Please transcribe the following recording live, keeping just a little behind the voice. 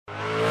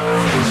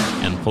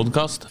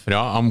podcast fra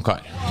Amcar.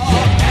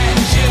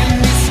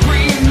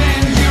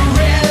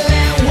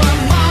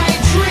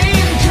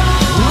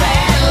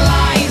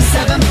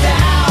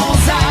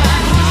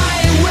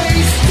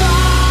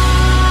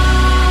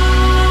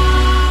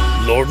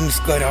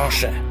 Lordens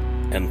Garasje,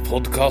 en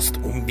podcast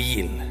om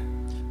bil.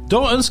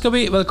 Da ønsker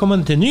vi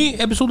velkommen til en ny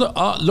episode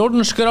av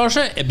Lordens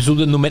Garasje,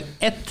 episode nummer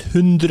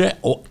 101,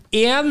 og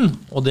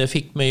det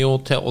fikk meg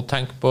jo til å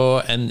tenke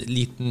på en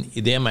liten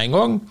idé med en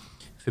gang.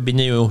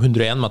 Forbinder jo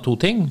 101 med to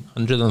ting,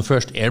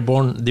 101st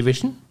Airborne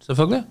Division,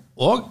 selvfølgelig,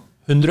 og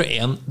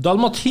 101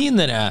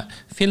 Dalmatinere,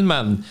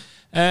 filmen.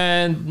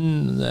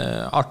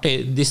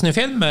 Artig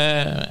Disney-film,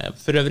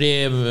 for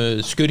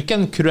øvrig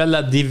skurken Cruella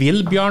de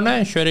Vil,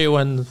 Bjarne, kjører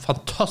jo en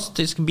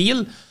fantastisk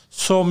bil,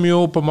 som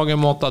jo på mange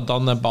måter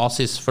danner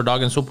basis for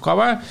dagens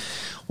oppgave.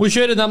 Hun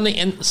kjører nemlig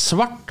en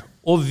svart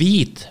og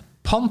hvit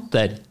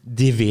Panther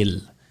de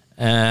Vil.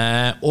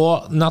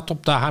 Og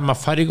nettopp det her med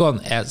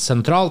fargene er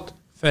sentralt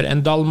for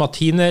en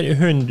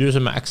dalmatinerhund. Du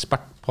som er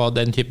ekspert på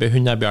den type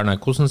hunder, Bjarne,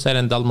 hvordan ser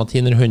en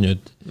dalmatinerhund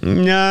ut?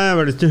 Jeg er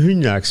vel ikke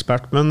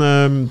hundeekspert, men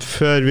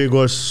før vi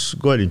går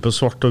inn på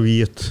svart og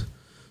hvit,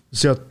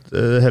 si at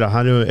her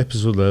er jo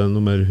episode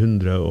nummer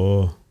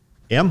 101.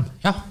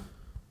 Ja.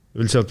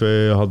 Det vil si at vi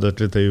hadde et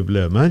lite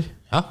jubileum her.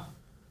 Ja,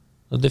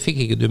 og det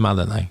fikk ikke du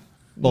med deg, nei.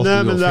 Nei,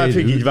 men jeg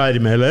fikk ikke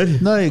være med heller.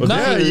 Nei, og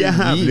det er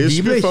jævlig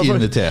vi ble ikke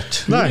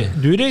invitert. Nei.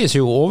 Du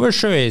reiser jo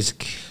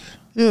oversjøisk.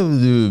 Ja,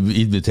 du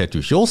inviterte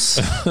jo ikke oss.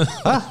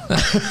 Hæ?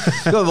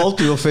 Du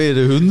valgte jo å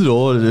feire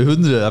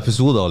 100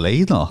 episoder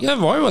alene. Jeg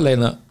var jo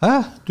alene. Hæ?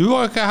 Du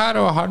var jo ikke her,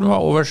 og han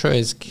var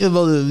oversjøisk. Ja,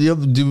 hva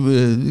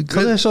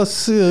er det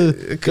slags...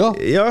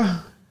 Ja.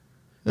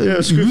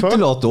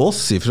 Utelate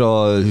oss fra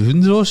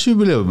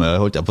 100-årsjubileumet,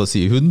 holdt jeg på å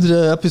si.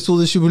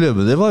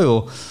 100-episodesjubileumet, det var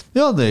jo...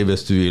 Ja, nei,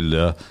 hvis du vil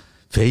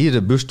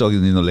feire bursdagen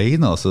din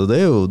alene, så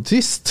det er jo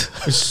trist.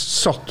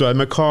 Satt du her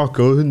med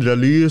kake og 100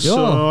 lys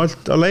og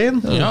alt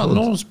alene? Ja,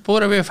 nå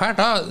spårer vi fælt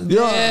da.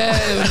 Det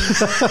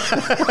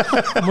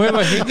må jo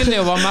være hyggelig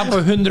å være med på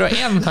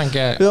 101, tenker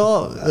jeg. Ja,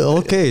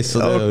 ok,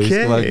 så vi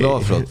skal være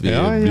glad for at vi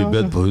blir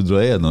bedt på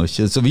 101. Og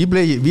ikke, så vi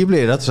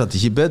ble rett og slett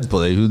ikke bedt på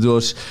det i 100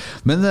 års.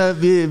 Men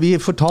vi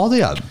får ta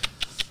det igjen.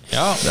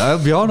 Ja.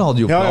 Bjarne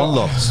hadde jo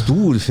planlagt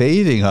stor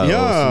feiring her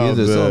og så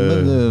videre,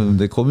 men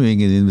det kom jo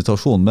ingen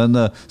invitasjon. Men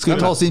skal vi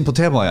ta oss inn på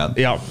temaet igjen?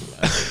 Ja.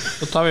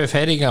 Så tar vi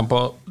feiringen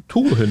på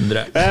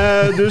 200.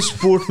 Du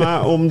spurte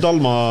meg om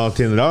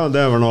dalmatinere.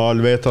 Det er vel noe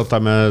alle vet at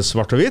de er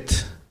svart og hvit.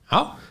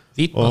 Ja,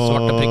 hvit med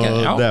svarte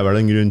prikker. Ja. Det er vel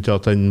en grunn til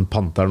at den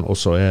panteren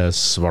også er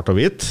svart og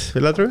hvit,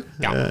 vil jeg tro.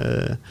 Ja.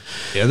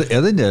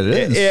 Er den der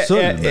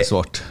sølv med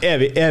svart? Er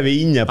vi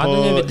inne på...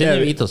 Ja, den er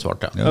hvit og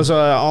svart, ja. Altså,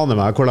 jeg aner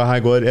meg hvor det her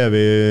går. Er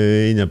vi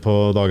inne på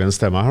dagens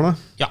tema her da?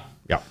 Ja.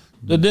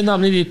 Det er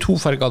nemlig de to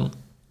fargene.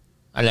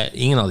 Eller,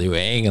 ingen av de jo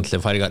er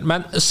egentlig farger.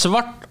 Men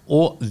svart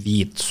og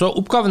hvit. Så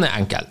oppgaven er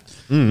enkel.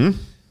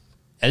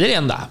 Eller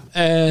igjen da.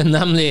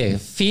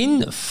 Nemlig,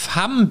 finn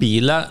 5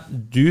 biler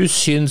du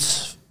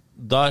syns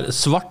der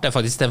svart er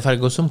faktisk den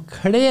fargen som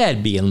kler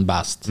bilen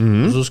best.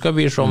 Og så skal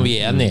vi se om vi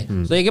er enige.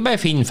 Så ikke bare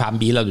finn 5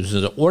 biler du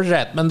synes er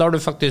ålreit, men der du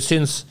faktisk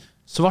synes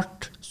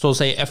svart, så å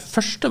si, er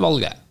første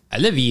valget,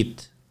 eller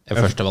hvit er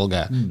første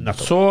valget.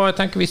 Så jeg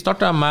tenker vi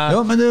starter med...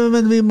 Ja,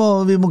 men vi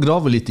må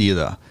grave litt i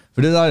det.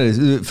 For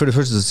det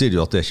første så sier du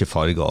at det er ikke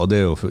farger, og det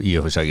er jo i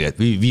og for seg greit.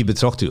 Vi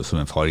betrakter jo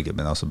som en farge,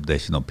 men altså, det er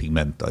ikke noen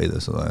pigmenter i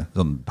det, så det er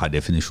sånn per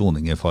definisjon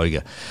ingen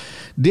farge.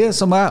 Det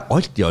som jeg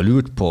alltid har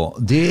lurt på,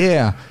 det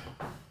er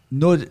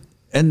når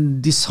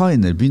en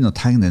designer begynner å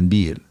tegne en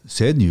bil,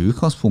 så er den i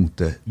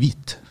utgangspunktet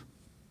hvit.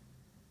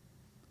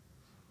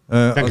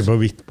 Tenker på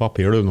hvitt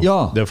papir du nå.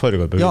 Det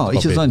foregår på hvitt papir. Ja,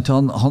 ikke sant?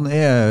 Han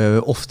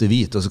er ofte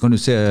hvit, og så kan du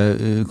se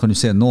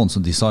noen som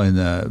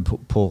designer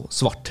på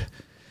svart.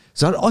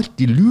 Så jeg har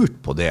alltid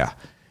lurt på det.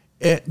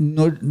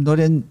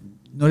 Når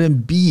en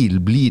bil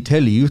blir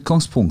til i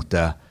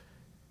utgangspunktet,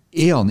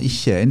 er han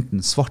ikke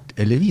enten svart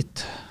eller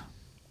hvit?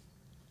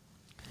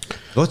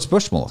 Det var et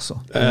spørsmål også.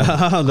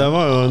 Ja, det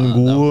var jo en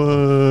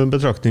god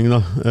betraktning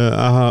da.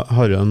 Jeg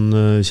har jo en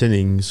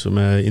kjenning som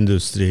er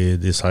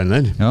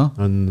industridesigner.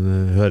 Han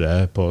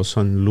hører på oss,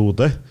 han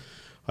Lode.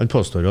 Han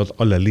påstår jo at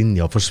alle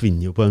linjer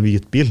forsvinner jo på en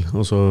hvit bil,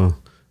 altså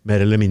mer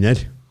eller mindre.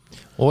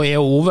 Og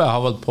jeg og Ove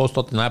har vel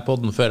påstått i denne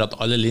podden før at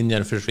alle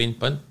linjer forsvinner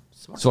på en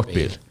svart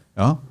bil.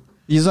 Ja.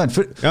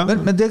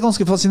 Men det er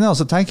ganske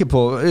fascinerende å tenke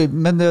på,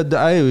 men det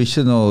er jo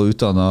ikke noe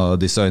utdannet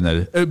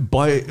designer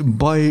by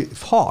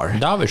far.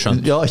 Det har vi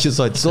skjønt. Ja, ikke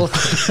sant. Så,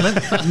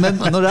 men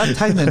når jeg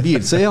tegner en bil,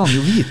 så er han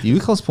jo hvit i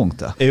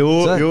utgangspunktet.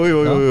 Jo.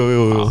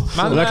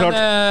 Men det er klart.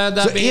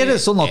 Så er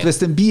det sånn at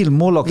hvis en bil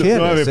må lakkere,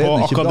 nå er vi på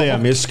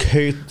akademisk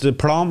høyt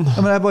plan. Ja,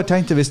 men jeg bare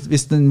tenkte,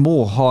 hvis den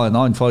må ha en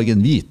annen farge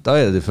enn hvit, da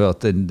er det for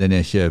at den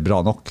er ikke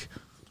bra nok.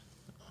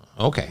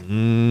 Ok.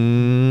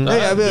 Nei.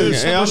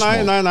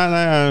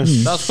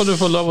 Da skal du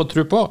få lov å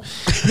tro på.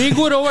 Vi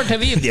går over til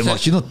hvit. Det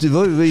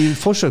var jo et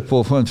forsøk på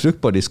å få en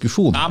fruktbar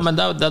diskusjon. Ja, men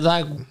det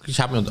der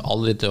kommer jo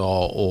aldri til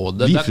å...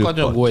 Det kan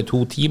jo gå i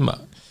 2 timer.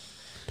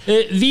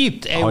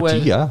 Hvit er jo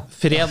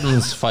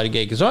fredens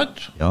farge, ikke sant?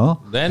 Ja.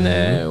 Den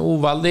er jo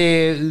veldig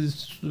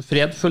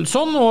fredfull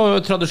sånn, og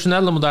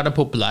tradisjonell og moderne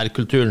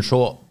populærkulturen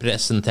så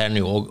presenterer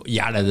den jo og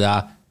gjør det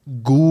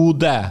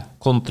gode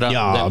kontra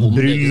det onde.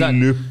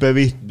 Bryllup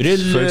hvitt,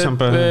 for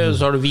eksempel.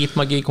 Så har du hvit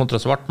magi kontra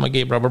svart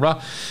magi, bla bla bla.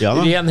 Ja,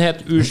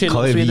 renhet, urskill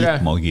og så videre.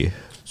 Hvit magi?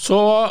 Så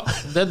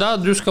det da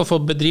du skal få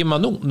bedrive meg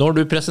nå, når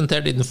du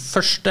presenterer din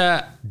første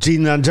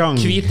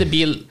hvite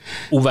bil,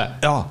 Ove.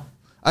 Ja.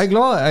 Jeg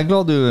er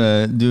glad du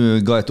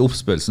ga et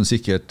oppspill som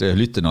sikkert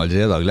lytterne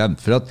allerede har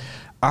glemt, for at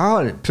jeg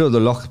har prøvd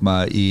å lagt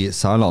meg i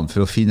sælene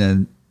for å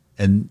finne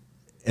en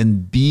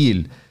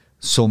bil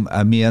som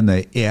jeg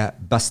mener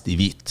best i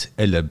hvit,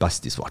 eller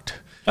best i svart.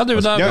 Ja, det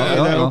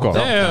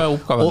er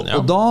oppgaven.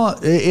 Og da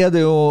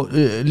det jo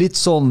litt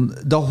sånn,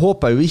 da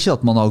håper jeg jo ikke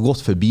at man har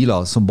gått for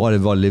biler som bare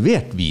var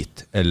levert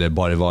hvit, eller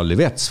bare var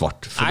levert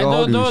svart, for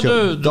da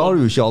har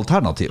du ikke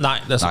alternativ.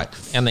 Nei, det sant.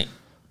 Enig.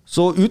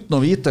 Så uten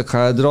å vite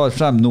hva jeg drar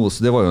frem nå, så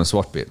det var jo en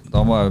svart bil.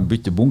 Da må jeg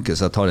bytte bunke,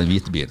 så jeg tar en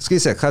hvite bil. Skal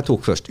vi se hva jeg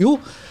tok først. Jo,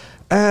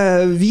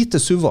 hvite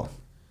SUV-er.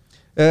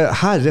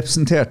 Her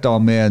representert da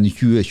med en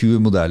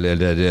 2020-modell,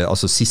 eller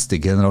altså siste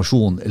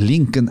generasjon,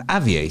 Lincoln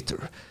Aviator.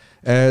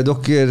 Jeg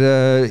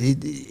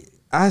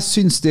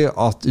synes det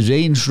at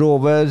Range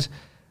Rover,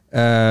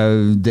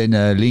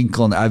 denne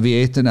Lincoln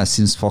Aviator, jeg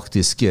synes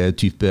faktisk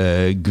type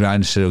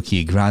Grand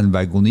Cherokee, Grand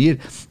Wagoneer,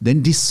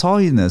 den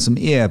designet som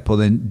på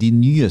de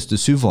nyeste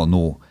SUV-ene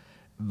nå,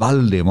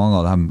 veldig mange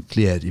av dem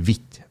kler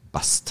hvitt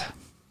best.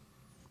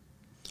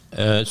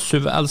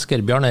 SUV-elsker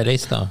Bjarne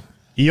Reistad.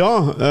 Ja,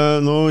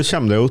 nå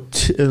kommer det jo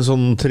en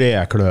sånn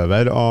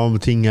trekløver av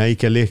ting jeg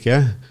ikke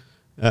liker.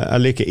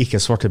 Jeg liker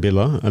ikke svarte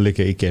biler, jeg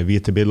liker ikke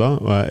hvite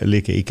biler, og jeg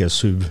liker ikke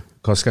SUV.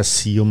 Hva skal jeg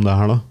si om det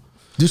her da?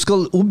 Du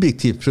skal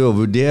objektivt prøve å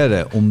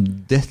vurdere om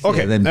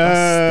dette den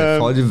beste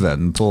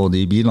farven på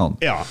de bilene.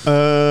 Ja,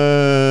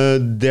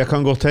 det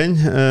kan godt hende.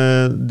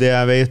 Det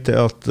jeg vet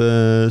at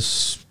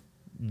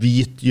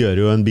hvit gjør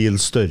jo en bil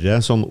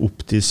større, sånn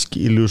optisk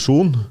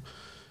illusion.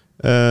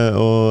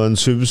 Og en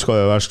SUV skal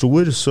jo være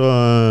stor, så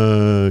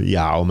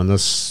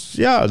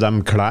de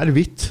klær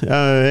hvitt.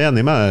 Jeg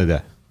enig med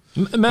det.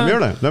 De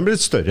gjør det, de blir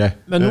større,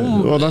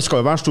 og de skal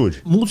jo være stor.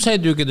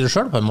 Motsier du ikke det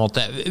selv på en måte?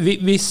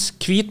 Hvis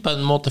hvit på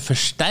en måte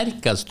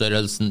forsterker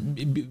størrelsen,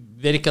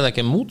 virker det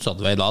ikke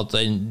motsatt vei, at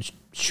en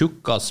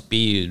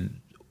tjukkasbil...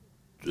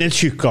 En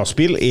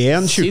tjukkasbil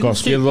en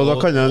tjukkasbil, og da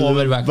kan den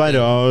være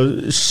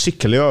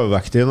skikkelig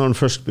overvektig når den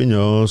først begynner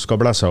å skal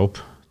blæse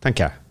opp,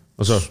 tenker jeg.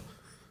 Altså,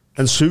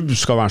 en SUV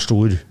skal være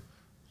stor.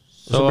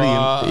 Så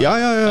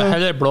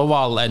heller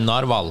blåval enn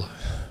narval?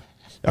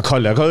 Jeg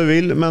kaller det hva du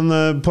vil, men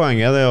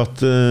poenget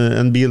at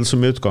en bil som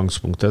i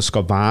utgangspunktet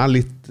skal være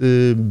litt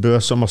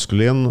bøs og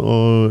maskulin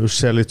og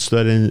se litt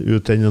større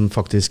ut enn den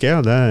faktisk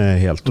det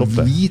helt topp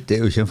det. Hvit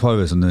jo ikke en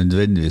farve som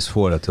nødvendigvis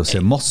får deg til å se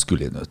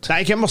maskulin ut.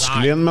 Nei, ikke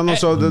maskulin, men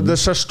altså, det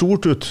ser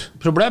stort ut.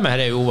 Problemet her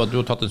jo at du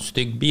har tatt en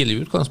stygg bil i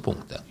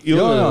utgangspunktet.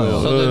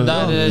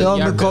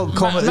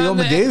 Men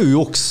det jo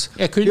juks.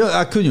 Jeg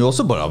kunne jo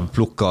også bare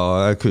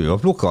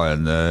plukket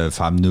en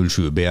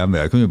 507 BMW.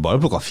 Jeg kunne jo bare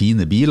plukket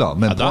fine biler.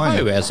 Ja, da har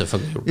jo jeg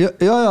selvfølgelig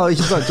gjort. Ja,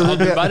 ikke sant. Har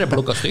du bare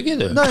plukket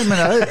stygge, du? Nei, men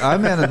jeg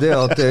mener det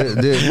at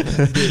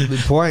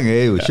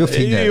poenget jo ikke å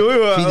finne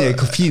en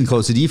fin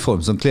karosseriform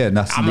som kler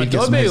nesten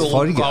hvilken som helst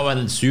farge. Ja, men da blir jo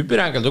oppgaven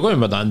superenkelt. Du kan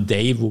jo møte en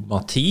Daewoo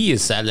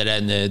Matiz eller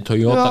en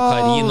Toyota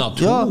Carina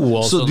 2. Ja.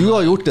 Så du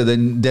har gjort det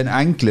den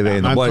enkle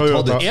veien?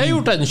 Jeg har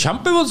gjort det den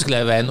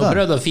kjempevanskelige veien og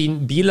prøvd å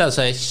finne biler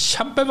som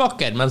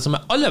kjempevakker, men som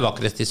aller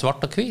vakrest i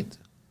svart og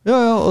hvit.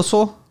 Ja, og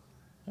så?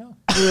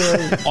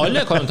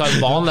 Alle kan jo ta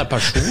en vanlig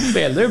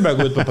personbil. Det jo bare å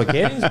gå ut på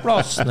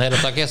parkeringsplassen her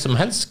og ta ikke som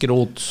helst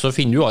skrot, så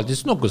finner du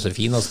alltid noe som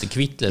fineste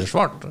hvitt eller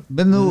svart.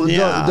 Men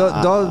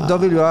da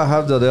vil jo jeg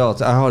hevde det at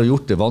jeg har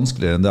gjort det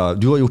vanskeligere enn det.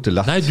 Du har gjort det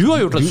lett. Nei, du har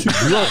gjort det du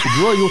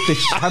har gjort det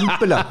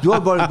kjempelett. Du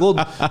har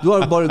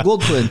bare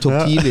gått på en topp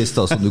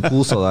 10-lista som du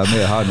koset deg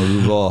med her når du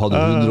hadde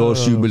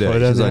 100-årsjubileum,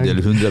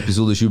 eller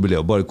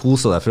 100-episoders-jubileum, og bare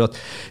koset deg, for at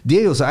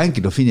det jo så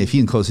enkelt å finne en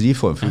fin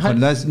karosseriform, for du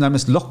kan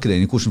nærmest lakke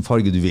den i hvilken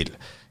farge du vil.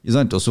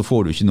 Og så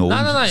får du ikke noe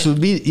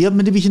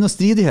men det blir ikke noe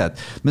stridighet,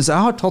 mens jeg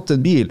har tatt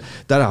en bil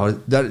der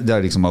jeg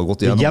liksom har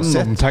gått igjennom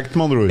sett,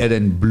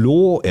 den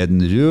blå,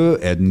 den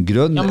rød, den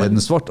grønn, den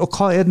svart, og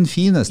hva den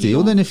fineste? Jo,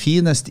 den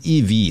finest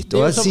i hvit,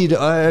 og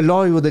jeg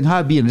lar jo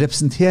denne bilen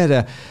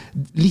representere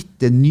litt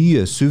det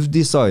nye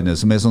SUV-designet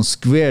som sånn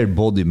square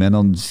body med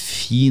noen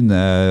fine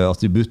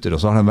attributter, og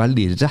så har den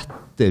veldig rette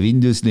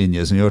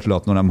vinduslinjer som gjør til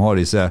at når de har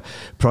disse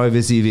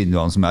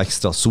privacy-vinduene som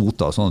ekstra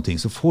sota og sånne ting,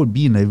 så får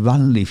bilen en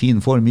veldig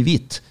fin form i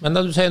hvit. Men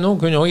det du sier nå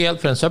kunne også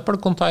hjelpe for en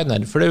søppelcontainer,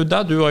 for det jo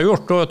det du har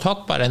gjort. Du har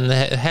tatt bare en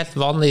helt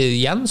vanlig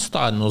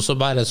gjenstand og så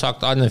bare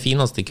sagt den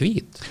fineste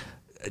hvit.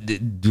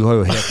 Du har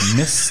jo helt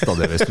mestet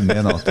det hvis du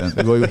mener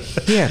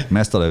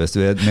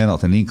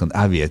at en Lincoln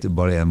Aviator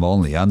bare en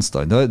vanlig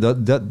gjenstand.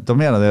 Da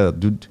mener jeg at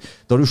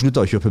da har du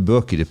sluttet å kjøpe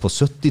bøker på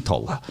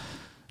 70-tallet.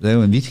 Det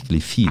jo en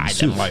virkelig fin SUV. Nei,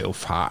 den var jo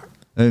fæl.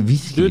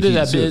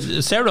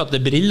 Ser du at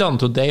det brillene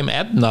til Dame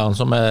Edna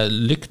som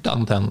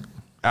lyktene til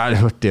Jeg har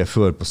hørt det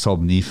før på Saab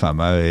 95,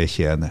 jeg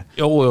ikke enig.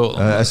 Jo.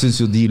 Jeg synes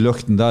jo de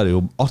løktene der jo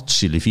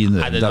atskillig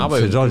finere. Den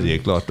Ferrari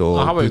klart å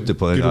putte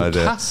på den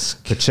der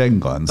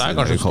Pechengaen. Det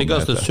kanskje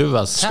styggeste SUV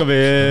jeg Skal vi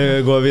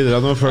gå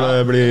videre nå, før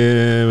det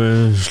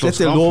blir slåsskamp?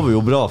 Dette lover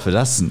jo bra for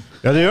resten.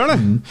 Ja, det gjør det,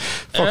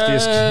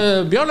 faktisk.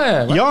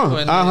 Bjarne? Ja,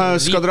 jeg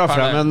skal dra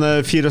frem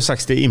en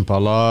 64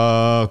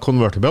 Impala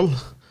Convertible.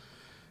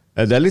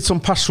 Det litt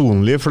sånn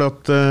personlig, for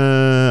at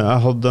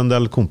jeg hadde en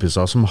del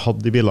kompiser som hadde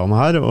de bilene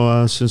her, og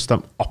jeg synes de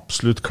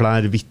absolutt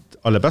klær hvitt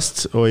aller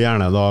best, og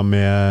gjerne da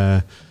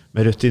med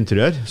rødt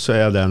interiør, så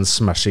det en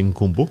smashing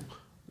kombo.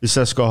 Hvis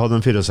jeg skal ha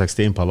den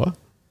 64 Impala,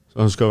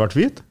 så den skal ha vært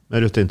hvit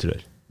med rødt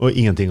interiør, og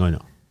ingenting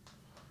annet.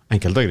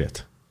 Enkelt og greit.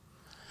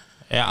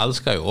 Jeg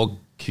elsker jo også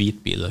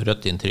hvit bil og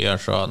rødt interiør,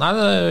 så nei,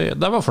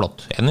 det var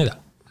flott, enig i det.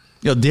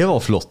 Ja, det var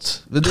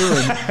flott. Det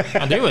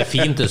er jo en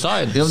fin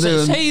design.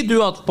 Sier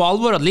du at på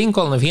alvor at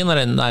Lincoln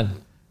finere enn der?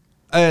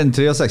 En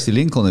 63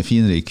 Lincoln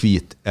finere i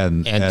hvit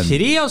enn... En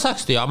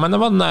 63, ja, men det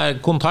var den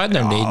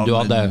containeren din du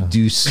hadde. Men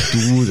du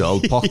store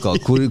alpakka,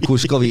 hvor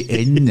skal vi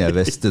ende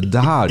hvis det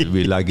der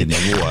vil legge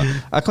nivået?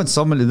 Jeg kan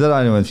sammenligne, det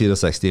jo en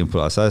 64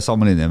 Impala, så jeg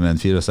sammenligner med en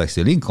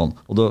 64 Lincoln,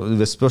 og da,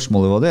 hvis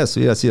spørsmålet var det, så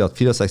vil jeg si at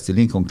 64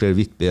 Lincoln kler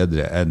hvitt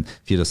bedre enn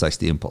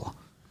 64 Impala.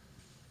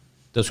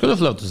 Det skulle du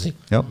få lov til å si.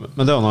 Ja.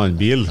 Men det en annen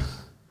bil.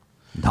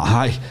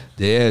 Nei,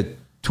 det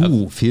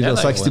 2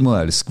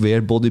 64-modell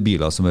square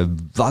body-biler som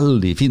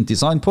veldig fint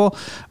design på.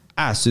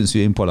 Jeg synes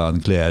jo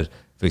Impalaen kler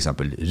for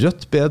eksempel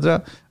rødt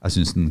bedre. Jeg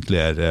synes den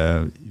kler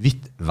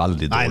hvitt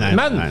veldig dårlig.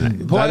 Men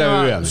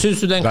synes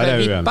du den kler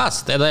hvitt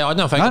best? Det en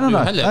annen effekt du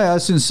heller? Nei,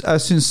 jeg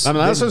synes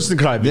den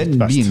kler hvitt best.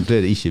 Den bilen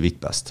kler ikke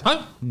hvitt best.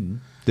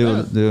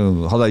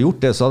 Hadde jeg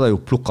gjort det, så hadde jeg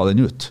jo plukket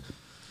den ut.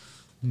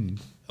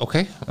 Ok.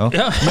 Ja.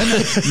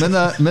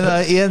 Men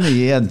jeg enig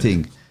i en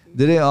ting.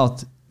 Det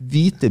at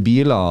hvite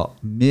biler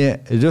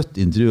med rødt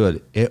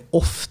interiør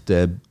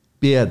ofte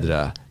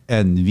bedre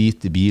enn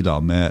hvite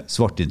biler med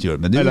svart interiør.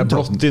 Eller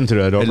blått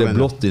interiør. Eller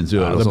blått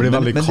interiør. Ja, det blir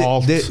veldig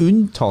kaldt. Det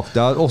unntak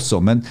der også,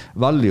 men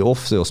veldig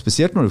ofte, og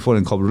spesielt når du får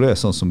en cabriolet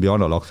sånn som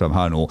Bjarne har lagt frem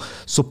her nå,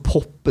 så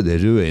popper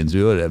det røde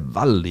interiøret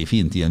veldig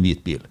fint i en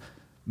hvit bil.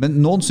 Men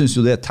noen synes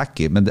jo det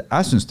tacky, men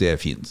jeg synes det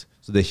fint.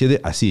 Så det ikke det.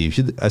 Jeg sier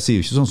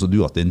jo ikke sånn som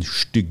du at det en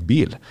stygg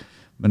bil.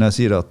 Men jeg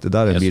sier at det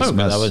der en bil som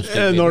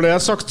Når det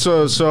sagt,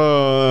 så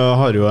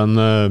har jo en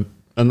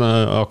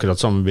akkurat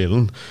samme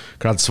bilen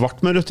kledd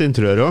svart med rødt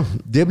interiør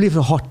også. Det blir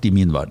for hardt i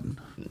min verden.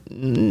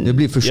 Det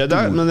blir for stort.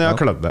 Ja, men jeg har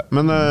kledd det.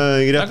 Men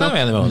greit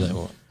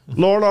nok.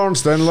 Lord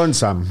Arnstein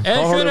Landsheim, hva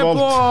har du valgt? Jeg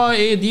kjører på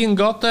i din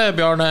gate,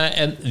 Bjarne,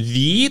 en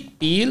hvit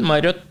bil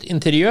med rødt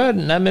interiør,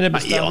 nærmere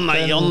bestemt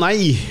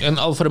en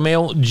Alfa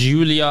Romeo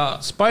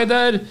Giulia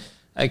Spider.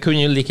 Jeg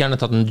kunne like gjerne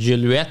tatt en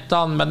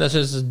Giuliettan, men jeg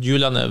synes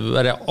Giuliaen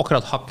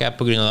akkurat hakket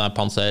på grunn av den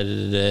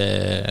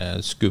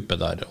panserskupet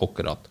der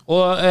akkurat.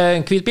 Og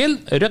en hvit bil,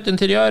 rødt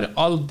interiør,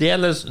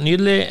 aldeles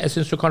nydelig. Jeg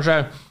synes jo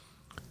kanskje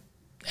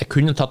jeg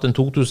kunne tatt en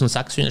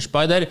 2600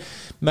 Spider,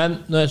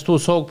 men når jeg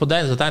stod og så på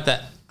den, så tenkte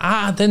jeg,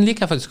 den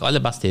liker jeg faktisk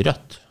aller best i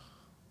rødt.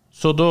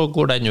 Så da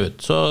går den ut.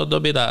 Så da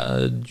blir det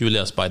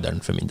Giulia Spideren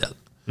for min del.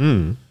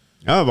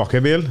 Ja, vakker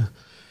bil.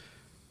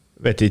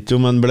 Vet ikke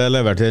om den ble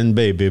levert i den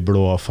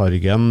babyblå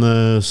fargen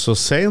så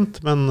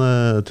sent, men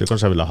jeg tror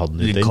kanskje jeg ville ha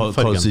den i den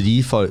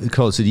fargen.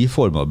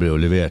 Karosseriformen ble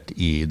jo levert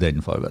i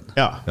den fargen.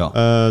 Ja,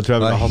 tror jeg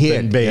ville ha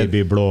den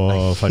babyblå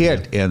fargen.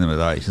 Helt enig med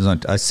deg, ikke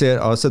sant?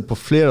 Jeg har sett på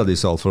flere av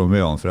disse Alfa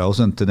Romeoene, for jeg har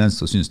også en tendens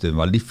til å synes det en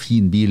veldig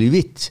fin bil i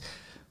hvitt.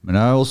 Men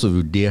jeg har også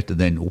vurdert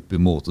den opp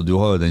imot, og du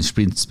har jo den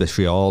Sprint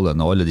Specialen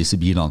og alle disse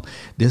bilene.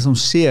 Det som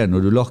skjer når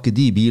du lakker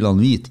de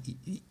bilene hvit,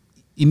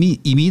 i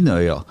mine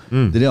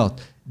øyne, det at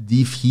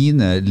de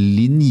fine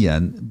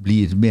linjene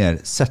blir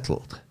mer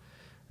settled.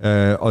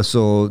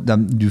 Altså,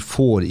 du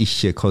får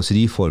ikke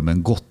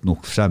karosseriformen godt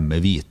nok frem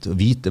med hvit.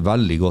 Hvit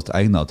veldig godt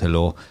egnet til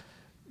å,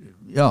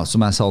 ja, som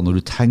jeg sa, når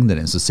du tegner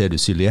den, så ser du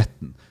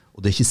silhuetten.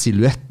 Og det ikke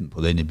silhuetten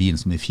på denne bilen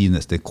som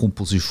finest, det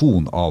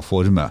komposisjon av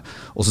former.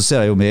 Og så ser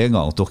jeg jo med en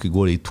gang at dere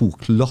går i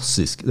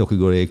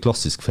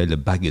klassisk felle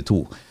begge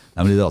to.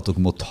 Nemlig det at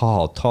dere må ta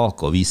tak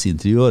og vise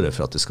interiøret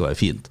for at det skal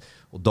være fint.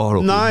 Og da har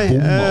dere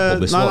bommet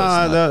på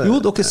besvarelsen.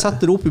 Jo, dere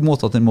setter opp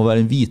imot at den må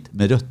være en hvit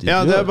med rødt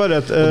interiør. Ja,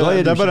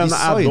 det bare en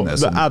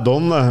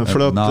add-on,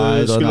 for at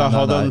skulle jeg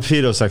ha den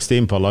 64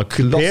 Impala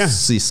Coupé.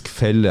 Klassisk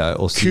felle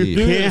å si.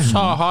 Du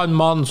sa han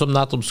mann som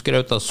nettopp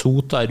skrøt av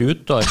sota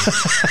rutor.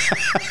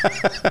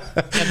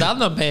 Det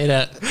noe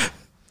bedre?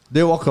 Det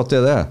jo akkurat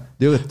det.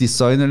 Det jo et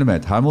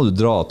designelement. Her må du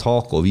dra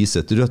tak og vise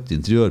et rødt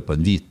interiør på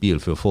en hvit bil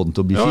for å få den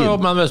til å bli fin. Jo,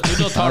 men hvis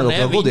du tar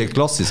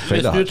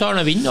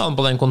ned vinduene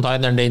på den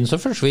containeren din, så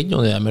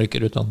forsvinner de mørke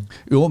rutene.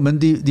 Jo, men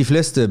de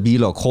fleste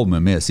biler kommer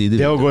med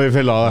sidevindu. Det å gå i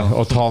fella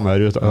og ta ned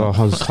rutene.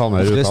 De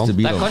fleste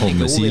biler kommer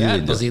med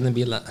sidevindu.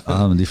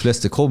 Ja, men de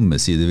fleste kommer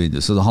med sidevindu.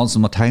 Så det han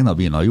som har tegnet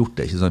bilen har gjort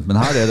det, ikke sant? Men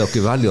her dere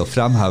veldig å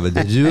fremheve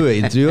det røde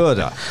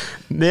interiøret.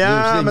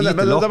 Ja, men det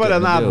bare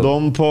en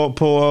add-on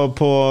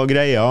på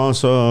greia,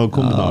 altså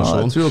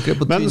kombinasjon.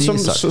 Men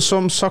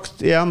som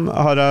sagt igjen,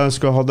 har jeg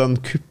skulle ha en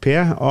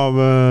kupé av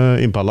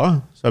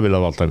Impala, så jeg ville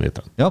ha valgt den hvite.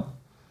 Ja.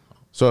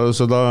 Så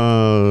da...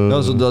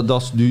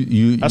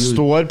 jeg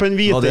står på en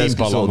hvite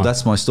Impala.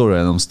 That's my story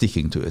and I'm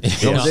sticking to it.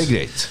 Ja, det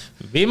greit.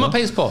 Vi må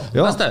peise på.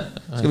 Neste.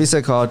 Skal vi se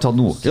hva jeg har tatt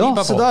nå? Ja,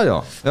 se der,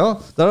 ja.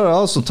 Der har jeg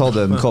også tatt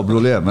en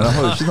kabriolet, men jeg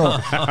har jo ikke noe...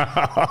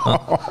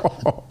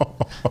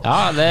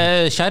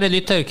 Kjære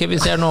lytter, hva vi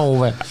ser nå,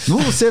 Ove? Nå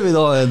ser vi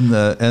da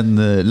en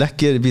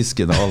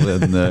lekkervisken av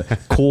en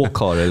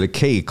K-kar, eller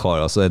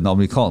K-kar, altså en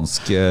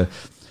amerikansk...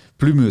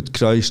 Plymouth,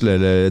 Chrysler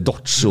eller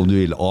Dodge om du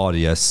vil,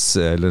 Aries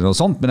eller noe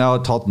sånt, men jeg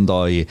har tatt den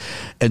da i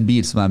en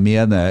bil som jeg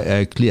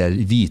mener kler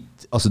hvit,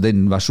 altså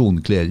den versjonen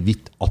kler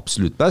hvitt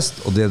absolutt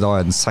best, og det er da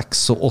en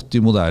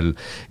 86-modell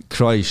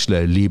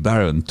Chrysler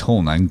LeBaron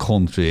Town &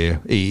 Country,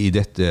 i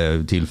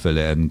dette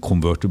tilfellet en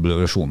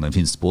convertible-versjon. Den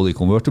finnes både i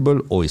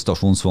convertible og i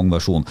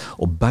stasjonsvognversjon,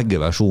 og begge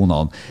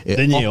versjonene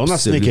den er jo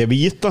nesten ikke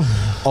hvit da.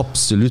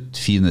 Absolutt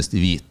finest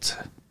i hvit.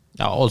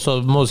 Ja, og så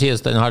må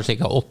sies den har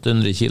cirka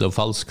 800 kilo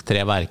falsk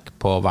treverk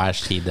på hver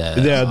side.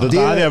 Det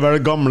der er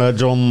vel gamle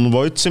John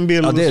Voight sin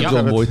bil? Ja, det er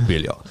John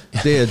Voight-bil, ja.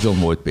 Det er John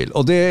Voight-bil.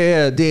 Og det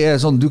er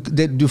sånn,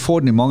 du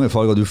får den i mange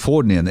farger. Du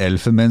får den i en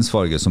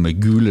elfenbensfarge som er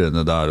gulere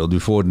der, og du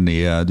får den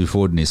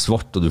i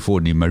svart, og du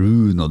får den i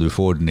maroon, og du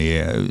får den i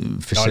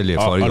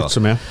forskjellige farger. Alt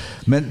som er.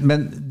 Men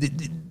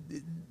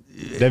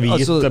det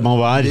hvite må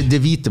være. Det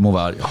hvite må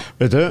være, ja.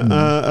 Vet du,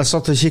 jeg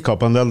satt og kikket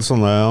på en del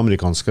sånne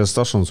amerikanske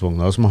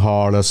stasjonsvogner som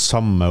har det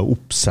samme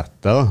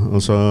oppsettet, da.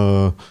 Altså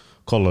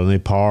Colony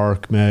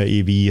Park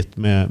i hvit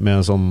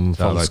med sånn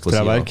falsk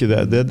treverk.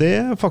 Det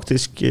er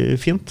faktisk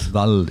fint.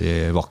 Veldig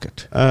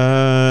vakkert.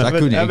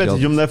 Jeg vet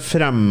ikke om det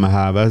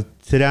fremhever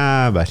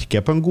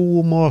treverket på en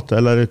god måte,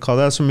 eller hva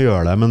det er som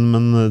gjør det,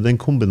 men den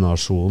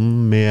kombinasjonen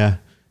med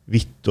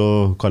hvitt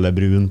og kalle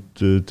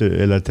brunt,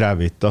 eller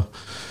trehvitt da,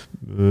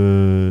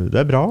 det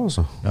er bra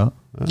altså. Ja,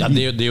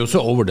 det er jo så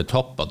over the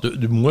top at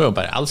du må jo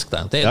bare elske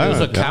det. Det er jo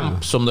så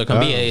camp som det kan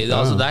bli.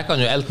 Altså, der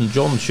kan jo Elton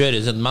John kjøre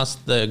i sitt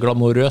mest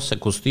glamorøse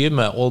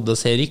kostyme, og det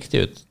ser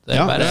riktig ut. Det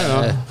er bare...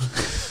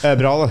 Det er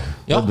bra det.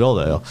 Det er bra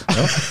det, ja.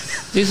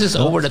 This is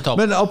over the top.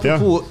 Men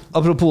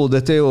apropos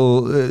dette er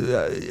jo...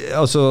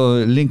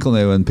 Altså, Lincoln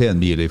er jo en pen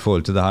bil i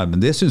forhold til det her,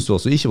 men det synes du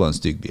også ikke var en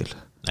stygg bil.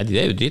 Nei,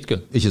 det er jo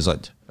dritkult. Ikke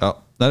sant? Ja.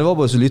 Nei, det var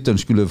bare så lytteren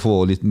skulle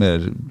få litt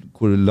mer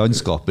hvor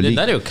landskapet ligger.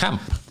 Det der er jo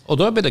camp, og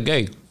da blir det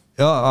gøy.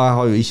 Ja, jeg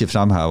har jo ikke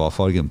fremhevet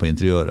fargen på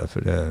interiøret,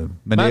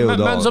 men det er jo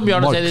da... Men som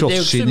Bjarne sier, det er jo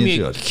ikke så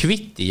mye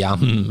kvitt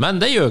igjen, men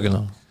det gjør ikke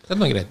noe. Det er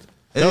noe greit.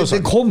 Det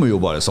kommer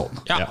jo bare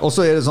sånn. Ja. Og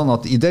så er det sånn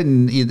at i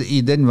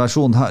den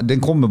versjonen her,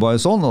 den kommer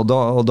bare sånn, og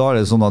da er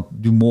det sånn at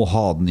du må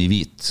ha den i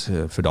hvit,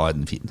 for da er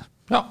den fin.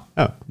 Ja.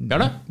 Gjør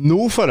det.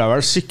 Nå får jeg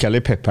vel skikkelig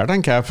pepp her,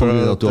 tenker jeg. For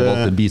at du har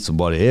valgt en bit som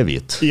bare er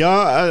hvit. Ja,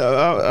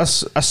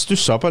 jeg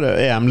stusset på det.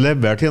 Er de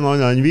levert til en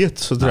annen hvit,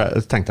 så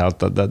tenkte jeg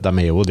at de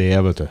er jo det,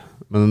 vet du.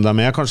 Men de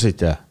er kanskje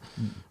ikke.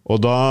 Og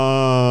da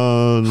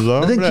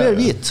men den kler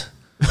hvit.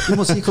 Du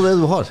må si hva det er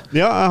du har.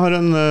 Ja, jeg har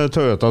en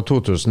Toyota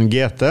 2000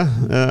 GT.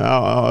 Jeg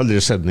har aldri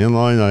sett den i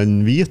noe annet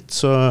enn hvit,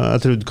 så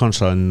jeg trodde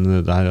kanskje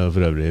det her er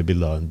for øvrig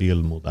bildet av en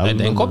bilmodell. Men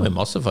den kom i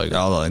masse farger.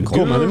 Ja, den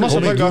kom i masse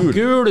farger.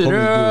 Gul,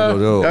 rød.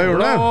 Jeg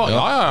gjorde det?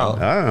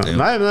 Ja.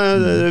 Nei,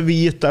 men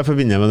hvit jeg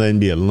forbinder med den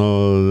bilen,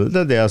 og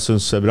det er det jeg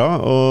synes er bra.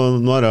 Og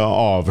nå har jeg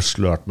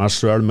avslørt meg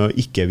selv med å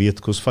ikke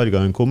vite hvordan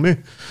farger den kom i,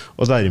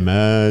 og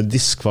dermed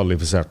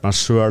diskvalifisert meg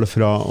selv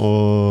fra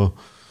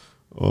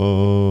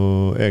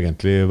og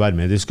egentlig være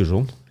med i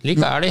diskusjon. Like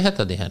ærlighet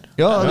de her.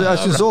 Ja, jeg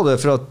synes også det,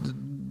 for at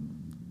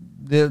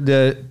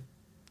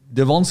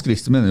det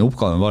vanskeligste med den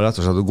oppgaven var rett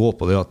og slett å gå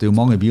på det, at det er jo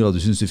mange biler du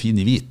synes er fin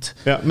i hvit.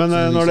 Ja, men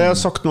når det er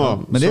sagt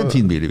nå... Men det er en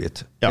fin bil i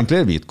hvit. Den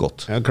kler hvit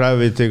godt. Ja, kler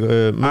hvit,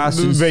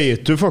 men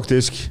vet du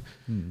faktisk...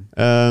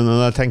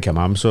 Når jeg tenker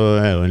meg om, så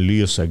er jo en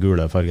lyse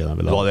gule farge den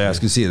vil ha. Ja, det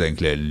jeg skulle si det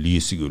egentlig er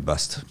lysegul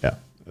best. Ja.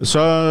 Så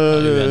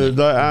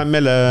da jeg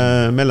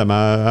melder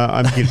meg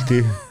I'm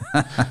guilty.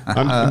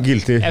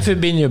 Jeg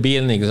forbinder jo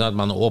bilen, ikke sant,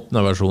 man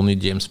åpner versjonen i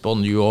James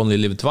Bond You Only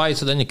Live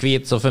Twice, så den er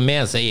hvit, så for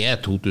meg så er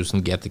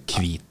 2000 GT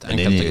hvit,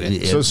 enkelt og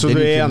greit. Så du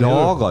er enig? Den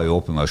laget i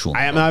åpen versjon.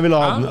 Nei, men jeg vil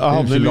ha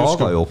den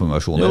laget i åpen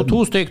versjon. Det er jo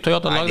 2 stykk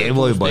Toyota laget. Nei, det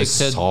var jo bare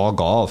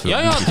saga av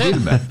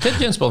filmen. Til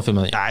James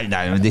Bond-filmen. Nei,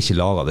 men det er ikke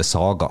laget, det er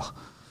saga.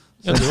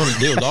 Ja, det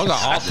er jo dager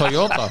av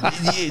Toyota.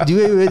 Du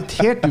er jo et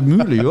helt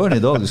umulig hjørne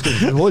i dag. Du skal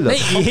ikke holde deg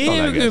fakta lenger. Det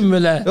er helt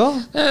umulig.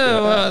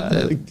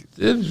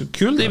 Det er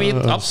kult i hvit,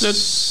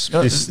 absolutt.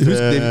 Husk,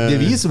 det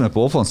vi som er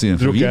på offensiven.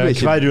 Drukker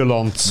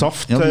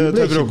kverulantsaft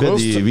til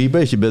frokost. Vi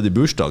ble ikke bedt i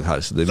bursdag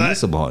her, så det er vi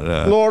som har...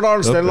 Lord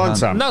Arnstein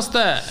Landsheim.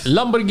 Neste,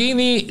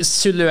 Lamborghini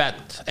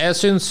Silhouette. Jeg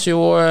synes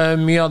jo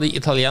mye av de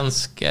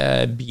italienske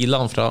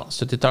bilene fra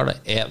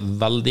 70-tallet er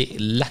veldig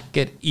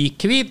lekker i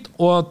hvit,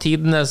 og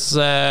tidenes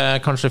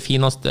kanskje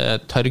fineste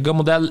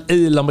Targa-modell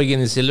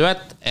Lamborghini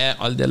Silhouette er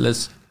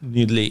aldeles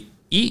nydelig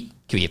i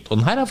hvit,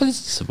 og den her er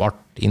faktisk svart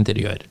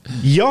interiør.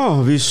 Ja,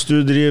 hvis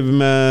du driver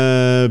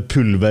med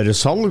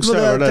pulversalg, så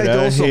er det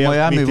helt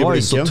Miami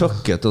Vice og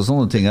Tucket og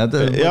sånne ting.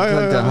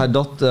 Jeg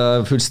datt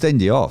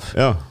fullstendig av.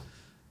 Ja.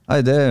 Nei,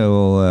 det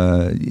jo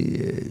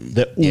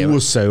Det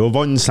oser jo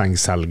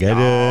vannsengselger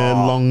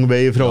lang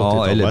vei fra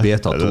 80-tallet. Ja, eller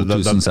Beta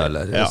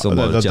 2000-selger. Ja,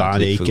 det der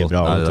er ikke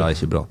bra. Nei, det er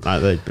ikke bra. Nei,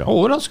 det er ikke bra.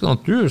 Overraskende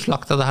at du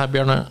slakter det her,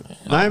 Bjørne.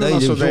 Nei, men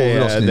altså, det er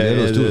overraskende,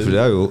 for det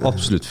er jo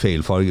absolutt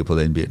feil farge på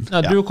den bilen. Ja,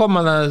 du kom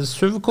med den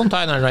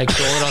SUV-containeren, det er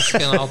ikke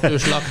overraskende at du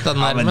slakter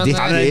den her. Men det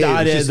der er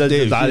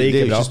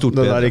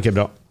ikke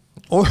bra.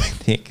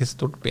 Det er ikke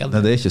stort bedre.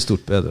 Nei, det er ikke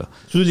stort bedre.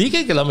 Så du liker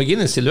ikke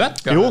Lamborghini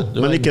silhuett, Bjørne?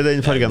 Jo, men ikke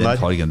den fargen der.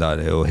 Den fargen der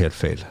er jo helt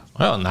feil.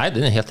 Ja, nei,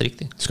 den er helt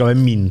riktig. Skal være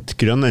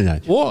mintgrønn den her.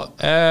 Og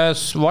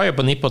var jo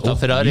på nippet av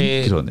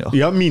Ferrari. Mintgrønn, ja.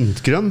 Ja,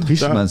 mintgrønn.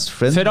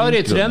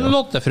 Ferrari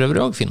 308 for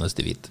øvrig også finnes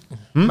det hvit.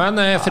 Men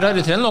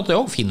Ferrari 308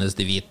 også finnes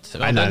det hvit.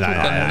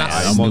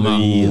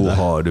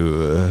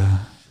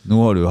 Nå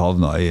har du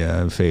havnet i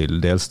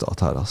feil delstat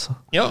her, altså.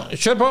 Ja,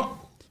 kjør på.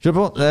 Kjør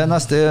på.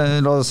 Neste,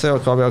 la oss se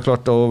hva vi har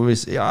klart å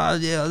vise. Ja,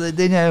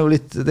 den er jo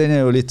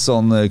litt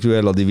sånn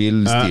Cruella de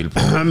Vil-stil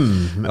på.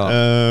 Ja.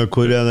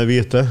 Hvor er det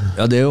hvite?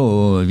 Ja, det er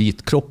jo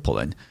hvit kropp på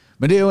den.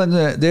 Men det er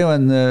jo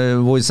en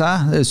Voice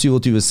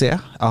 27C.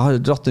 Jeg har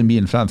dratt den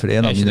bilen frem for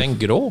en av mine. Er ikke den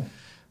grå?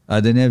 Nei,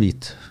 den er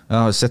hvit. Jeg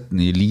har sett den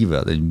i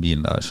livet, den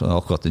bilen der, så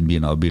akkurat den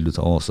bilen har bildet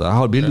av også. Jeg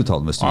har bildet av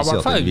den hvis du sier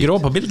at den er hvit. Grå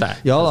på bildet.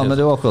 Ja da, men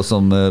det var akkurat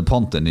som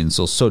Panteren din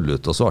så sølv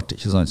ut og svart,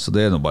 ikke sant? Så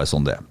det er nå bare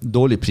sånn det.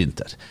 Dårlig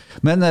printer.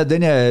 Men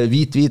den er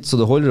hvit, så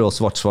det holder, og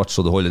svart,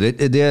 så det holder.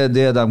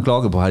 Det de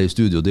klager på her i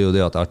studio, det er jo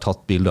det at jeg har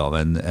tatt bilder av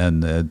en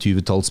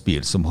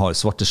 20-tallsbil som har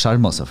svarte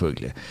skjermer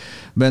selvfølgelig.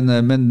 Men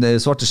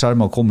svarte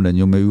skjermer kommer den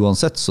jo med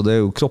uansett, så det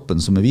er jo kroppen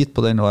som er hvit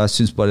på den, og jeg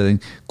synes bare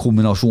den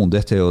kombinasjonen,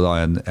 dette er jo da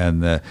en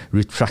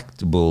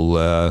retractable,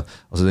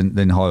 altså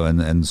den har jo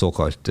en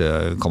såkalt,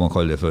 kan man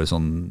kalle det for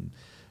sånn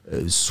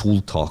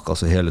soltak,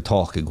 altså hele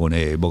taket går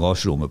ned i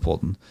bagasjerommet på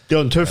den. Det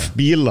er en tøff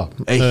bil da.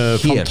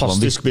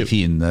 Fantastisk bil.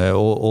 Fin,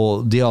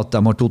 og det at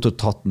de har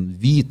tatt den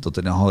hvit, at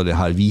den har det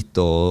her hvite,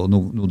 og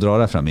nå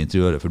drar jeg frem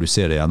interiøret, for du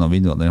ser det gjennom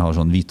vinduene, den har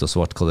sånn hvit og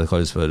svart, hva det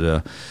kalles for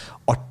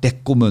Art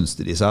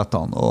Deco-mønster i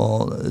setene,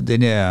 og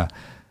den er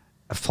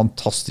en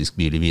fantastisk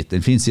bil i hvit.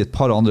 Den finnes i et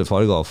par andre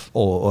farger,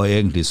 og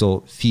egentlig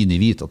så fin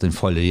i hvit at den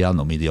faller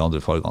igjennom i de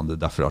andre fargene,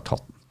 det er derfor jeg har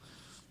tatt den.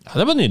 Ja,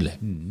 det var nydelig.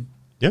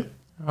 Ja.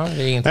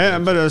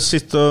 Jeg bare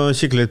sitter og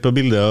kikker litt på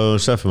bildet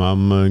og ser for meg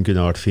om den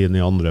kunne vært fin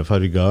i andre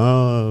farger.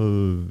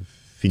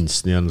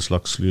 Finnes den i en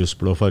slags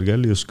lysblå farge,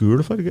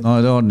 lysgul farge?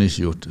 Nei, det har den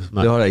ikke gjort.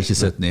 Nei. Det har jeg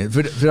ikke sett den i.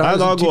 For nei,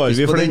 da går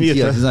vi for den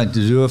hvite.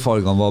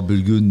 Rødfargene var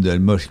burgunder,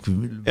 mørk.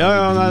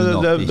 Nei,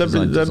 det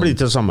blir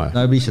ikke det samme.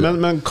 Nei, det blir ikke det.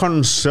 Men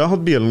kanskje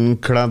hadde bilen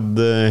kledd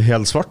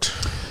helt svart?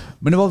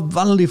 Men det var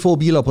veldig få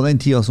biler på den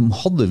tiden som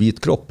hadde hvit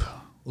kropp.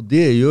 Og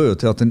det gjør jo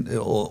til at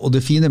og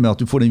det fine med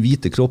at du får den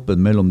hvite kroppen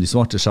mellom de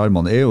svarte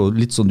skjermene er jo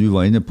litt som du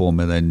var inne på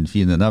med den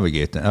fine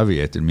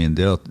Navigator min,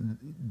 det er at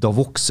da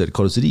vokser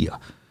karosseriet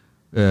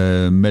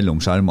mellom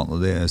skjermene,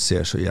 og det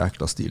ser så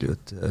jækla stilig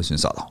ut,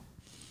 synes jeg da.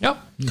 Ja.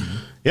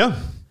 Ja.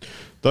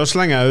 Da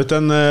slenger jeg ut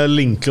en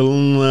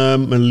Lincoln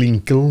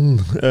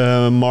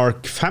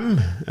Mark 5.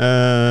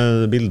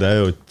 Bildet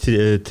er jo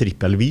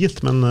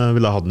trippelhvit, men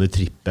vil jeg ha den i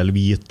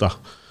trippelhvit da.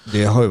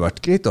 Det har jo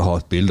vært greit å ha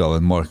et bilde av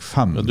en Mark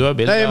 5.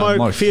 Nei,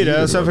 Mark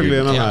 4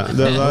 selvfølgelig, men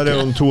det der er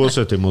jo en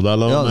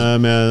 72-modell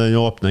med den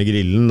åpne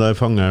grillen, der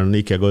fangeren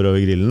ikke går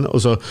over grillen, og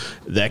så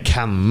det er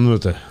Canon,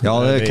 vet du. Ja,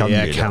 det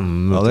er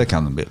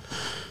Canon-bil.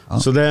 Ja.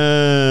 Så det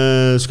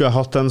skulle jeg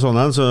hatt en sånn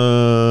en, så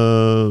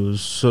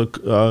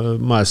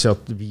må jeg si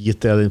at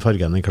hvit er den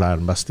fargen den klær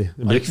den best i.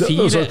 Det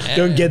er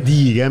en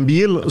gedigen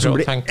bil, som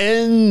blir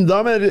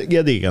enda mer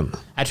gedigen.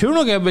 Jeg tror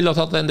nok jeg ville ha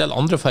tatt en del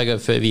andre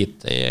farger for hvit,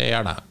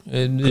 gjerne.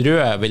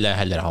 Rød ville jeg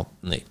heller hatt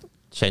den i.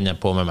 Kjenner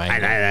på med meg.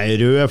 Nei,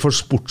 rød er for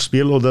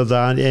sportsbil, og det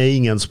der er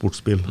ingen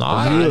sportsbil.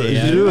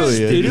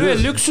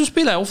 Rød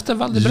luksusbil er ofte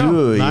veldig bra.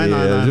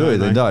 Rød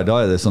i den der, da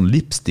er det sånn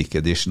lipstick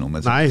edition.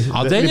 Nei,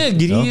 ja, den er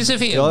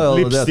grisefin.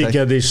 Lipstick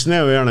edition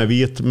er jo gjerne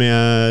hvit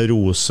med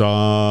rosa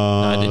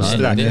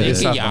streker. Den er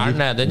ikke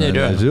gjerne, den er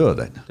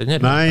rød.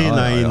 Nei.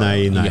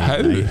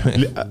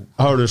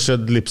 Har du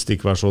sett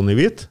lipstick-versjonen i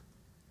hvit?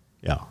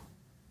 Ja.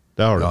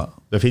 Det har du. Ja.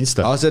 Det finnes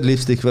det. Jeg har sett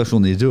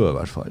lipstick-versjonen i rød i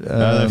hvert fall.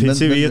 Det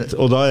finnes i hvit,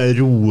 og da er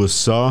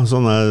rosa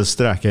sånne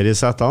streker i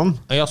setene.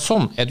 Ja,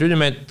 sånn. Jeg trodde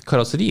med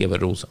karosseriet var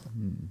rosa.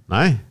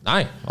 Nei,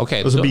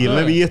 ok. Og så bilen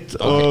er hvit,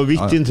 og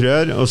hvitt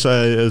interiør, og så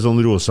er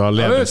sånn rosa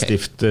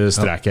leppestift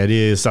streker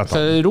i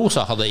setene.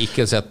 Rosa hadde jeg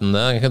ikke sett den.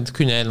 Jeg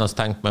kunne ennå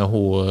tenkt meg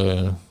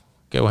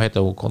hva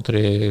heter hun?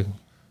 Country...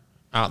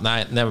 Ja,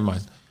 nei, never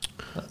mind.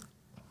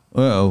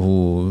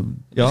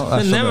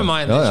 Never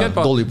mind, kjør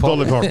på. Dolly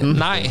Parton.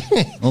 Nei.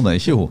 Nei,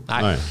 ikke hun.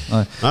 Nei.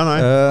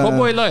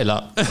 Cowboy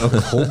Laila.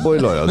 Cowboy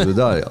Laila, du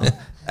der, ja.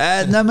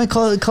 Nei, men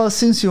hva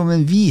synes du om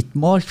en hvit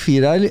Mark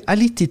 4? Jeg er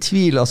litt i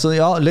tvil. Altså,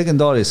 ja,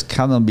 legendarisk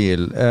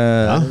Canon-bil.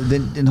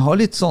 Den har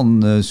litt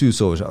sånn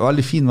sus over seg.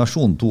 Veldig fin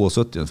versjon,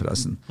 72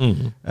 forresten.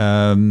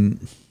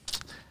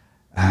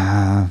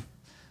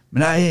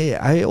 Men jeg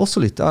er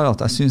også litt der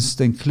at jeg synes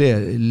den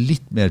kler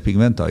litt mer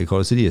pigmenter i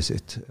karosseriet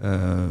sitt.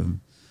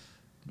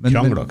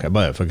 Krangler ikke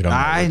bare for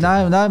krangler.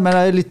 Nei, men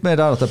jeg litt mer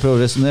der at jeg prøver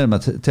å resonere meg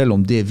til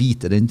om det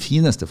hvite er den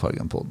fineste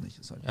fargen på den.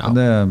 Ikke sant? Ja.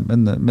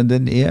 Men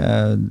den det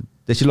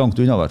er ikke langt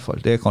unna i hvert fall.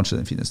 Det er kanskje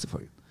den fineste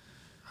fargen.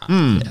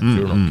 Jeg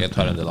tror nok jeg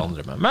tar en del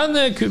andre med. Men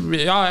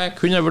ja, jeg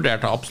kunne vurdert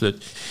det, absolutt.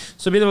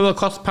 Så blir det vel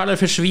Kast perler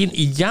for svin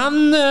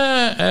igjen.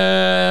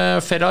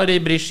 Ferrari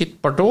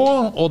Brigitte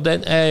Bardot, og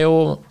den er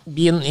jo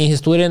bilen i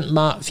historien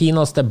med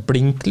fineste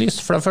blinklys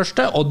for det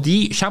første, og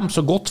de kommer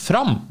så godt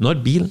fram når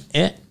bilen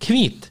er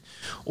hvit.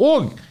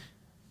 Og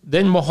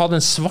den må ha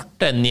den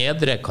svarte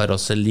nedre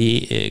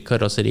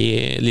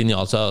karosserilinja,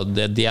 altså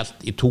det er delt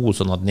i to,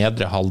 sånn at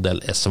nedre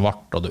halvdel er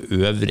svart og det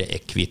øvre er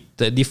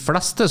hvitt. De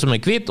fleste som er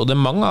hvitt, og det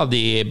er mange av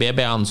de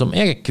BB-ene som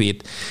er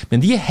hvitt,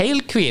 men de er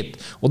helhvitt,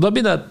 og da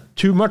blir det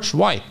too much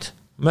white.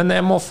 Men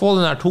jeg må få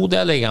den her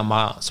todelingen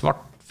med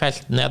svart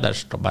felt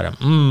nederst, og bare,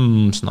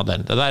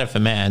 snadder. Det der er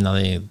for meg en av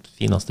de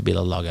fineste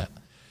bilene laget.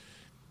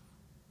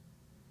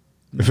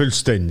 Jeg er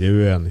fullstendig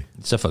uenig.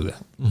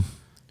 Selvfølgelig.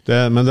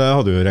 Men det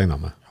hadde du jo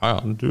regnet med. Ja,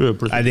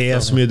 det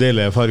er så mye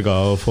deilige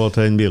farger å få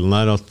til den bilen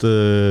her at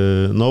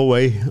no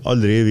way,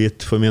 aldri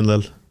hvit for min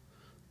del.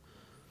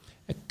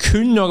 Jeg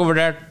kunne nok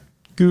vurdert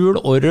gul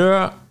og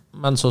rød,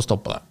 men så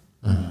stoppet det.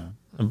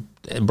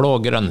 Blå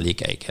og grønn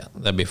liker jeg ikke.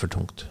 Det blir for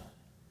tungt.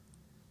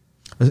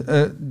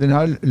 Den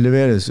her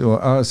leveres jo,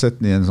 jeg har sett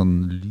den i en sånn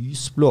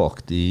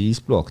lysblåaktig,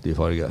 isblåaktig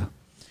farge.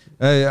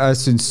 Jeg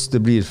synes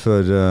det blir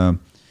for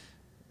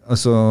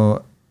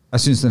jeg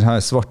synes denne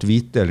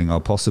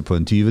svart-hvit-delingen passer på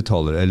en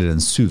 20-taller eller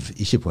en SUV,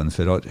 ikke på en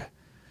Ferrari.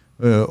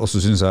 Og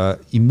så synes jeg,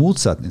 i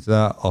motsetning til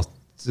det, at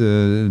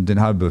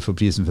denne bør få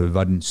prisen for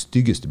verdens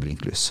styggeste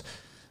blinklys.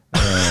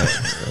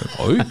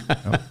 Oi,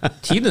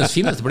 tidens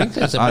fineste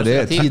blinklys. Nei, det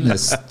er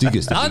tidens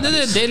styggeste blinklys. Ja, det er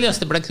det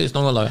deiligste blinklys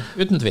noen gang laget,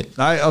 uten tvil.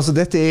 Nei, altså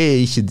dette er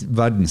ikke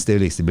verdens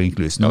deiligste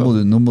blinklys. Nå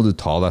må du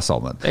ta deg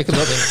sammen. Det er ikke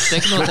noe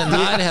til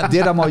nærheten.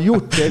 Det de har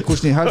gjort, det er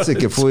hvordan i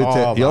helsike får vi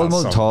til. Ja, du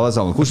må ta deg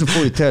sammen. Hvordan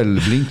får vi til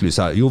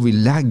blinklys her? Jo, vi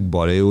legger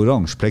bare en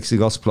oransje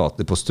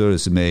pleksigasplate på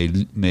størrelse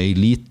med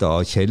en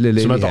liten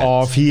kjellerleilighet.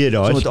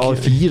 Som et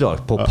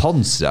A4-ark på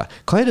panseret.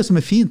 Hva er det som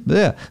er fint med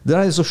det? Det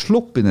er så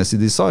sloppiness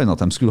i design at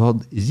de skulle ha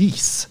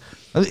ris.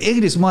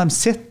 Egentlig så må de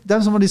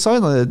som har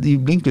designet de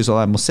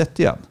blinklysene må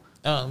sette igjen.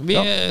 Ja,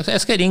 jeg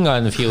skal ringe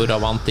en Fiora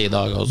Avanti i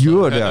dag og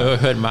gjør det.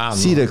 Hør med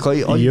Si det, hva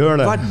i all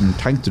verden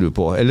tenkte du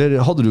på?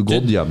 Eller hadde du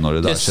gått hjem når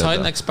det der skjedde?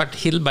 Designekspert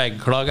Hilberg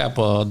klager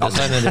på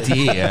designet.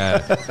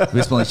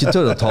 Hvis man ikke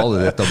tør å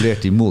tale det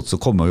etablert imot, så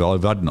kommer jo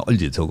all verden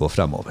aldri til å gå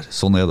fremover.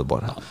 Sånn er det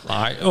bare.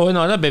 Nei, og en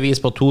annen bevis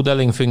på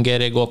todeling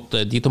fungerer godt.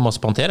 De Thomas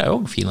Pantera er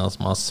jo fine,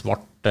 som har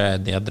svart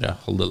nedre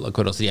halvdel av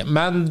karosseriet.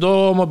 Men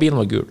da må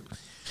bilen være gul.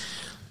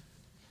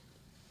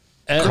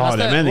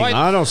 Klare meninger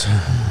her, altså.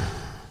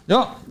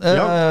 Ja,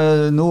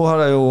 nå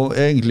har jeg jo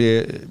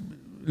egentlig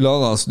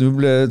laget en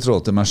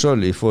snubletråd til meg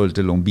selv i forhold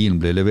til om bilen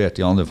ble levert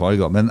i andre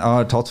farger, men jeg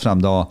har tatt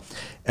frem da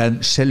en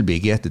Shelby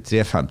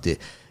GT350,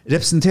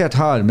 representert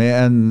her med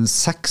en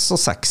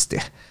 66.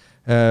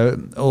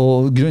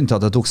 Og grunnen til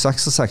at jeg tok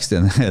 66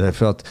 er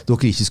for at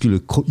dere ikke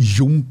skulle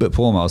jumpe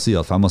på meg og si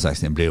at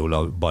 65 ble jo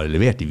bare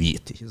levert i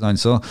hvit, ikke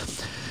sant? Så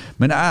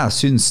men jeg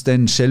synes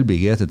den Shelby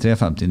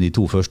GT350 de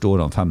 2 første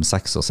årene,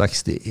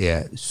 5-66,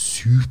 er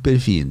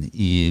superfin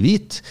i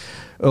hvit.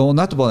 Og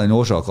nettopp av den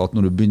årsak at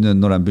når de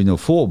begynner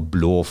å få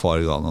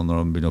blåfargene, og når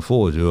de begynner å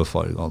få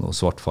rødfargene og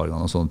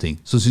svartfargene og sånne ting,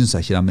 så synes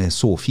jeg ikke de er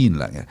så fine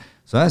lenger.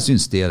 Så jeg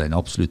synes det er den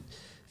absolutt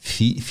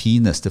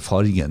fineste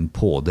fargen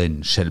på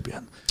den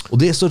Shelbyen. Og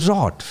det er så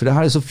rart, for det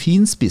her er så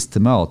finspist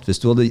til meg at hvis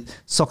du hadde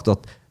sagt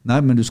at nei,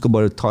 men du skal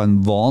bare ta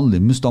en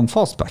vanlig Mustang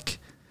Fastback,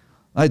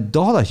 nei,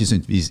 da hadde jeg ikke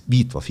syntes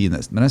hvit var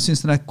finest, men jeg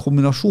synes denne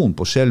kombinasjonen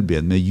på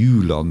Shelbyen med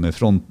hjulene, med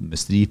fronten, med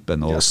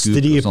stripen og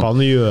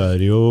stripene gjør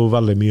jo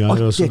veldig mye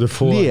her. Alt det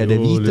kler det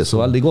hvite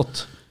så veldig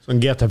godt. Sånn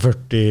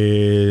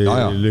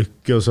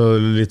GT40-look og så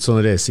litt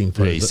sånn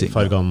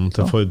racing-fargene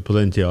til Ford på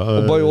den tida.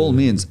 Og by all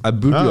means, jeg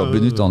burde ha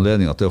benyttet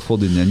anledningen til å få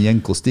inn en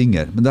Jenko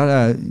Stinger, men der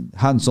er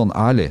hands-on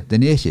ærlig,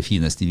 den er ikke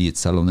finest i hvit,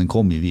 selv om den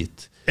kom i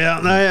hvit.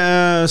 Ja, nei,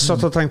 jeg satt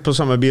og tenkte på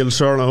samme bil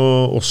selv,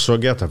 og også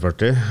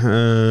GT40,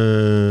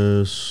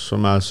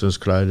 som jeg synes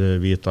klær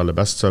hvit aller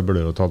best, så jeg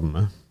burde jo ta den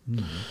med.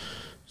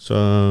 Så,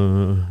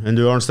 enn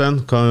du, Arnstein,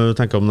 hva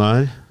tenker du om det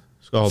her?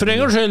 For en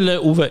gang skyld,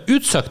 Ove,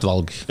 utsøkt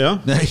valg. Ja.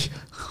 Nei,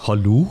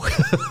 hallo?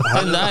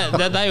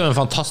 det er jo en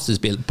fantastisk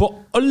bil, på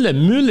alle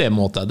mulige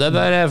måter. Det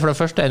der er for det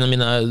første en av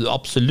mine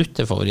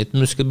absolutte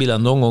favorittmuskelbiler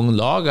noen gang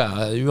laget,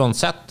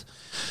 uansett.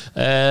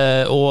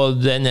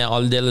 Og den er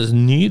aldeles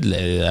nydelig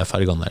i de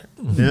fargene der.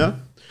 Ja,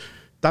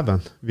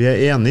 Dæven, vi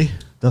er enige.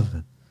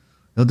 Dæven.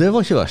 Ja, det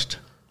var ikke verst.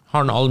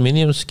 Har den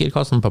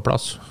aluminiumsgirkassen på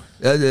plass?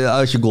 Jeg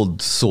har ikke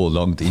gått så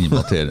langt inn i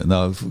materien. Jeg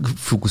har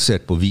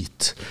fokusert på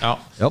hvit. Ja,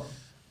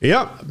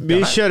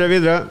 vi kjører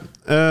videre.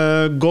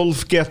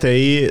 Golf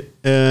GTI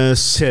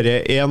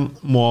serie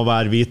 1 må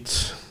være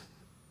hvit.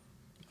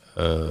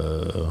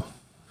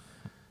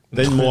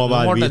 Den må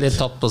være hvit. Nå ble det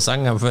tatt på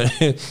sengen for...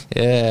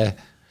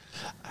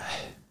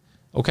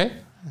 Ok.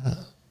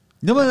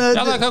 Ja, men,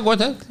 det kan gå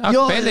til.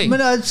 Men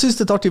jeg synes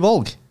det er et artig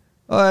valg.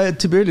 Jeg er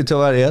tilbøyelig til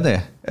å være enig.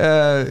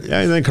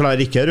 Den klarer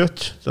ikke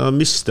rødt. Så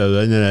mister du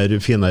den der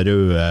fine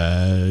røde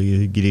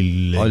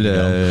grill.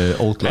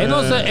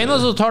 Eneste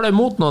som tar det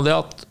imot nå, det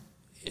at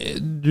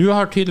du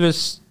har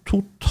tydeligvis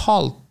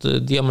totalt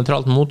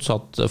diametralt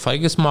motsatt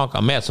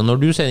fargesmaker med, så når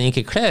du sier den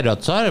ikke kler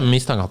rødt, så har jeg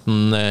mistanke at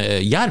den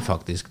gjør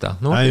faktisk det.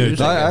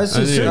 Jeg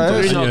synes du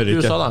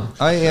sa det.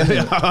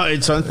 Ja,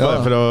 ikke sant?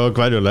 Bare for å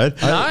kverulere.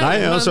 Nei,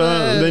 altså,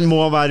 den må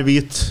være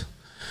hvit.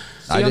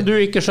 Siden du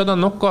ikke skjønner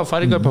noe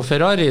farger på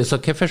Ferrari,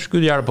 så hvorfor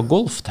skulle du gjøre det på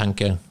Golf,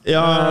 tenker jeg?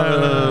 Ja,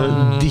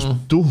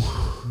 ditto,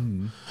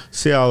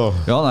 sier jeg da.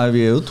 Ja, nei,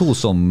 vi jo to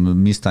som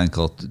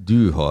mistenker at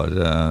du har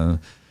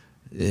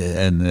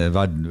en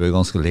verden du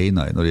ganske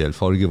alene i når det gjelder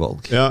fargevalg.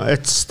 Ja,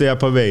 et sted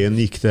på veien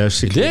gikk det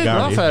skikkelig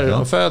gærlig. Det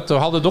glad for at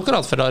hadde dere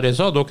hatt Ferrari,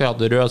 så hadde dere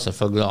hatt rød,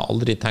 selvfølgelig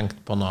aldri tenkt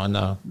på noe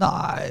annet.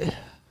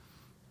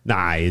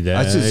 Nei, det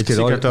er ikke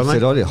sikkert.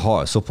 Ferrari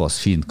har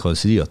såpass fin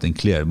karosseri at den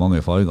kler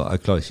mange farger.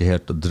 Jeg klarer ikke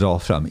helt å dra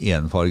frem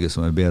en farge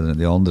som er bedre enn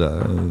de andre.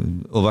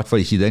 Og i hvert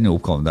fall ikke i denne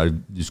oppgaven der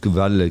du skulle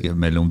velge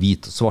mellom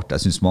hvit og svart.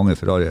 Jeg synes mange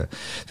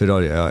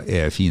Ferrari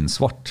er fin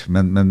svart,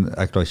 men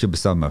jeg klarer ikke å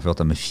bestemme meg for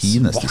at de er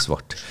finest i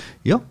svart.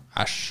 Ja.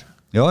 Æsj.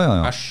 Ja.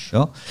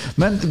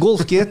 Men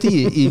Golf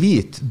GTI i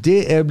hvit,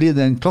 det blir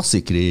en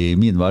klassiker i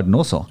min verden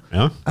også.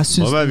 Ja,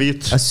 må være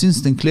hvit. Jeg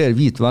synes den kler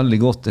hvit veldig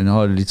godt. Den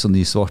har litt sånn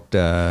de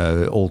svarte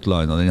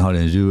outline, og den har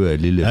en røde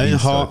lille den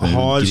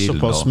har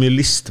såpass mye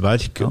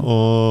listverk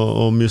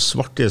og mye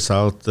svart i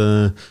seg at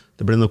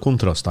det blir noen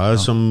kontraster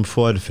her som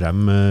får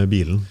frem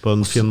bilen på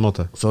en fin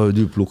måte. Så har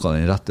du plukket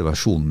den rette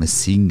versjonen med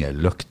single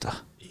løkte.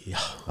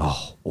 Ja.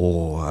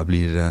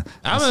 Jeg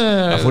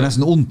får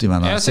nesten ondt i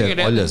meg når jeg ser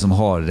alle som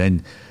har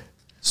den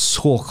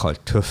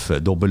såkalt tøffe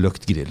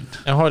dobbeltløktgrillen.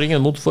 Jeg har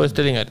ingen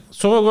motforestillinger.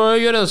 Så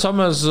gjør jeg det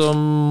samme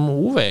som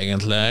Ove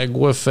egentlig. Jeg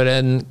går for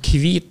en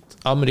hvit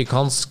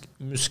amerikansk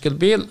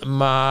muskelbil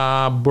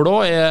med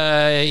blå,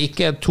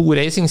 ikke 2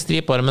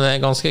 racingstriper, men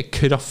en ganske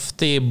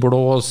kraftig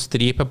blå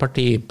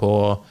stripeparti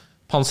på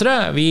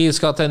panseret. Vi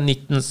skal til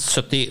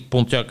 1970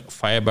 Pontiac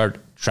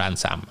Firebird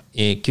Trans Am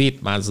i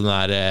hvit med en sånn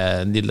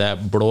der lille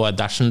blå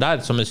dashen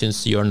der, som jeg synes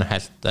gjør den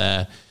helt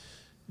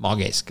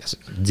magisk.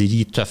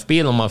 Drittøff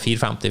bil, om man har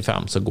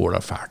 455 så går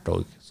det fælt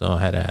også. Så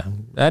her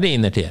er det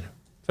innertier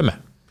for meg.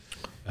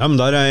 Ja, men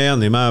der er jeg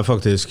enig med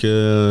faktisk.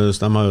 Så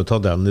de har jo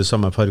tatt igjen de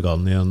samme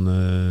fargene i en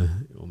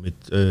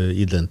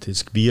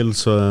identisk bil,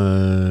 så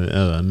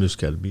er det en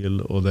muskelbil,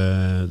 og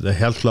det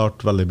er helt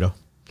klart veldig bra.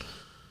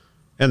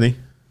 Enig.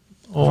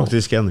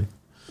 Faktisk enig.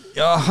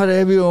 Ja, her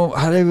er vi jo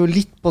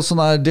litt på sånn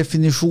her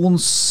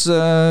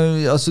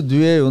altså du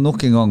jo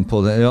nok en gang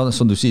på det, ja,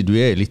 som du sier, du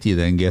litt i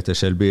den GT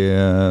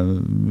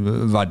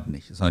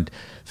Shelby-verden, ikke sant?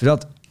 For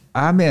at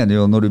jeg mener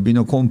jo, når du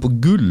begynner å komme på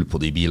gull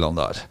på de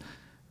bilene der,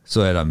 så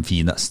de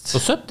finest.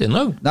 På 70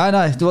 nå? Nei,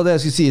 det var det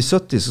jeg skulle si. I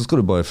 70 så skal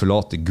du bare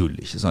forlate gull,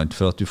 ikke sant?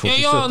 For at du får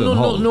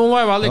nå var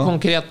jeg veldig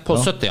konkret på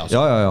 70, altså.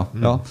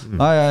 Ja. Så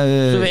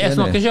jeg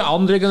snakker ikke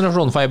andre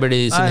generasjon Firebird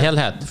i sin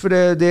helhet. For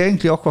det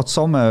egentlig akkurat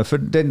samme, for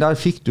den der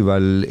fikk du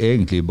vel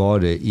egentlig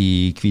bare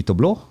i hvit og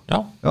blå.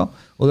 Ja.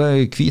 Og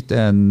hvit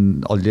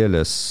en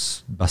aldeles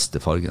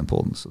beste fargen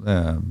på den, så det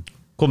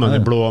kommer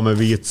den i blå med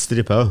hvit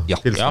stripe? Ja,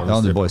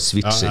 du bare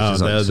switcher, ikke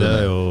sant? Det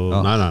er jo...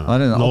 Nei. Det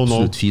er den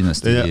absolutt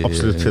fineste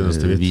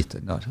hvit.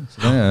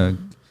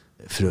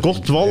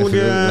 Godt valg,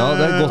 ja,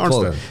 det godt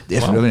valg. Det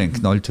for øvrig en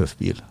knalltøff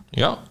bil.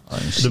 Ja.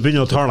 Du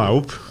begynner å ta deg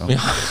opp.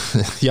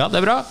 Ja,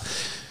 det bra.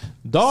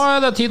 Da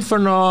det tid for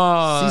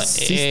noe...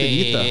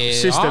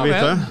 Siste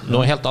hvite.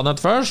 Noe helt annet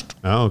først.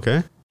 Ja,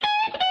 ok.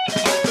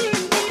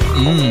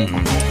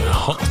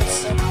 Hot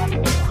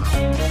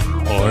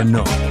or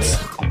not?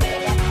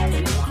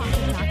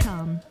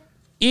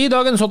 I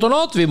dagens Hot or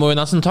Not, vi må jo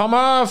nesten ta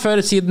med, for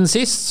siden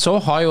sist så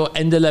har jo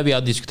endelig vi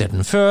har diskutert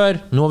den før,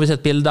 nå har vi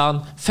sett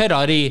bildene,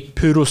 Ferrari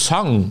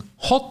Purosangue,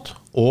 Hot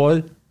or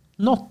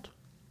Not?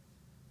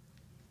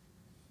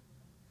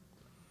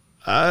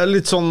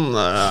 Litt sånn...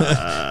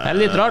 det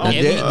litt rart.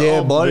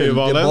 Det bare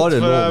lov å ha Hot or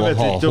Not. Jeg vet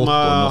ikke om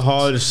jeg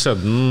har sett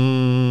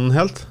den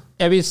helt.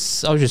 Jeg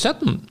har ikke sett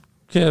den.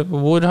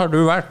 Hvor har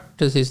du vært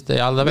til siste?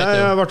 Ja, det vet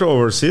jeg har vært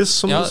overseas,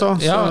 som du sa.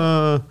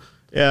 Så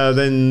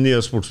den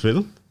nye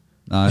sportsbilen.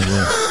 Nei,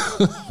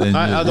 den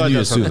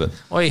nye SUV-en.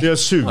 Nye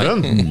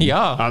SUV-en?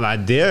 Nei,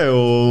 det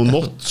jo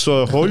not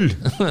så hold.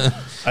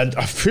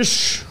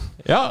 Fysj!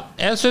 Ja,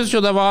 jeg synes jo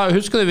det var...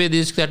 Husker du vi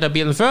diskuterte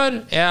bilen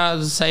før?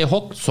 Jeg sier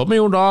hot, som jeg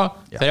gjorde da,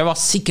 for jeg var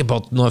sikker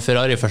på at når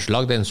Ferrari først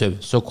lagde en SUV,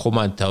 så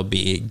kom han til å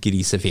bli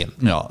grisefin.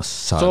 Ja,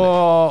 særlig.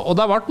 Og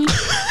der var den.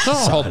 Så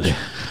hot.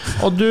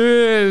 Og du...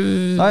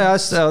 Nei, jeg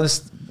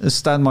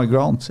stand my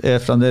ground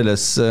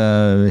fremdeles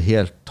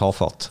helt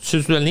tafatt.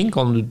 Synes du den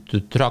Lincoln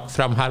du trakk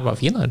frem her var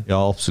finere?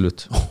 Ja,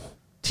 absolutt.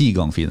 10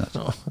 ganger finere.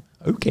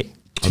 Ok.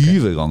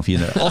 20 ganger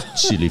finere.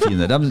 Atskillig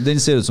finere. Den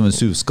ser ut som en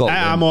SUV skal.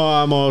 Jeg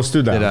må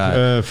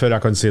studere før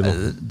jeg kan si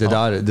noe. Det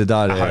der jeg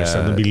har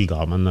sett noen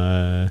bilder, men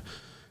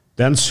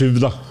det en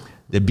SUV da.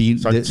 Det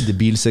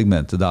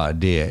bilsegmentet der,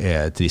 det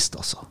trist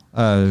altså.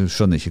 Jeg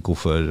skjønner ikke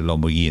hvorfor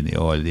Lamborghini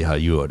og alle de her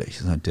gjør det,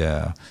 ikke sant?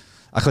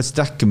 Jeg kan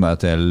strekke meg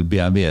til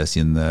BMW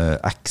sin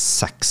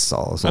X6.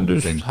 Men du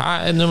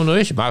er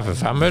ikke bare for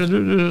 5 øre.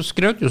 Du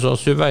skrøt jo så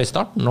SUV i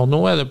starten, og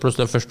nå det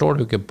plutselig, forstår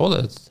du ikke på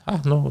det.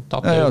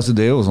 Altså,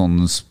 det jo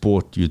sånn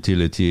sport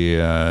utility,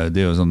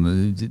 det jo sånn...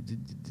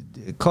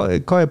 Hva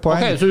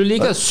poenget? Ok, så du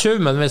liker SUV,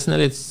 men hvis den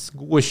litt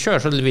god å kjøre,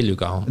 så vil du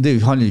ikke ha den. Det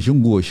handler ikke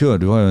om god å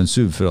kjøre. Du har jo en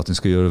SUV for at den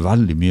skal gjøre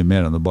veldig mye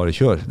mer enn å bare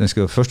kjøre. Den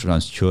skal først og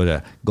fremst kjøre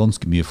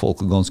ganske mye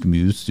folk og ganske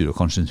mye utstyr og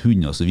kanskje en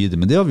hund og så videre.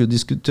 Men det har vi jo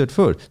diskutert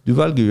før. Du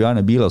velger jo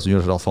gjerne biler som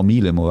gjør at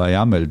familien må være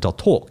hjemme eller ta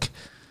tog.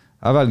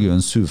 Jeg velger jo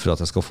en SUV for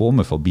at jeg skal få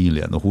med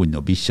familien og hund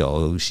og bikkja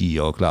og ski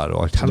og klær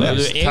og alt.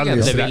 Men du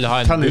egentlig vil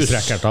ha en buss.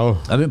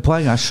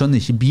 Poenget jeg skjønner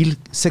ikke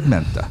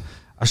bilsegmentet.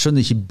 Jeg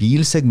skjønner ikke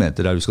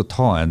bilsegmentet der du skal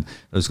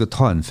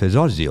ta en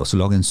Ferrari og så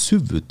lage en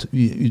SUV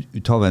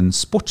ut av en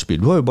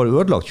sportsbil. Du har jo bare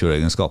ødelagt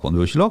kjøreegenskapene,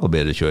 du har ikke laget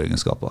bedre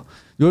kjøreegenskaper.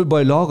 Du har jo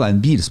bare laget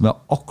en bil som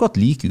akkurat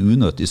like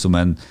unøttig som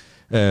en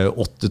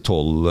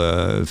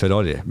 812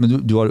 Ferrari, men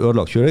du har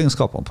ødelagt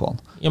kjøreegenskapene på den.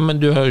 Ja, men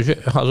du kan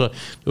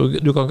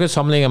ikke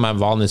sammenligne med en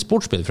vanlig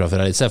sportsbil fra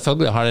Ferrari.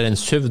 Selvfølgelig har det en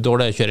SUV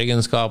dårligere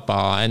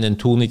kjøreegenskaper enn en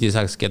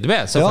 296 GTB,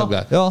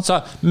 selvfølgelig. Ja. Så,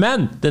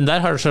 men den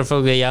der har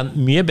selvfølgelig igjen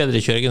mye bedre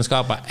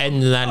kjøreegenskaper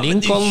enn den der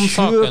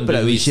Lincoln-saken du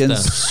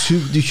viste.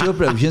 Du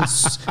kjøper jo ikke en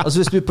altså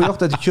hvis du på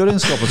jakt etter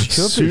kjøreegenskaper, så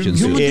kjøper du ikke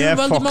en SUV. Det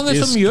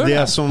faktisk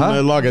det som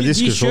lager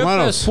diskusjon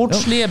her. De kjøper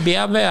sportslige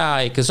BMW,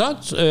 ikke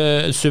sant?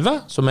 SUV,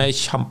 som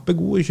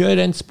kjempegode kjører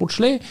rent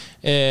sportslig.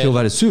 Til å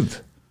være SUV?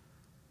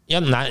 Ja,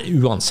 nei,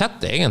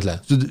 uansett egentlig.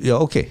 Ja,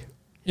 ok.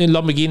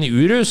 Lamborghini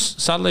Urus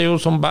selger jo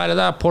som bare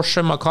det, Porsche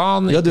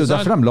Macan. Ja, det jo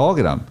derfor de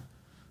lager dem.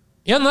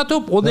 Ja,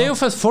 nettopp, og det jo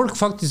for at folk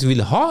faktisk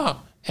vil ha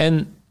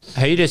en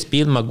høyere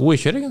bil med gode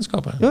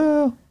kjøreegenskaper.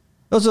 Ja.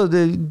 Altså,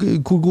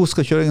 hvor gode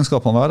skal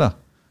kjøreegenskapene være?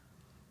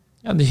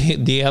 Ja,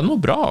 de noe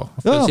bra.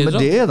 Ja, men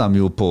det de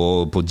jo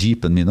på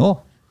Jeepen min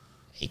også.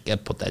 Ikke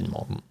på den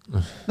måten.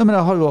 Nei, men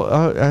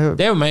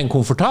det jo med en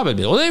komfortabel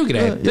bil, og det jo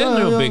greit. Det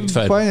jo bygd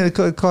for. Poenget,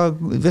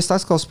 hvis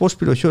jeg skal ha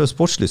sportsbil og kjøre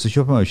sportslig, så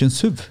kjøper man jo ikke en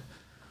SUV.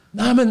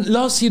 Nei, men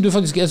la oss si du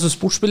faktisk så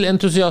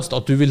sportsbilentusiast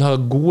at du vil ha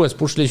gode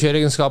sportslige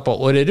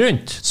kjøreegenskaper året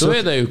rundt. Så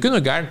det jo ikke noe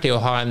gærent i å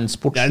ha en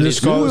sportslig... Du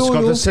skal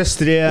til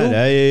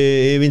sestriere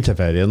i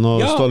vinterferien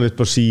og stå litt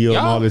på ski og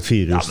ha litt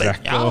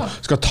firehjulstrekk og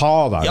skal ta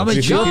deg. Ja, men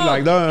kjøp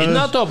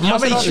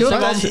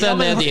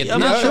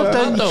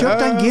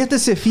deg en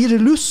GTC 4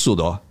 Lusso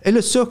da,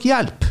 eller søk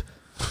hjelp.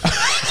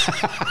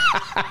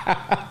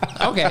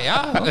 Ok, ja.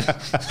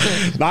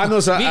 Nei,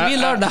 men så,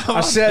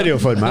 jeg ser jo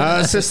for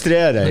meg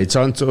sestrere, ikke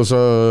sant? Og så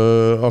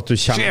at du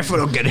kommer... Sjef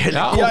for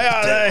dere! Ja,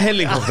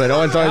 helikopter og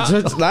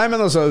alt. Nei, men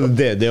altså,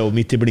 det jo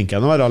midt i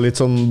blinken å være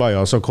litt sånn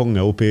bajas og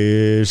konge oppe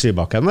i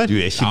skibakken der. Du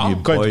ikke mye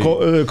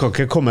kan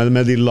ikke komme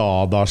med de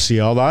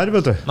Lada-skia der,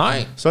 vet du. Nei.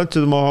 Sant?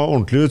 Du må ha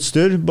ordentlig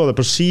utstyr, både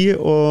på ski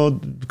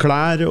og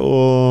klær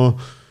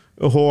og...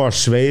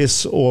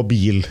 hårsveis og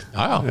bil.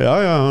 Ja,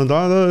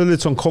 da det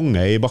litt sånn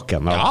konge i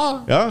bakken. Ja.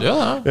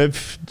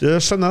 Det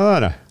skjønner jeg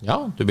der. Ja,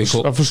 du blir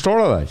cool. Jeg forstår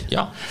det der.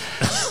 Ja.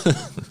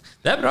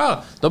 Det bra.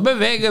 Da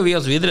beveger vi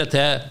oss videre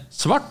til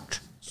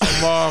svart, som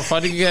var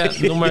farge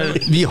nummer...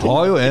 Vi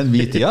har jo en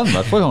hvit igjen, i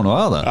hvert fall har nå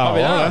jeg det. Har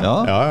vi det?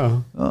 Ja.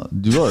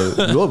 Du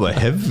har bare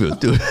hevet,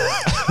 du.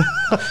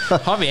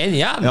 Har vi en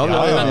igjen? Ja, jeg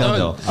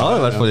har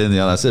i hvert fall en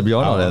igjen. Jeg ser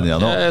Bjarne har en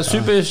igjen.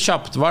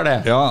 Superkjapt var det.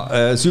 Ja,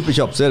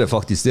 superkjapt så det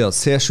faktisk det at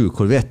C7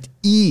 Corvette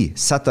i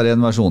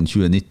ZR1-versjonen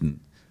 2019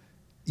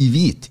 i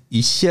hvit,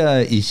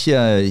 ikke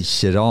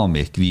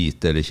keramik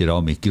hvit eller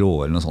keramik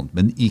grå eller noe sånt,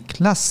 men i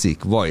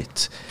classic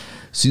white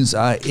synes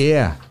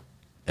jeg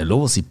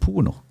lov å si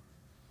porno.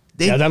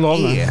 Det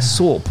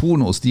så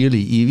pornostilig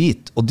i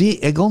hvit, og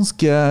det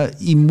ganske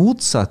i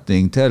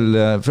motsetning til,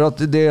 for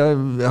at det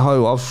har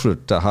jo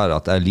avslørt det her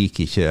at jeg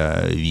liker ikke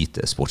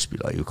hvite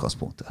sportsbiler i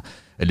utgangspunktet,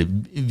 eller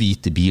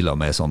hvite biler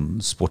med sånn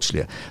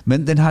sportslige.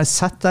 Men den her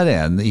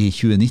ZR-en i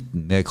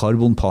 2019 med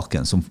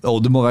karbonpakken,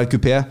 og det må være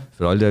kupé,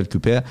 for all del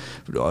kupé,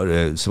 for du har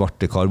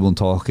svarte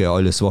karbontaket,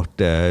 alle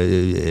svarte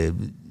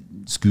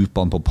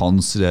skupene på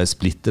panseret,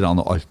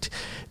 splitterne og alt.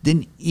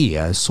 Den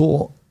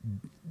så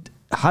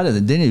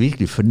den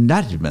virkelig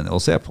fornærmende å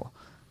se på.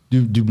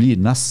 Du blir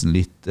nesten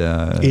litt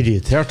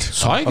irritert.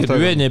 Sa ikke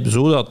du i en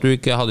episode at du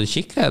ikke hadde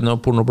kikket noe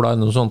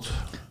pornoblad og sånt?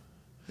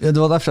 Ja,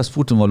 det var derfor jeg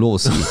spurte om det var lov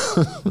å si.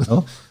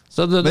 Ja.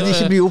 Men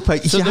ikke bli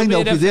opphengt. Ikke heng deg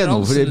opp i det nå,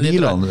 for det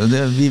bilene.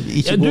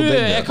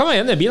 Jeg kan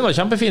være enig, bilen var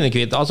kjempefine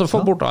kvitt. Altså, få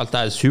bort alt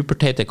det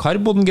superteite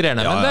karbongreiene,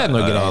 men det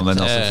noe greit.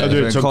 Du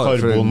ikke så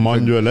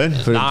karbonmann, du, eller?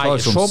 Nei,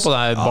 se på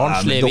den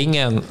barnslige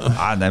vingen.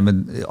 Nei, men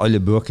alle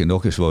bøkene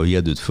deres var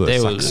gitt ut før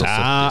 6.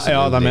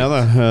 Ja, de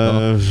det.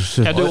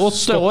 Er du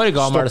 8 år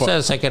gammel, så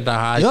det sikkert det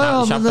her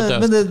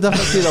kjempetøft. Men det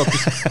derfor sier at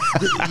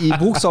i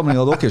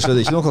boksamlingen av deres så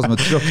det ikke noe som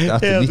trykt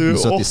etter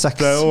 1976. Er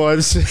du 8 år,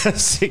 så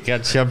er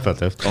sikkert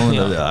kjempetøft.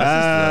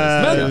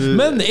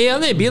 Men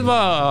enig, bil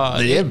var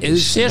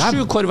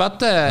C7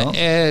 Corvette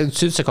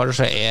synes jeg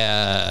kanskje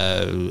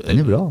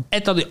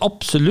et av de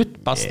absolutt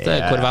beste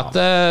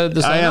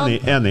Corvette-designene.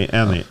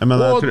 Enig.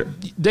 Og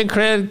den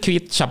kler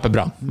hvit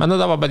kjempebra, men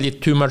det var bare litt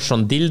too much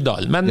sånn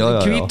dilldall. Men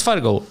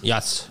hvitfargo,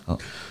 yes.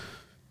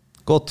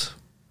 Godt.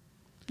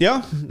 Ja,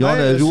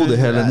 ro det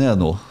hele ned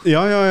nå.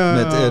 Ja.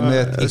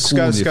 Med et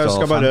ikon skal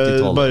fra bare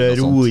 50-tallet.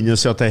 ro inn og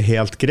si at det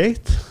helt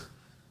greit?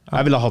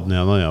 Jeg ville hatt den i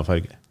en annen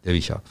farge. Det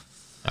vil ikke jeg.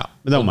 Ja.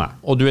 Men det meg.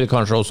 Og du vil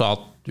kanskje også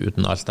hatt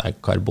uten alt det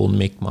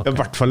karbonmikmak. I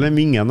hvert fall den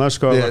vingen der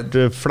skal ha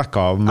vært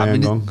flekket av med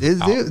en gang.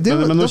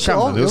 Men nå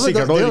kommer det jo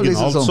sikkert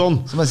originalt sånn.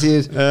 Som jeg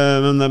sier.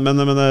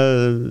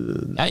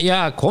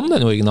 Jeg kom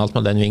den originalt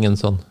med den vingen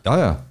sånn.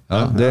 Ja.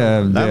 Det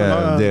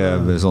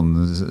er sånn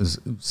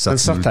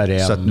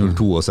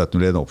Z02 og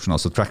Z01-option,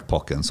 altså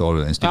trackpacken, så har du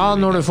den store. Ja,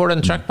 når du får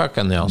den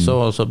trackpacken,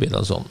 så blir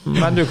det sånn.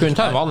 Men du kunne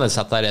ta en vanlig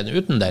Z01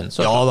 uten den.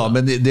 Så. Ja da,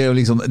 men det er jo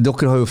liksom, jeg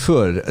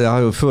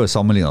har jo før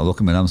sammenlignet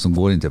dere med dem som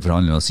går inn til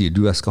forhandlingen og sier,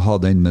 jeg skal ha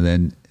den med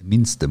den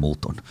minste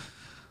motoren.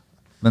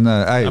 Men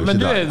jeg er jo ikke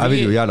der. Jeg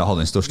vil jo gjerne ha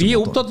den største motoren. Vi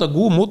er opptatt av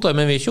god motor,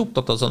 men vi er ikke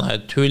opptatt av sånn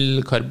her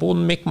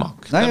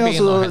tull-karbonmikmak. Nei,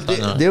 altså,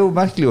 det er jo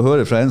merkelig å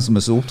høre fra en som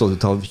er så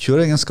opptatt av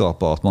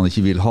kjøreegenskaper at man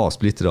ikke vil ha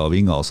splittere av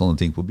vinger og sånne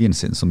ting på bilen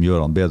sin som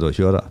gjør han bedre å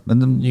kjøre.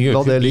 Men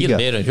la det ligge.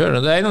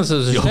 Det eneste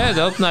som skjer,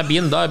 er at denne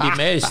bilen da blir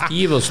mer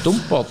stiv og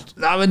stumpet.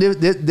 Nei, men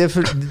det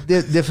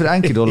er for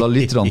enkelt å la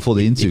lytterne få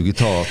det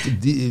inntrykket av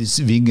at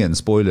vingen,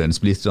 spoileren,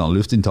 splitterne,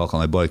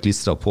 luftinntakene er bare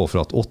klistret på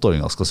for at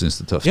 8-åringer skal synes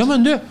det er tøft. Ja,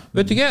 men du,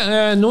 vet du ikke,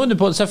 nå er det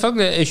på,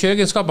 selvfølgelig er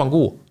kjøreegenskapene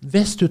god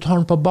hvis du tar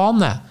den på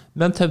bane,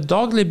 men til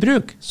daglig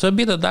bruk så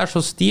blir det der så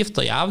stivt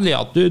og jævlig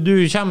at du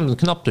kommer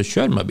knapt til å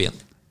kjøre med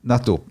bilen.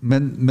 Nettopp,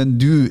 men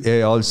du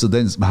er altså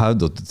den som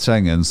hevder at du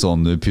trenger en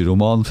sånn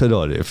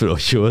pyroman-Ferrari for å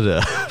kjøre,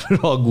 for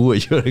å ha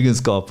gode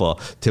kjøreegenskaper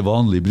til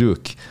vanlig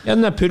bruk. Ja,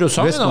 den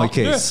Purosangen,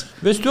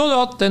 hvis du hadde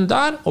hatt den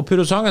der og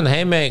Purosangen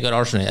hjemme i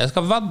garasjen, jeg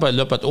skal vedde på i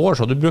løpet av et år,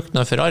 så hadde du brukt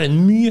den Ferrarien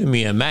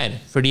mye mer,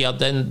 fordi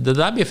at det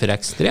der blir for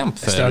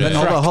ekstremt.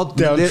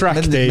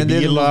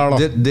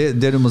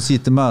 Det du må si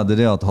til meg,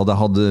 det er at hadde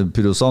jeg hatt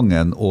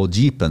Purosangen og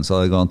Jeepen, så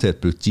hadde jeg garantert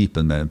brukt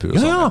Jeepen mer enn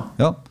Purosangen.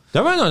 Ja. Det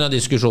var en annen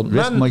diskusjon,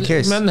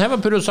 men her var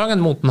Purosangen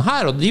mot den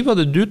her, og de var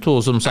det du to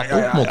som satt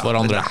opp mot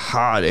hverandre. Det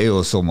her er jo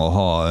som å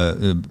ha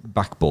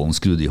backbone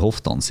skrudd i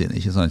hoftene sine,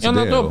 ikke sant? Ja,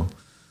 nettopp.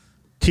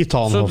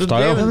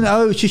 Titanhofta, ja. Jeg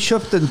har jo ikke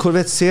kjøpt en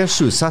Corvette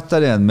C7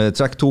 Z1 med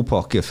trekk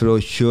 2-pakke for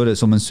å kjøre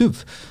som en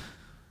SUV.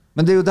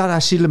 Men det er jo der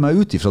jeg skiller meg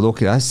ut ifra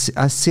dere.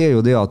 Jeg ser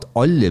jo det at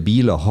alle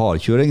biler har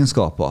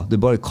kjøreegenskaper. Det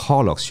er bare hva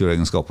slags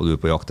kjøreegenskaper du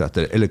er på jakt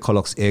etter, eller hva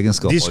slags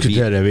egenskaper.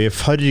 Diskuterer vi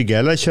farge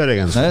eller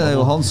kjøreegenskaper? Nei, det er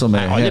jo han som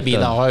er alle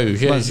biler har jo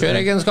ikke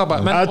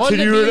kjøreegenskaper. Men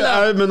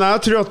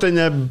jeg tror at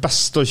den er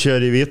best å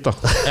kjøre i hvit,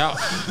 da. Ja,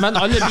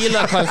 men alle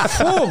biler kan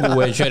få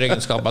gode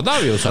kjøreegenskaper. Det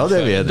har vi jo sagt.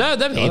 Det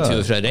vet vi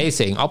jo fra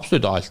racing,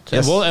 absolutt alt.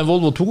 En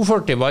Volvo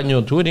 240 vant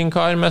jo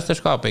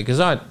touringcar-mesterskapet, ikke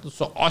sant?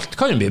 Så alt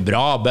kan jo bli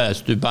bra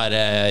hvis du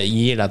bare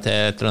gir deg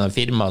til et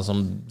firma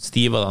som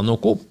stiver deg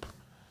nok opp.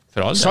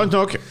 Sant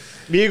nok.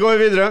 Vi går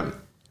videre.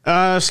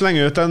 Jeg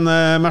slenger ut en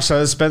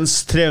Mercedes-Benz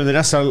 300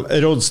 SL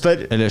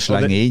Roadster. Eller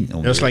slenge inn.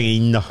 Ja, slenge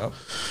inn da.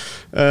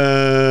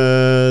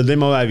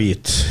 Den må være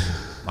hvit.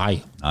 Nei.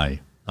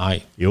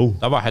 Jo.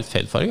 Det var helt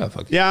feil farge,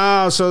 faktisk.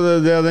 Ja, altså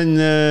den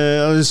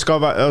skal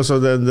være altså,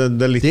 det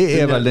er litt. Det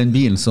er vel den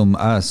bilen som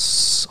jeg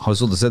har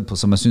sett på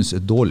som jeg synes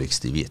er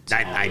dårligst i hvit.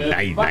 Nei.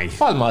 I hvert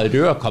fall med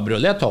rød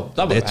kabriolet-topp.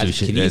 Det var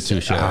helt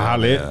krise.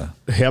 Herlig.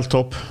 Helt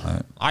topp.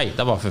 Nei,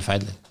 det var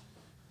forferdelig.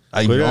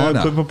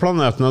 Hvor på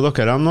planeten er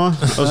dere nå?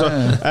 Altså,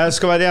 jeg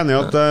skal være enig i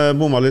at jeg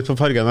bomma litt på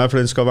fargen her,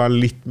 for den skal være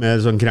litt mer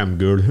sånn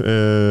kremgul.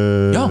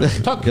 Ja,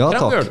 takk.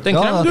 Kremgul. Den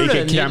kremgul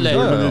ikke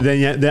kremgul,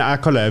 men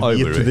jeg kaller det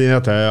hvit. Den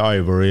heter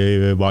Ivory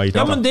White.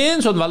 Ja, men det er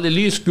en sånn veldig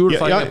lys gul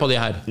farge på de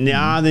her.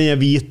 Ja, den er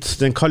hvit.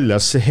 Den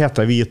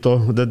heter hvit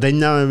også. Det er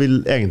den jeg vil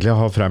egentlig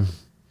ha frem.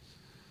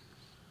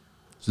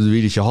 Så du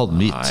vil ikke ha den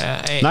hvit?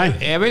 Nei.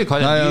 Jeg vil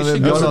kalle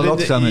den lys. Han har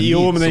lagt frem en hvit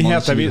som han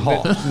ikke vil ha.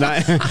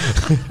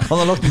 Han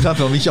har lagt den frem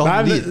for han vil ikke ha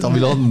den hvit. Han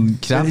vil ha den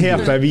krem. Den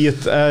heter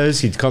hvit. Jeg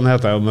husker ikke hva den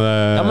heter.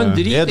 Ja, men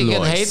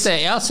dritingen heter.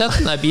 Jeg har sett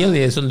den bilen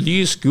i sånn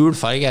lys gul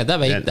farge. Det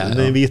vet jeg.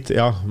 Den er hvit,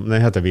 ja.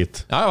 Den heter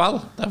hvit. Ja vel,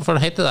 derfor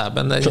den heter det.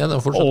 Men den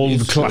er fortsatt Old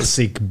lys.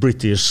 Classic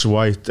British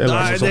White.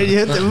 Nei, den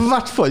heter i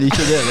hvert fall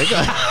ikke det.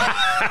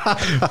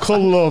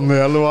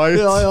 Colonial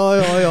White.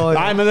 Ja.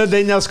 Nei, men det er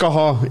den jeg skal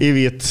ha i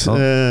hvit.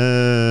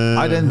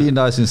 Nei, den bilen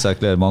der synes jeg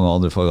kler mange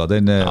andre farger.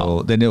 Den er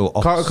jo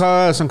hva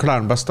er det som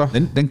kler den best da?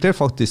 Den kler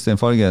faktisk den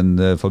fargen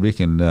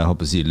fabrikken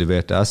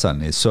leverte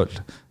SL-en i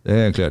sølv. Det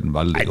kler den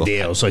veldig godt. Nei, det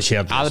er jo så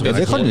kjedelig.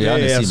 Det kan du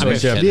gjerne si, men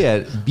den kler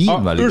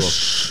bilen veldig godt.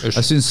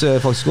 Jeg synes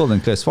faktisk også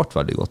den kler svart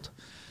veldig godt.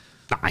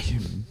 Nei,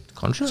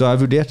 kanskje. Så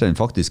jeg vurderte den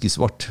faktisk i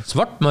svart.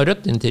 Svart med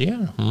rødt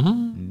interiør.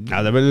 Nei,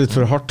 det blir litt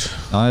for hardt.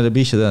 Nei, det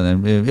blir ikke det.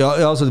 Ja,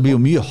 altså det blir jo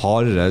mye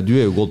hardere. Du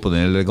er jo gått på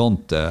den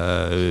elegante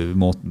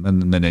måten,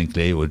 men den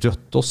kler jo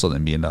rødt også,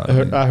 den bilen der.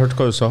 Jeg har hørt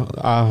hva du sa.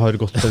 Jeg har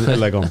gått på den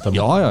elegante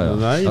måten.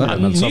 Ja.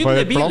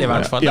 Nydelig bil i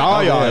hvert fall.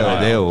 Ja.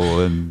 Det er jo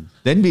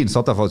den bilen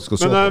satt jeg faktisk og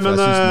så på, for jeg synes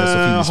den er så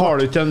fin i svart. Har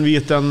du ikke en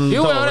hvit en?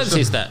 Jo, jeg har den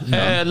siste.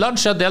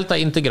 Lancia Delta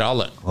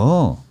Integrale.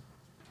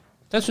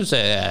 Det synes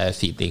jeg er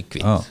fint i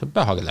kvitt.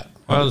 Behagelig.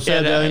 Er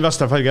det den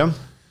beste fargen?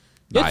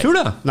 Jeg tror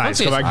det. Nei, det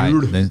skal være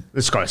gul.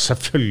 Det skal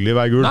selvfølgelig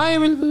være gul. Nei,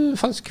 jeg vil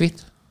faktisk kvitt.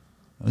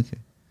 Okay.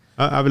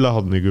 Jeg ville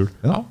ha den i gul.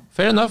 Ja,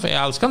 fair enough. Jeg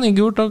elsker den i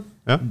gult og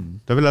Ja,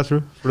 det vil jeg tro.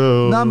 For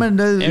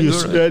det er jo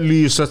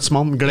lysets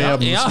mann,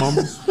 gledens mann.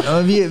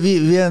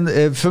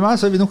 For meg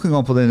så er vi nok en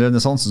gang på den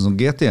renessansen som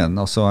GT-en,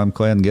 altså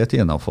MK1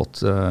 GT-en har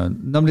fått.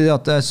 Nemlig det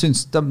at jeg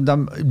synes,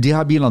 de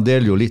her bilene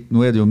deler jo litt,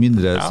 nå er det jo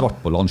mindre svart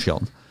på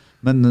landskjene,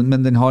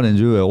 men den har en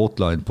røde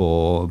outline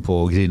på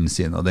grillen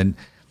sin, og den,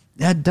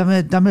 de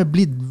er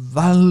blitt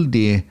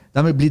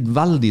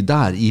veldig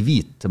der i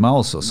hvit til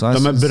meg også. Så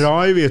de er bra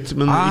i hvit,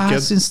 men ikke...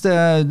 Jeg synes det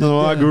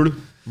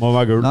må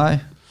være gul. Nei.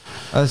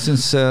 Jeg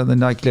synes den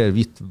der kler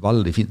hvitt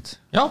veldig fint.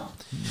 Ja,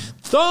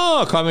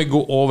 da kan vi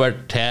gå over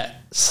til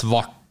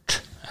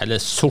svart, eller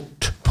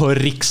sort på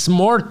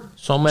riksmål,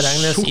 som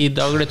regnes i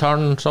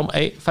dagligtalen som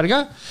en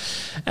farge.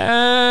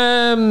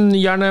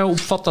 Gjerne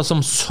oppfattet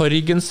som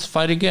sorgens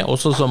farge,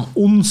 også som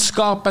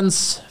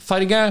ondskapens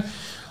farge.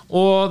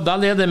 Og da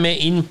leder meg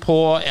inn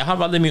på, jeg har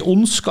veldig mye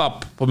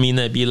ondskap på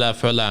mine biler,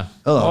 føler jeg.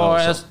 Og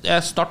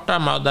jeg startet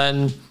med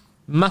den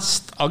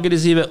mest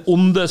aggressive,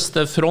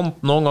 ondeste front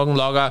noen gang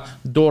laget,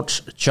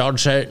 Dodge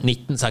Charger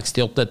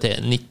 1968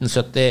 til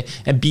 1970.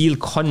 En bil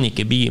kan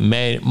ikke bli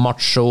mer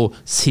macho,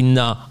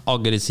 sinna,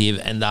 aggressiv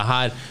enn det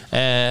her.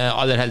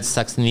 Aller helst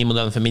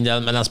 69-modellen for min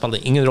del, men den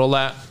spiller ingen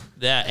rolle.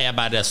 Det er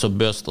bare så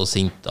bøst og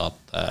sint at,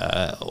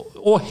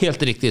 og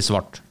helt riktig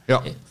svart.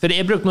 Ja. For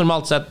jeg bruker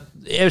normalt sett,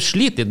 jeg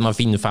sliter litt med å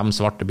finne 5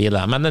 svarte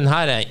biler, men den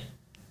her er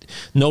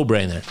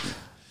no-brainer.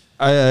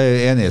 Jeg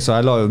er enig, så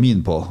jeg la jo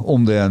min på,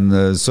 om det er en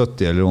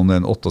 70 eller om det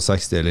er en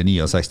 68 eller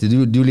 69.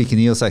 Du liker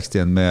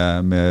 69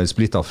 med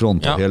splittet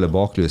front og hele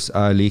baklys.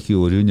 Jeg liker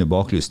jo runde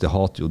baklys, det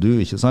hater jo du,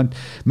 ikke sant?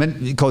 Men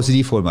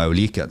karosseriform er jo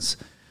likens.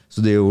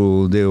 Så det er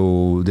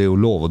jo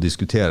lov å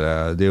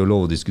diskutere. Det er jo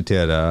lov å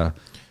diskutere.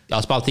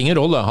 Ja, spilte ingen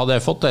rolle. Hadde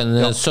jeg fått en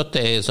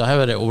 70, så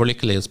har jeg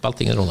overlykkelig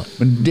spilt ingen rolle.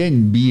 Men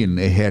den bilen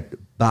er helt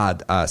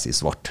badass i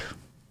svart.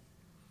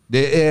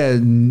 Det er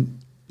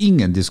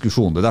ingen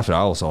diskusjon, det er derfor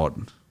jeg også har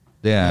den.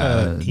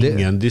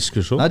 Ingen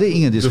diskusjon. Nei, det er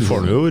ingen diskusjon. Du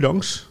får den jo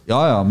oransje.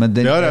 Ja, men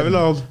den er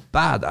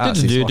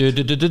badass i svart.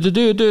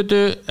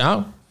 Ja.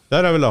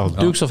 Der er vi laget.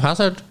 Dukes of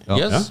Hazzard.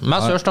 Yes.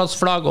 Med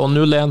sørstatsflagg og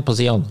 0-1 på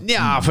siden.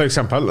 Ja, for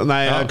eksempel.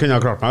 Nei, jeg kunne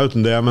ha klart meg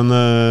uten det, men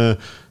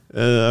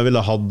jeg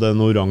ville hatt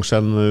en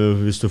oransje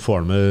hvis du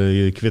får den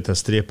med kvitte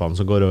stripene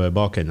som går over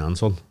bakenden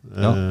sånn.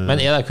 Men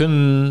er det kun...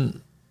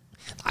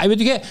 Nei, vet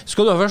du ikke,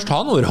 skal du først ha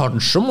noe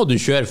oransje, så må du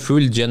kjøre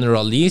full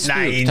General Lee-stuk,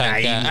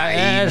 tenker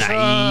jeg.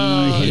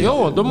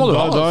 Jo, da må du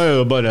ha det. Da er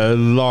jo bare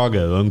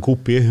lage en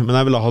kopi, men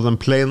jeg ville ha en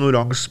plain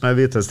oransje med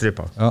hvite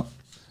striper. Ja.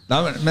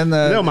 Nei, men det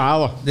er jo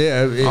meg, da. Det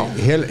er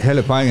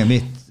hele poenget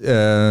mitt.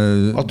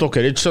 At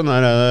dere ikke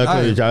skjønner det,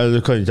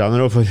 kan ikke jeg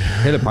noe for.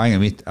 Hele poenget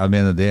mitt, jeg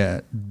mener det,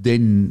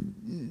 den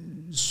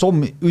som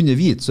under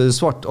hvit, så er det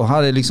svart, og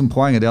her er liksom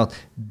poenget det at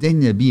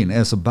denne bilen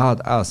er så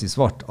badass i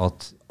svart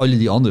at alle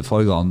de andre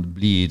fargene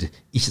blir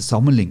ikke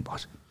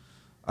sammenlignbar.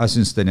 Jeg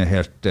synes den er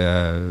helt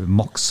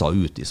maksa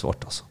ut i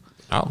svart, altså.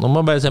 Ja, nå må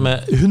jeg bare si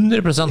meg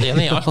 100%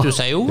 enig i alt du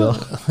sier jo. Ja.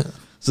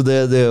 Så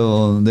det er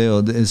jo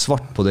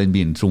svart på den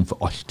bilen trumfer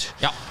alt.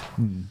 Ja.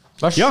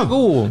 Vær så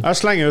god. Jeg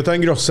slenger ut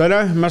en grosser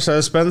her.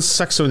 Mercedes-Benz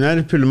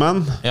 600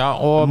 Pullman. Ja,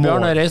 og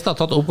Bjørne Reistad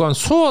har tatt oppgaven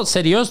så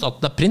seriøst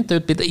at det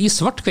printet ut bildet i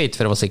svart-hvit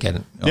for å være sikker.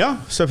 Ja,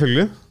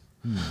 selvfølgelig.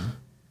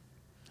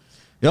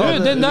 Ja,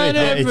 den der,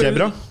 ikke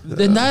bra.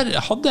 Den der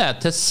hadde jeg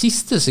til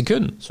siste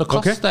sekund, så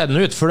kastet jeg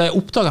den ut, for jeg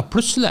oppdaget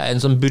plutselig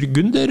en sånn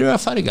burgunderrød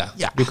farge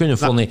du kunne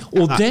få den i.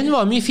 Og den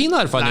var mye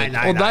finere, fant jeg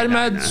ut. Og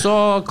dermed så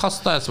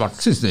kastet jeg svart.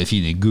 Jeg synes den er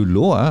fin i gull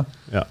også,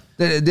 Ja.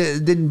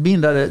 Den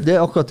bilen der, det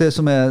er akkurat det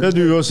som er... Det er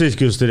du og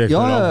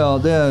sirkusdirektoren. Ja,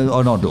 det er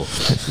Arnardo.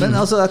 Men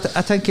altså,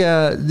 jeg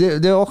tenker,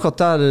 det er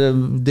akkurat der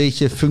det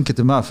ikke funker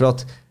til meg, for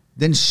at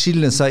den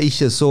skiller seg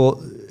ikke så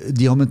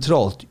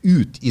diametralt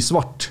ut i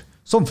svart,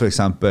 som for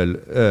eksempel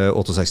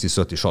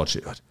 68-70 Charger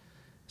gjør.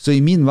 Så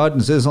i min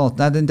verden så er det sånn at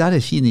nei, den der er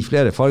fin i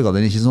flere farger,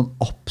 den er ikke sånn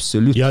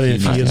absolutt fin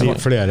i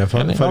flere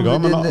farger,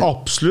 men den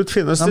absolutt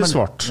finnes i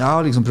svart. Jeg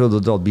har liksom prøvd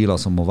å dra biler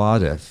som må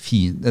være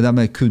fin. De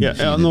er kun fin i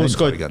den fargen. Nå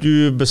skal ikke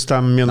du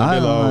bestemme gjennom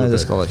biler. Nei,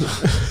 det skal jeg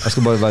ikke. Jeg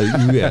skal bare være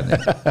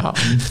uenig.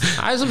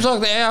 Nei, som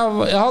sagt,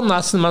 jeg hadde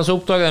nesten, men så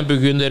oppdaget jeg en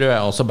burgunderrød,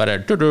 og så bare...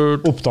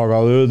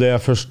 Oppdaget du det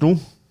først nå?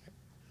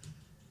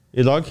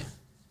 I dag?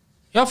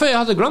 Ja, for jeg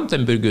hadde glemt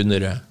en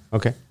burgunderrød.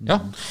 Ok. Ja.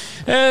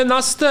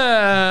 Neste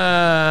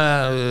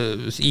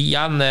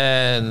igjen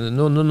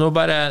nå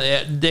bare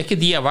det er ikke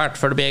de jeg har vært,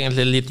 for det blir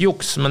egentlig litt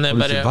juks, men jeg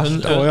bare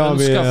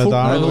ønsker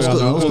fort nå skal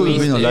du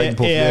begynne å legge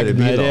på flere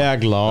biler.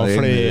 Regler,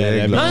 flere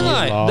biler.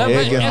 Nei,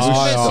 jeg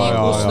skal si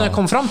hvordan jeg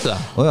kom frem til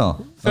det.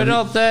 For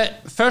at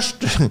først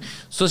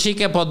så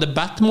kikker jeg på The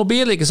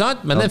Batmobile, ikke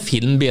sant? Men det er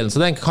filmbilen, så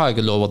den har jeg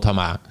ikke lov å ta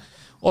med.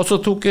 Og så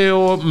tok jeg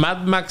jo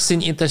Mad Max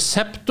sin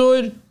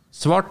Interceptor,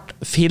 svart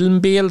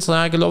filmbil, så jeg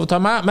har ikke lov å ta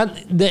med. Men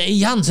det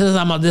igjen, så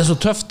det er så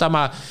tøft det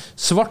med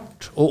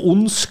svart og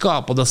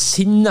ondskap og det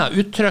sinne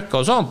uttrykket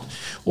og sånt.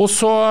 Og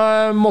så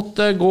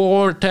måtte jeg gå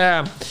over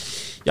til,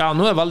 ja,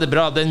 nå er det veldig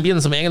bra, den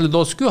bilen som egentlig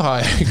da skulle ha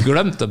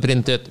glemt å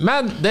printe ut.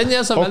 Men den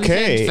er så veldig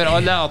fint for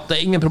alle at det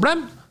er ingen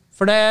problem.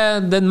 For det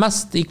er den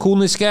mest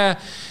ikoniske,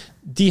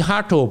 de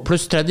her to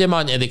pluss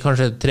tredjemann de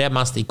kanskje 3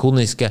 mest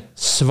ikoniske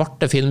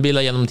svarte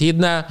filmbiler gjennom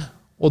tidene,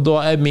 og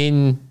da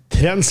min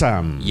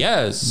Transam.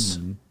 Yes.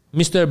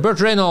 Mr.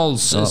 Burt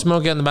Reynolds,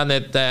 Smoking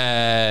Bandit.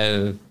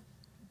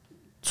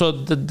 Så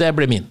det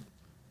blir min.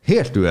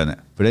 Helt uenig,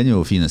 for den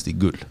jo finest i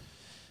gull.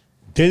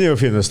 Den jo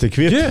finest i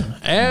hvit. Du,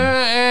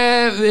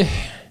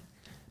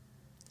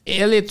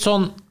 jeg litt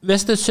sånn,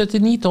 hvis det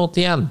 79 til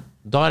 81,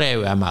 da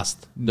jo jeg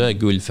mest. Det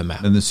gull for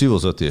meg. Men det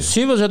 77.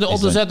 77,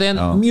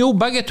 81, jo,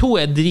 begge to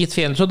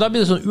dritfine, så da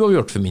blir det sånn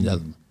uavgjort for min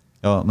del.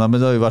 Ja, nei,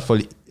 men da i hvert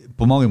fall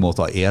på mange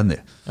måter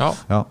enig. Ja.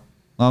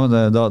 Nei, men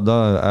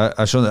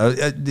jeg skjønner,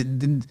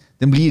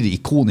 den blir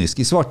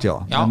ikonisk i svart,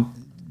 men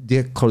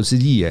det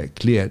karosseriet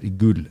kler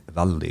gull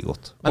veldig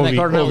godt. Men det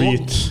er og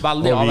hvit.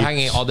 Veldig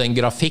avhengig av den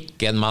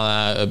grafikken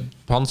med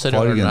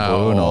panserørene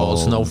og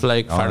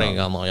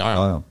snowflake-ferdingene.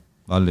 Ja.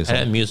 Veldig sånn.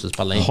 Det mye som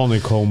spiller inn.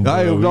 Honeycomb.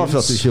 Jeg jo glad for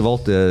at du ikke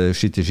valgte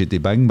Shitty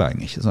Bang Bang,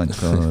 ikke sant?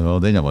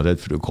 Og den jeg var redd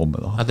for å komme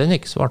da. Ja, den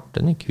ikke svart,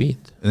 den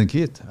hvit. Er den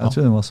hvit? Jeg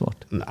tror den var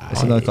svart. Nei,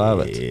 så det hva jeg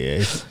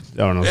vet. Det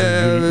var noe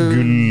sånn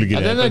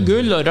gullgreie. Ja, den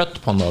gull og rødt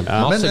på den.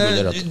 Masse gull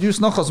og rødt. Du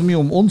snakket så mye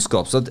om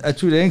ondskap, så jeg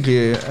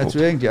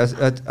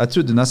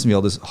trodde nesten vi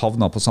hadde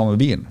havnet på samme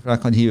bilen. For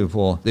jeg kan hive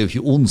på, det jo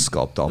ikke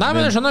ondskap da. Nei,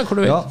 men jeg skjønner hvor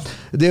du vil. Ja,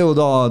 det jo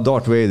da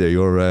Darth Vader,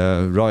 your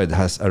ride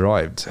has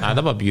arrived. Nei,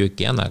 det var Buick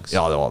NX.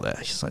 Ja, det var det,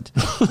 ikke sant?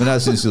 Men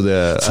jeg synes jo det...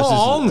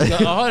 Faen!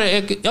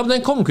 Ja, men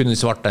den kom kun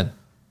i svart, den.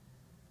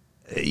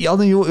 Ja,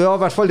 i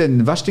hvert fall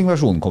den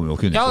verstingversjonen kom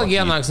jo kun i svart.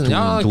 Ja, GNX-en.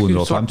 Ja,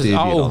 250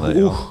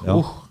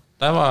 bilene.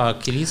 Det var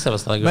krise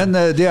hvis det Men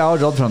det jeg har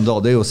dratt frem da,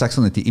 det jo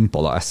 96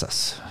 Impala SS.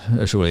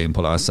 Chevrolet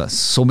Impala SS,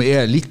 som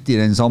litt i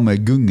den samme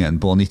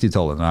gungen på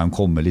 90-tallet, når de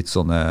kom med litt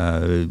sånne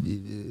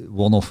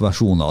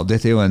one-off-versjoner.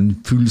 Dette jo en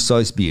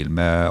full-size-bil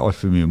med alt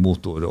for mye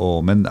motor,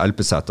 men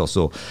LPZ,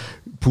 altså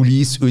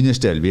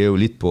police-understell, vi jo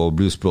litt på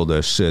Blues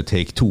Brothers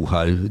Take 2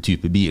 her,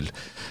 type bil.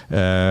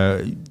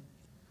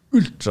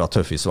 Ultra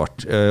tøff i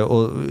svart,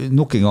 og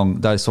nok en gang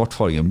der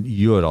svartfargen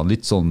gjør han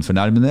litt sånn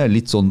fornærmende,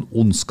 litt sånn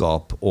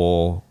ondskap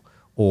og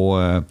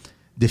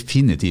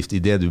definitivt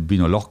i det du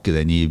begynner å lakke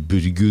den i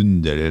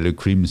burgunder eller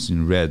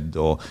crimson red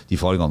og de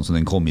fargene som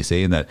den kom i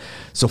senere,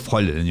 så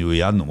faller den jo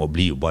igjennom og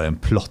blir jo bare en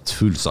platt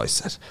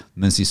fullsizer,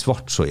 mens i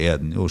svart så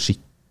den jo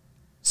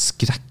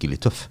skrekkelig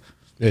tøff.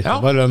 Det ikke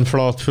bare en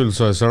flat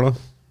fullsizer da?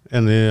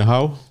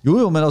 Anyhow? Jo,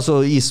 men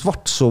altså i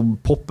svart så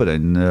popper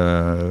den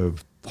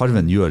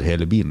farven gjør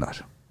hele bilen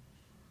der.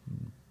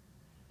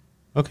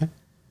 Ok.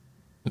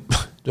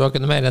 Du har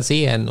ikke noe mer å si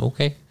enn ok?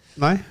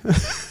 Nei.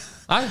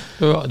 Nei,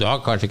 du har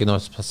kanskje ikke noe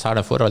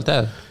særlig forhold til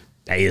det?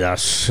 Nei, jeg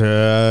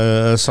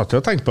satt jo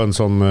og tenkte på en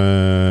sånn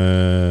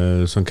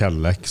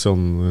Cadillac,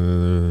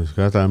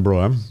 hva heter det, en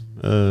Brougham,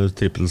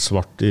 trippel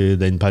svart i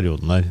den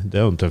perioden der.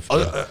 Det jo en tøff,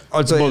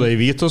 altså, både i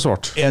hvit og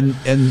svart.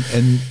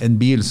 En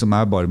bil som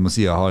jeg bare må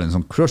si jeg har en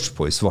sånn crush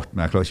på i svart,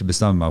 men jeg klarer ikke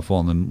bestemme meg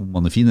for om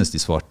man finest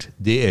i svart,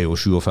 det jo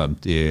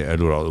 57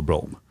 Eldorado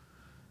Brougham.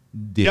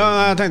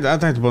 Ja, jeg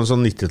tenkte på en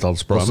sånn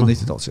 90-tallsprogram. Også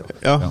 90-talls,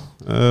 ja.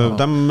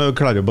 De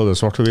klarer jo både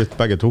svart og hvit,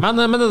 begge to.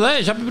 Men det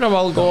er kjempebra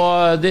valg,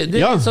 og det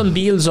litt sånn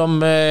bil som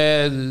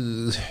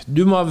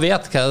du må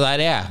vite hva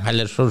det der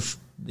eller så,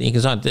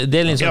 ikke sant?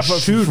 Det litt sånn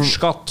skjult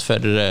skatt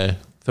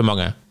for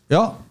mange.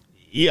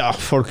 Ja,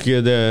 folk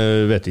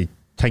tenker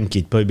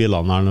ikke på i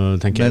bilene her.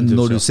 Men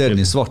når du ser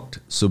den i svart,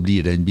 så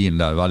blir den bilen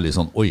der veldig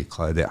sånn, oi,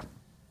 hva det?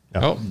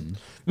 Ja.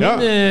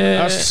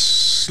 Jeg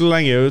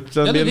slenger ut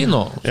den bilen.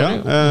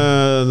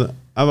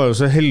 Jeg var jo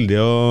så heldig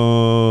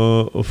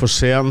å få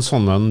se en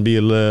sånn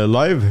bil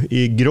live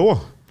i grå.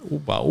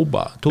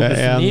 Oba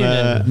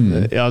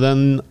 2009. Det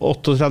en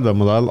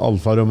 38-modell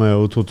Alfa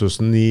Romeo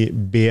 2009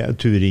 B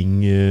Touring,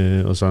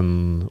 også en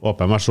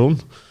åpen versjon.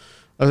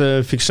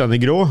 Jeg fikk se den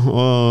i grå,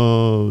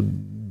 og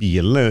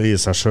bilen i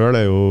seg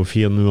selv jo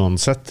fin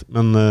uansett,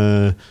 men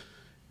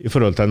i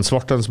forhold til en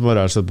svart, den som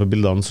bare har sett på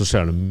bildene, så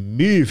ser det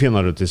mye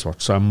finere ut i svart,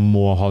 så jeg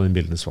må ha den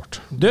bilen i svart.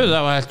 Det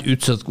var helt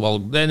utsett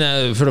valg. Den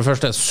for det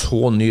første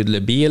så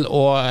nydelig bil,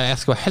 og jeg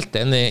skal være helt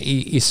enig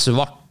i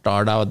svart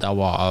der, det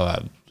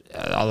var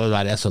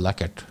så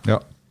lekkert.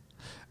 Ja.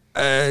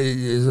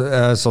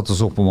 Jeg satt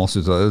og så på masse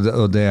ut av det,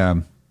 og det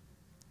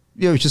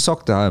vi har jo ikke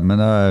sagt det her,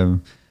 men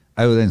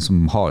jeg jo den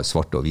som har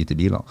svarte og hvite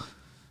biler.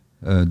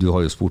 Du har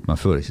jo spurt meg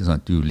før, ikke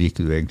sant? Du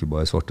liker du egentlig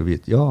bare svart og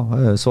hvit? Ja,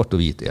 svart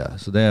og hvit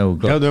så det jo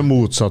klart. Ja, det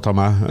motsatt av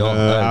meg.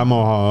 Jeg må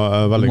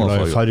ha veldig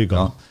glad i farger.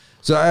 Ja.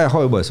 Så jeg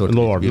har jo bare svart og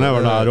hvit. Lorden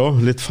vel der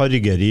også, litt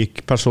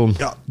fargerik person.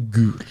 Ja,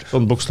 gul.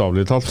 Sånn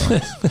bokstavlig talt.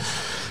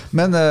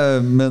 men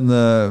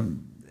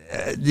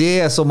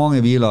det så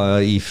mange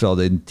biler fra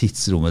den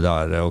tidsrommet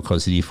der og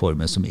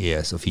karosseriformen som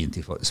så fint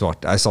i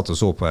svart. Jeg satt og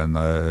så på en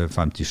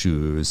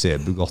 57C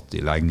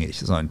Bugatti lenge,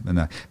 ikke sant?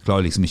 Men jeg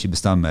klarer liksom ikke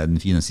bestemme den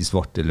fineste i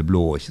svart eller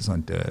blå, ikke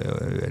sant?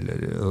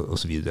 Eller, og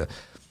så videre.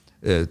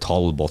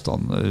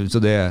 Tallbottene. Så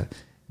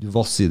du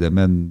vasser i det,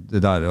 men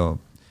det der,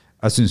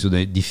 jeg synes jo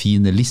de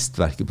fine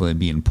listverket på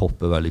den bilen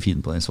popper veldig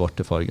fint på den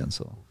svarte fargen,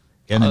 så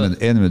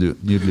enig med du,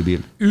 nydelig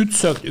bil.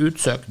 Utsøkt.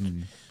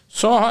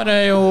 Så har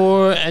jeg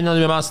jo en av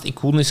de mest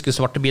ikoniske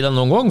svarte bilene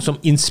noen gang, som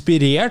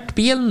inspirert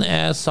bilen,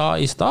 jeg sa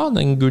I stad,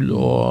 den gull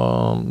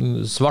og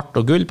svart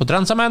og gull på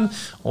trend sammen,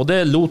 og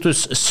det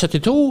Lotus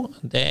 72,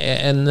 det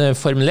en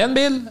Formel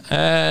 1-bil,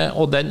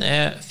 og den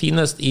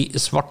finest I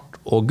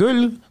svart og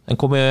gull. Den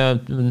kom I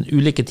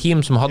ulike team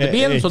som hadde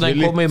bilen, så den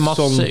kom I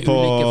masse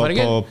ulike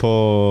farger.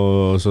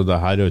 Så det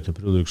her jo ikke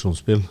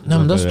produksjonsbil. Nei,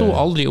 men det stod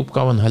aldri I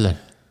oppgaven heller.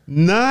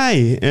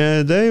 Nei,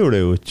 det gjorde det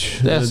jo ikke.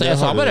 Jeg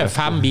sa bare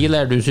 5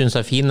 biler du synes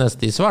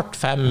finest I svart,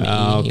 5 I...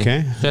 Ja, ok.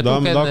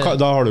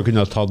 Da har du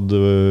kunnet tatt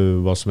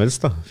hva som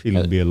helst da.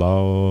 Filmbiler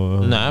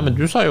og... Nei, men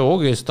du sa jo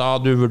også I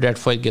stad du vurderte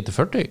Ford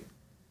GT40.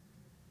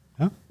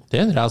 Ja. Det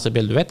en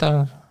racerbil, du vet det.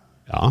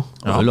 Ja.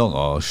 Det var lang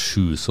av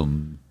 7 som...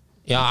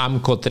 Ja,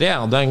 MK3,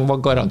 og den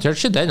var garantert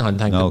ikke den han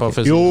tenkte på.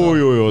 For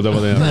Jo, det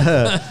var det.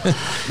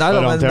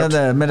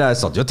 Nei, men jeg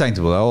satt jo og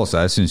tenkte på det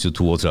også. Jeg synes jo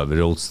 32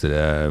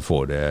 Roadster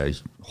får det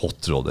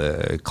hot rod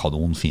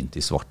kanonfint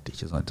I svart,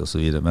 ikke sant, og så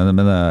videre.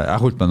 Men jeg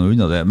holdt meg noe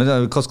unna det. Men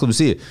hva skal du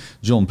si?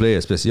 John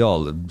Player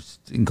spesial,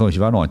 den kan jo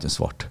ikke være noe annet enn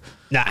svart.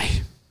 Nei,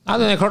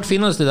 den klart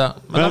finest I det.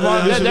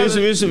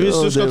 Hvis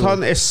du skal ta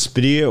en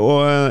Esprit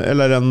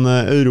eller en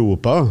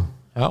Europa,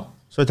 ja.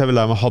 Så jeg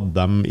ville ha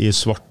dem I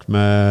svart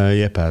med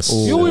GPS.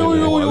 Jo.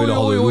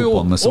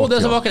 Det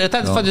så vakkert. Jeg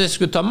tenkte faktisk jeg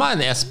skulle ta meg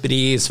en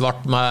Esprit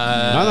svart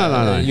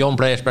med John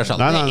Player Special.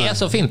 Det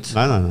så fint.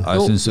 Nei.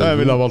 Jeg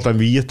ville ha valgt en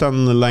hvit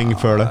lenge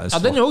før det.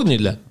 Ja, den også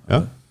nydelig.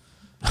 Ja.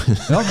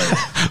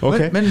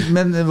 Okay.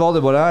 men var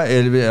det bare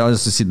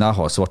altså, siden jeg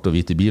har svart og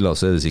hvite biler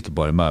så det sikkert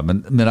bare meg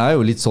men jeg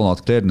jo litt sånn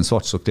at kler den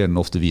svart så kler den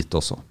ofte hvit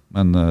også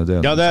men det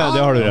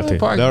har du rett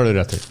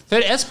I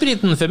for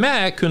Espriten for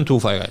meg kun 2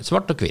 farger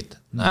svart og hvit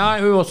jeg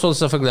har jo også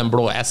selvfølgelig en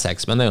blå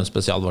SX men det jo en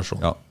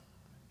spesialversjon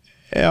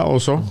ja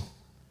også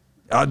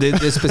ja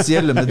det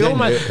spesielle med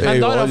den men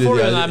der får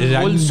du den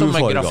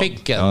voldsomme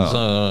grafikken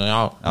så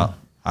ja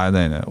Nei,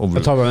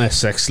 jeg tar en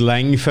SX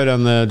lenge for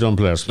en John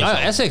Player special.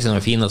 Ja, SX den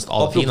finest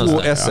av fineste.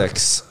 Apropos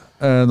SX,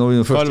 når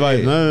vi først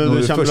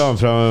du kommer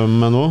fra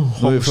med nå,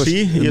 Hongxi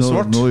I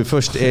svart. Når vi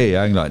først I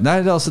England. Nei,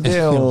 altså det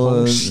jo...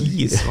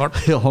 Hongxi I svart.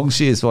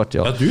 Hongxi I svart,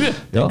 ja. Ja,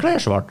 den kler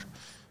svart.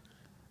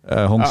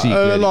 La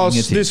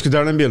oss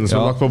diskutere den bilen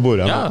som lagt på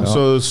bordet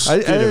så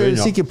jeg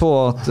sikker på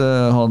at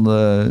han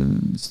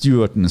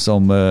Stewarten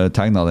som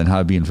tegnet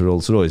denne bilen for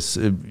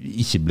Rolls-Royce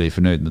ikke ble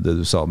fornøyd med det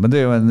du sa men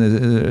det jo en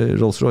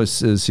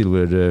Rolls-Royce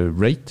Silver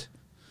Rate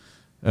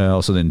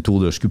altså den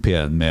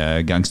 2-dørskupéen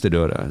med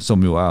gangsterdører som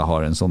jo jeg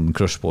har en sånn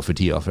crush på for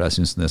tida for jeg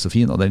synes den så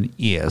fin og den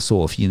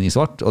så fin I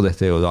svart og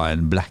dette jo da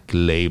en Black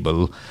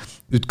Label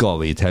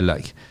utgave I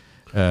tillegg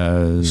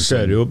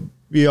ser jo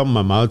Vi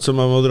jammer meg ut som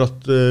jeg har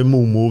dratt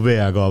Momo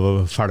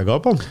Vega-felger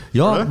på den.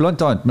 Ja,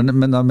 blant annet,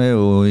 men de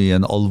jo I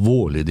en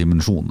alvorlig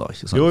dimensjon da,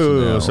 ikke sant?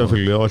 Jo,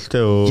 selvfølgelig, alt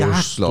jo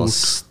jævla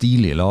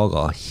stilig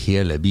laget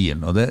hele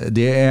bilen, og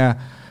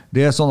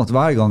det sånn at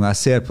hver gang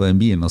jeg ser på den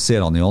bilen og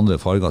ser han I andre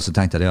farger, så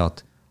tenkte jeg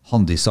at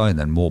han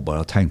designeren må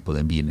bare ha tenkt på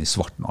den bilen I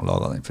svart når han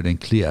laget den, for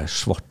den kler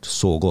svart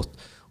så godt,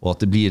 og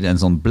at det blir en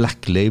sånn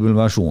Black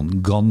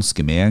Label-versjon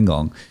ganske med en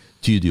gang,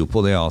 tyder jo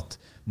på det at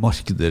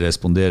markedet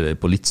responderer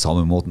på litt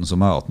samme måten som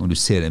meg, at når du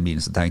ser en bil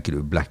så tenker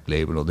du Black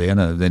Label, og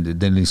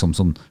den liksom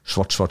sånn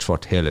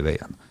svart hele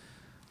veien.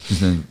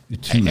 Det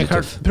utrolig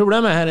tøff.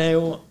 Problemet her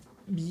jo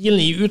bilen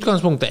I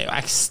utgangspunktet jo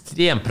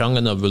ekstremt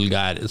prangende og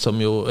vulgær, som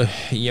jo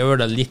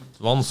gjør det litt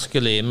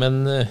vanskelig,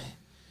 men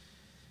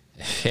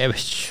jeg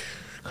vet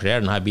ikke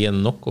kler denne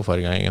bilen noe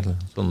farger egentlig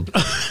sånn.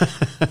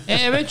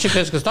 Jeg vet ikke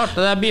hva jeg skal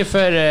starte det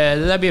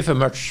blir for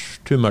much,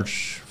 too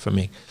much for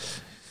meg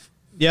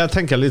Jeg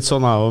tenker litt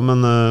sånn jeg også,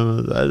 men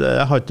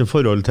jeg har ikke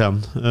forhold til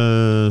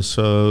den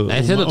så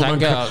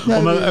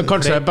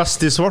kanskje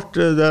best I svart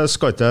det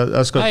skal ikke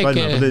være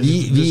med på den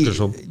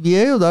diskusjonen vi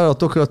jo der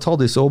at dere har tatt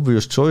disse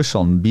obvious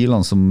choice-ene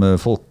bilene som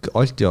folk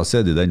alltid har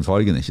sett I den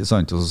fargen, ikke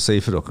sant? Og så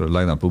sier for dere å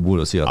legge dem på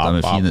bordet og si at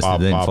de finest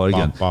I den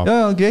fargen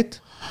ja, greit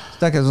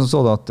så tenker jeg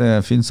sånn at det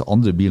finnes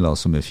andre biler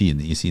som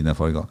fine I sine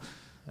farger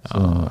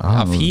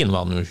ja, fin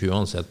var den jo ikke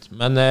uansett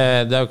men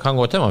det kan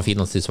gå til man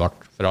finest I svart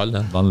for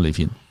alle veldig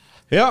fin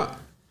ja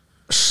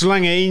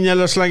slenge inn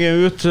eller slenge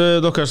ut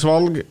deres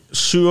valg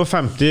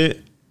 57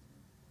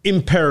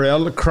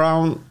 Imperial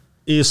Crown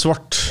I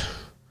svart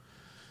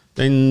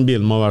den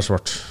bilen må være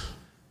svart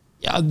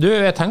ja,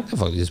 jeg tenkte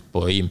faktisk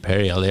på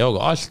Imperial jeg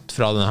også, alt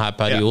fra denne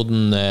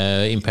perioden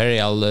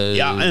Imperial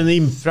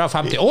fra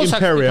 50 og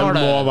 60-tallet Imperial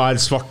må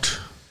være svart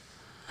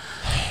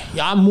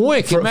ja, må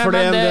ikke, men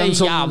det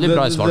jævlig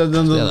bra I svart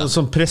det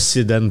sånn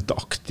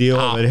presidentaktig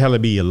over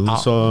hele bilen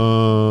så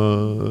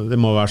det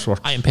må være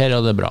svart ja,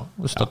 Imperial bra,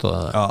 du støtter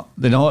det ja,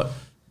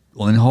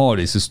 den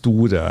har disse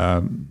store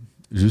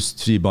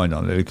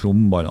rustfribåndene eller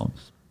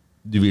krombåndene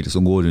du vil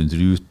liksom gå rundt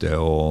rute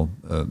og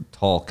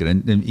taker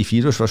I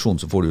 4-årsversjonen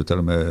så får du jo til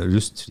og med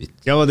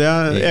rustfritt ja, det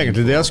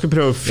egentlig det jeg skulle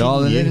prøve å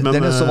finne ja,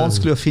 den så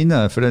vanskelig å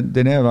finne for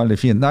den veldig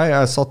fin nei,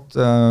 jeg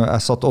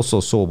satt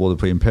også så både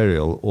på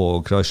Imperial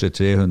og Chrysler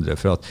 300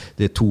 for at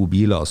det 2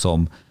 biler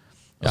som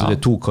Altså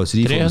det 2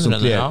 karosseriformer som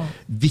 300,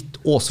 kler hvitt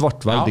og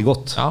svart veldig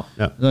godt.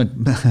 Ja.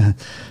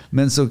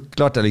 Men så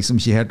klarte jeg liksom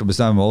ikke helt å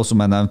bestemme meg, også som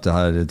jeg nevnnevnte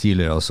her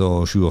tidligere, altså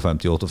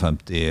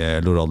 57-58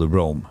 Eldorado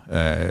Brome,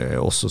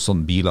 også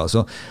sånne biler.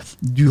 Så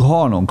du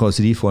har noen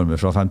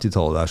karosseriformer fra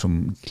 50-tallet der som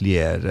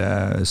kler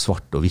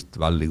svart og hvitt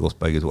veldig godt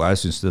begge to.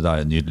 Jeg synes det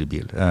der en nydelig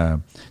bil.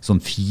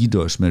 Sånn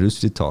 4-dørs med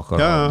rustfritak.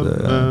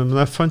 Men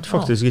jeg fant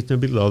faktisk ikke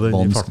noe bilde av den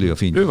i vanskelig å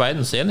farten. finne. Du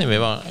verdens enig,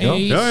 vi var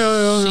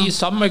i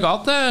samme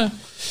gate,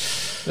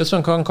 hvis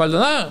man kan kalle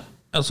det det.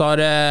 Så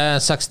har jeg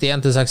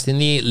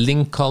 61-69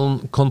 Lincoln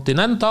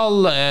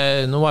Continental.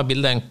 Nå var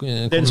bildet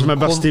den som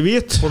best i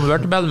hvit.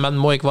 Convertible, men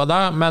må ikke være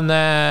det. Men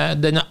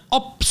den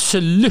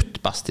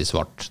absolutt best i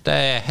svart. Det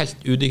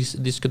helt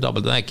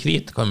udiskutabelt. Den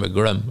hvit kan vi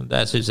glemme.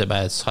 Det synes jeg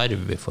bare sarv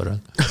i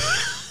forhold.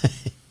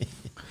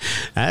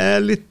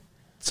 Jeg litt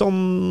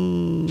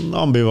sånn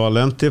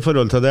ambivalent i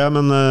forhold til det,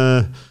 men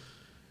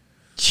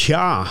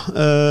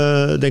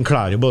den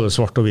klær jo både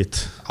svart og hvitt.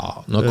 Ja,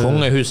 når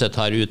kongehuset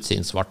tar ut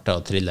sin svarte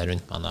og triller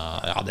rundt med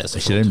det så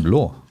ikke den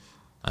blå?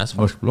 Nei,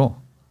 mørk blå?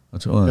 Jeg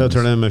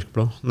tror den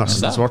mørkblå.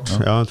 Nesten svart.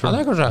 Ja, jeg tror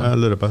det kanskje.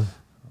 Jeg lurer på det.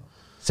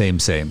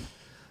 Same.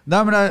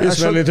 Nei, men jeg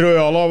skjønner litt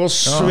rojal av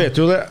oss,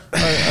 vet jo det.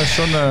 Jeg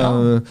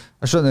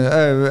skjønner.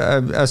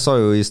 Jeg sa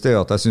jo i sted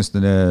at jeg synes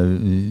den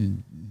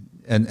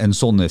en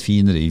sånn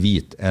finere i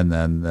hvit enn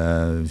en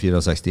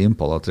 64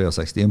 Impala,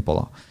 63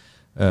 Impala.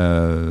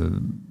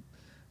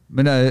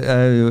 Men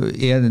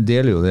jeg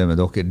deler jo det med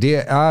dere. Det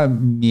jeg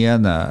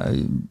mener,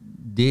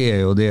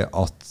 det jo det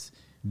at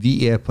vi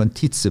på en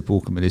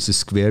tidsepoke med disse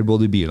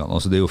square-body-bilene,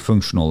 altså det jo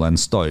functional and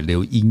style, det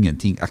jo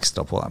ingenting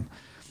ekstra på dem.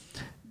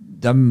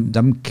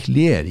 De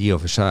kler i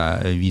og for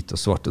seg hvit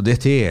og svart, og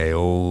dette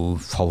jo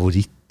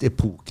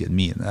favorittepoken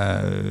min.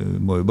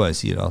 Jeg må jo bare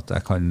si at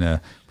jeg kan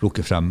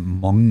plukke frem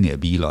mange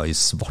biler i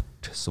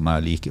svart som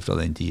jeg liker fra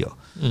den tida.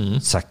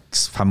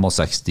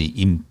 65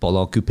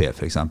 Impala Coupé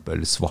for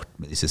eksempel, svart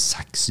med disse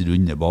 6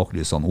 runde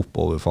baklysene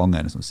oppover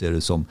fangeren som ser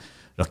ut som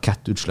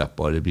rakettutslipp,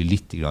 bare det blir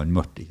litt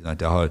mørkt. Ikke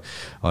sant? Jeg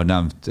har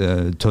nevnt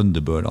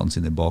Thunderbirdene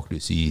sine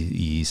baklys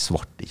i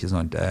svart. Ikke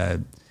sant?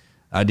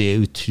 Det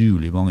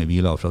utrolig mange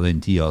biler fra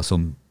den tida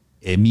som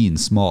min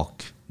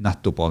smak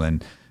nettopp av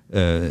den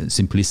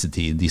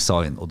simplicity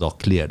design, og da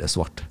kler det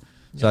svart.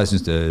 Så jeg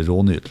synes det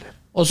rånydelig.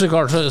 Og så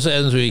klart så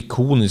den så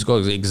ikonisk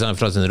også, ikke sant,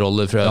 fra sin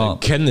rolle fra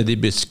Kennedy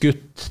blir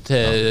skutt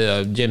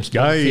til James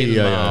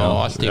Bond-filmer og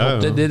alt i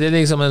hopp. Det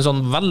liksom en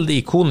sånn veldig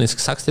ikonisk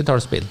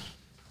 60-tallsbil.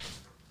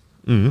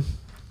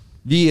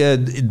 Vi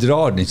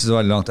drar den ikke så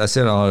veldig langt. Jeg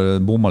ser jeg har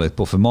bommet litt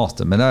på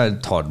formatet, men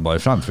jeg tar den bare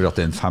frem for at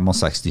det en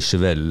 65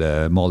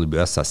 Chevelle Malibu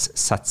SS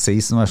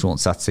Z16-versjon.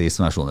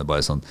 Z16-versjonen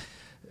bare sånn,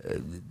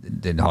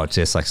 den har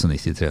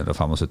 396,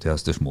 375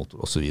 hesters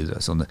motor og så videre.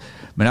 Sånn,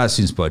 men jeg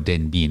synes bare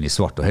den bilen i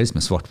svart, og helst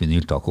med svart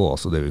vinyltak også,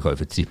 altså det vi kaller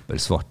for trippel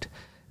svart,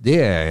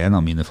 det en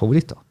av mine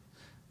favoritter.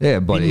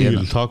 Det bare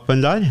vinyltak på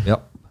den der? Ja.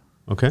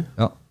 Ok.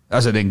 Ja.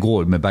 Altså den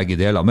går med begge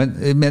deler,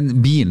 men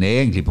bilen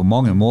egentlig på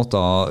mange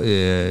måter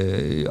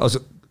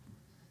altså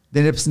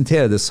den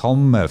representerer det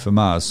samme for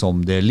meg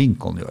som det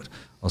Lincoln gjør.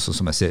 Altså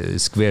som jeg ser,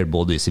 square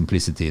body,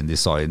 simplicity in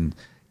design,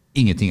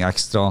 ingenting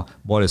ekstra,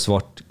 bare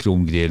svart,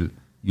 kromgrill,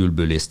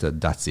 hjulbulliste,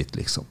 that's it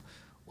liksom.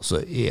 Og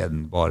så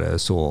den bare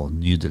så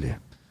nydelig.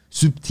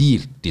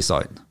 Subtilt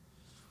design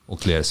og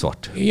kler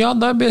svart. Ja,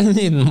 da blir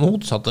den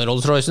motsatte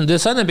Rolls-Roycen.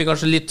 Designet blir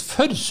kanskje litt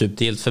for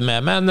subtilt for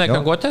meg, men det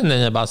kan gå til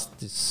den best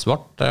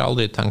svart. Jeg har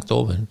aldri tenkt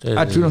over.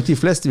 Jeg tror nok de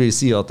fleste vil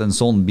si at en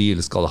sånn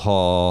bil skal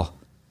ha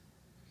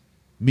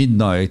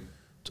Midnight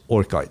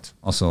Orchid,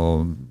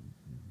 altså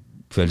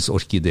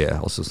kveldsorkidé,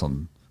 altså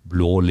sånn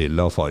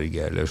blå-lilla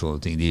farge eller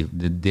sånne ting.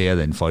 Det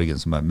den fargen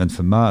som men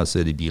for meg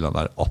så de bilene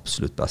der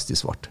absolutt best i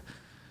svart.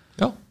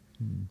 Ja.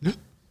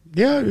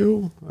 Ja,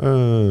 jo.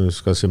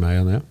 Skal jeg si meg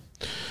igjen,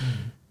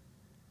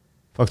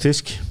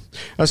 Faktisk.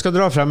 Jeg skal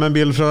dra frem en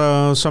bil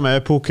fra samme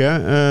epoke.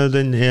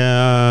 Den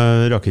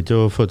rakk ikke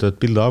å få til et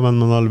bilde av,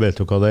 men man vet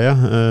jo hva det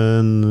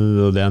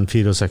det en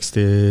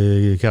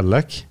 64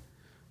 Cadillac.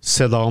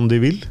 Sedan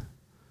de vil.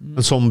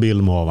 En sånn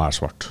bil må være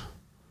svart,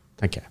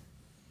 tenker jeg.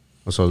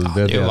 Altså,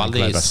 det jo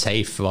veldig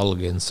safe valg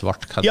i en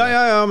svart Cadillac.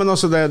 Ja, men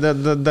altså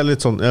det litt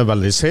sånn,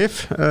 veldig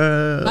safe.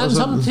 Men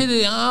altså,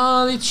 samtidig,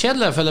 litt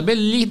kjedelig, for det blir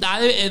litt,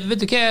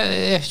 vet du hva,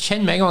 jeg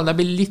kjenner meg en gang, det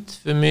blir litt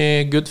for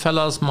mye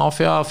Goodfellas,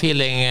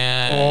 mafia-feeling.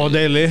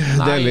 Deilig.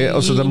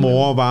 Altså det må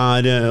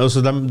være,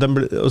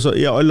 altså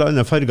i alle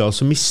andre farger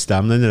så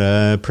mister de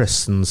den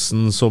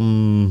presencen som,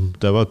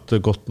 det var et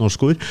godt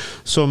norsk ord,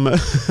 som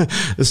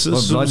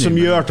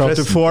gjør til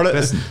at du får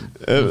det,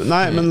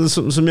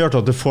 som gjør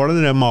til at du får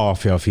den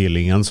mafia-feeling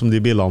som de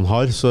bilene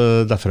har,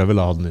 så derfor jeg vil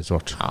ha den i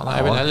svart. Ja,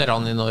 jeg vil heller ha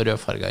den i noen rød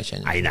farge, jeg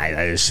kjenner. Nei,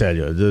 jeg ser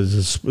jo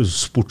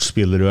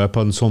sportsbilrød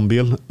på en sånn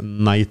bil.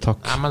 Nei,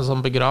 takk. Nei, men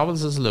sånn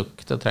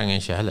begravelseslook, det trenger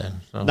jeg ikke heller.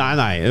 Så.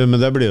 Nei, men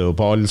det blir jo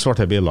på alle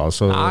svarte biler.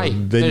 Så nei,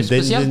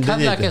 spesielt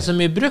Cadillac så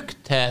mye brukt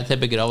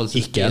til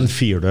begravelsesbil. Ikke en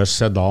 4-dørs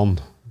sedan.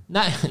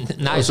 Nei,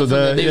 altså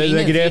det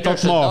greit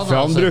at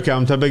mafiaen bruker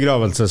dem til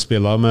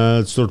begravelsesbiler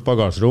med et stort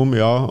bagasjerom,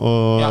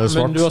 og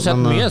svart. Men du har sett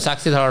mye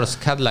 60-talls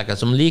Cadillac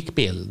som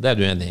likbil, det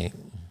du enig i?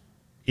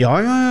 Ja.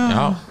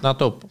 Ja,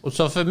 nettopp. Og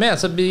så for meg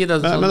så blir det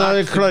sånn... Men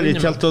jeg klarer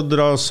ikke helt å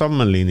dra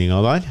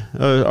sammenligninger der.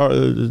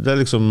 Det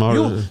liksom...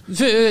 Jo,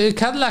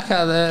 Cadillac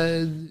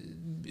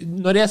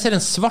når jeg ser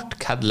en svart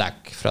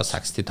Cadillac fra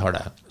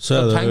 60-tallet, så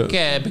tenker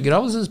jeg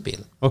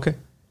begravelsesbil. Ok.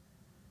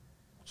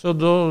 Så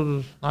da...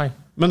 Nei.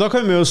 Men da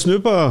kan vi jo snu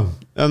på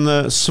en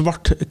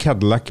svart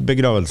Cadillac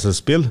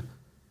begravelsesbil.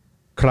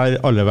 Klær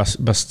aller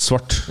best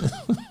svart.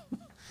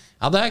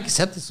 Ja, det har jeg ikke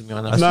sett det så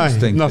mye. Jeg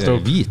synes det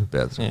hvit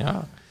bedre. Ja.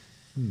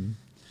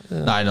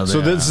 Nei,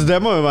 så det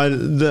må jo være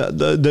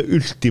det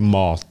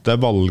ultimate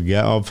valget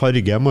av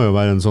farge må jo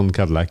være en sånn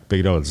Cadillac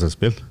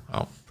begravelsesbil.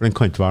 Ja. For den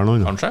kan ikke være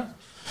noe. Kanskje.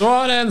 Så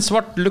har jeg en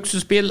svart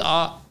luksusbil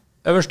av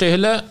øverste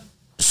hylle.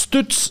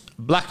 Stutz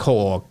Black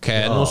Hawk.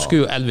 Nå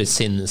skulle Elvis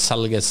sin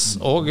selges.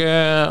 Og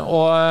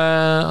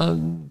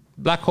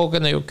Black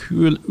Hawken er jo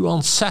kul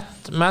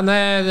uansett, men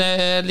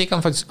jeg liker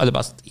den faktisk aller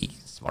best i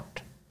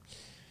svart.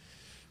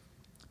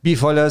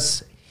 Bifalles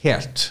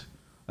helt.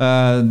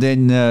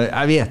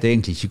 Jeg vet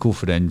egentlig ikke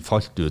hvorfor den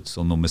falt ut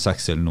som nummer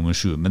 6 eller nummer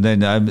 7, men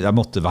jeg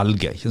måtte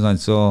velge, ikke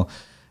sant? Så,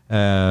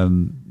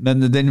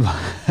 men den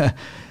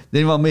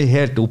var med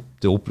helt opp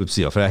til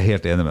oppløpssiden, for jeg er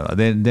helt enig med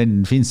deg.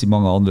 Den finnes i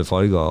mange andre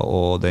farger,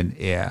 og den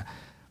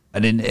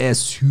er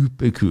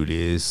superkul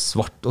i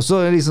svart. Og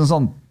så er det liksom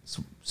sånn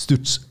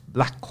Stutz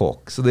Black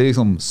Hawk, så det er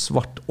liksom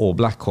svart og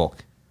Black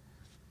Hawk.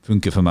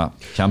 Funker for meg.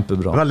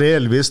 Kjempebra. Veldig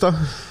Elvis da.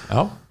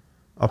 Ja.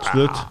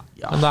 Absolutt.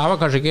 Ja. Men det her var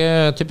kanskje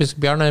ikke typisk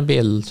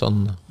Bjarne-bil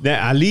sånn.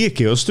 Jeg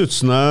liker jo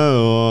Stutzene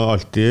og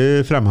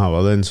alltid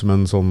fremhevet den som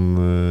en sånn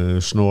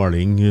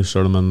snåling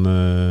selv om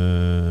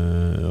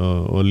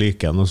og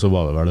liker den, og så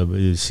var det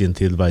vel i sin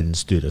tid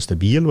verdens dyreste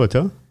bil, vet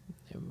du?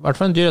 I hvert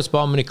fall en dyrest på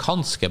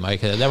amerikanske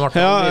markedet. Det ble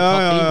aldri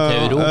tatt inn til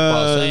Europa.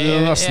 Det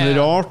er nesten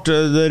rart.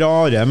 Det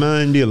rare med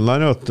den bilen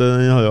der er at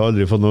den har jo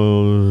aldri fått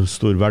noe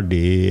stor verdi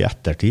i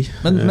ettertid.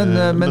 Men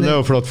det er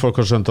jo fordi folk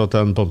har skjønt at det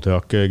er en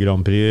Pontiac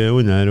Grand Prix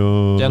under,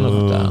 og det er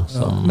nok det.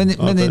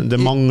 At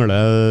det mangler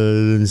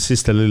den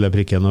siste lille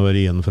prikken over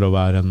i-en for å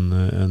være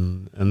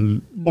en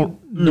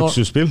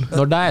luksusbil.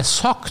 Når det er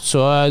sagt,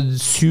 så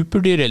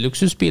superdyre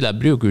luksusbiler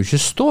bruker jo ikke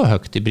stå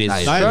høyt i pris.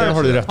 Nei, det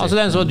har du rett i. Altså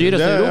den som var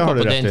dyrest i Europa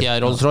på den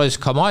tiden, Rolls-Royce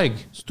Camargue,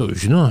 står jo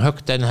ikke noe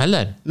høyt den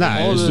heller. Nei,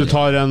 hvis du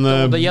tar en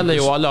det gjelder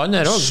jo alle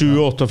andre også.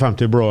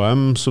 758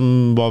 Brougham, som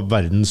var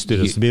verdens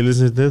dyreste bil i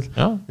sin tid.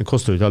 Den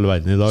koster jo ikke all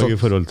verden i dag i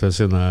forhold til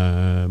sine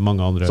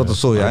mange andre. Satt og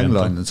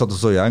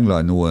så i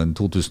England nå en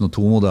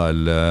 2002-modell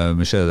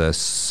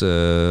Mercedes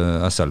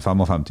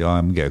SL55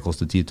 AMG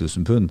koster 10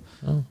 000 pund,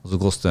 og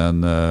så koster en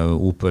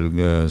Opel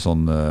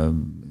sånn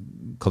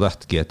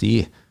Kadett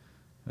GTI,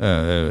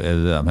 er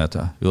det de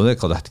heter? Jo, det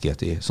er Kadett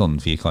GTI, sånn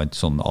firkant,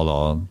 sånn à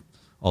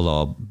la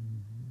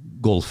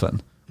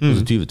Golfen,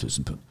 20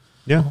 000 pund.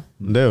 Ja,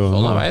 det er jo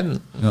det er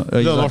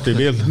en artig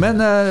bil. Men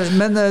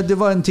det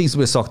var en ting som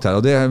ble sagt her,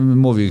 og det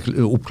må vi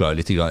oppklare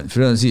litt grann.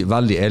 For å si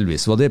veldig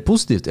Elvis, var det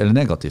positivt eller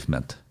negativt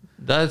ment?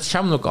 Det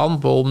kommer nok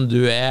an på om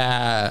du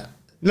er...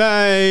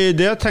 Nei,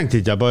 det tenkte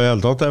ikke jeg på i hele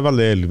tatt. Det er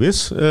veldig Elvis.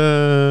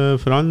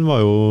 For han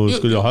var jo,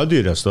 skulle jo ha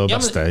dyreste og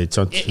beste, ikke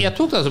sant? Jeg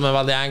tok det som en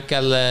veldig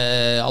enkel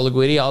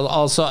allegori.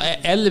 Altså,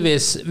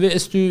 Elvis,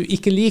 hvis du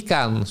ikke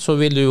liker han, så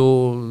vil du jo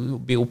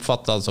bli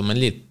oppfattet som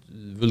en litt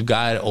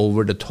vulgær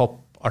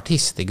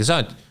over-the-top-artist, ikke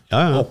sant?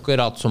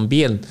 Akkurat som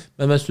bilen.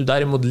 Men hvis du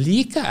derimot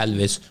liker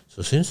Elvis,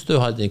 så synes du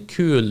han er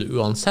kul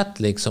uansett,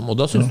 liksom. Og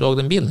da synes du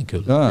også den bilen er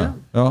kul. Okay.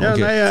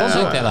 Nei, jeg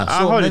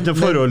har ikke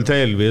forhold til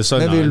Elvis.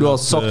 Men vil du ha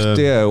sagt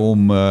det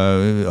om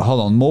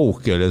hadde han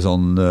Moke eller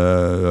sånn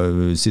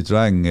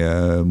Citroën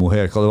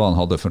Mohair, hva det var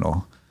han hadde for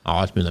noe? Ja,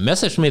 alt mulig.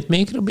 Messerschmitt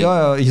mikrobil.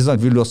 Ja, ikke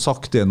sant? Vil du ha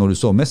sagt det når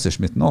du så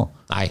Messerschmitt nå?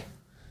 Nei.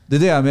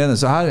 Det er det jeg mener.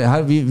 Så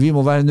her vi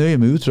må være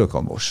nøye med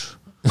uttrykkene våre.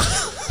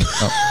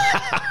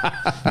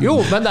 Jo,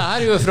 men det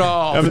er jo fra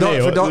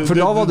for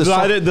da var det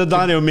sagt det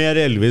der er jo mer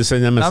Elvis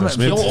enn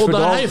Messerschmitt. Og det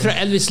er jo fra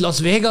Elvis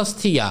Las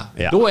Vegas-tida.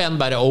 Da er han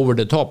bare over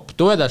the top.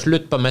 Da er det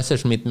slutt på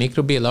Messerschmitt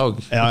mikrobil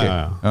også.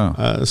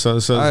 Så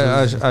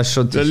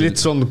det er litt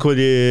sånn hvor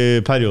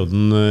i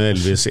perioden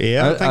Elvis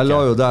er. Jeg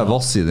la jo der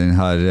vass i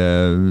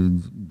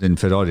den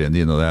Ferrarien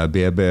din og den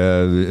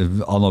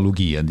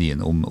BB-analogien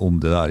din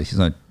om det der, ikke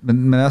sant?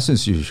 Men jeg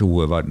synes jo ikke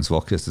hun er verdens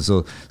vakreste,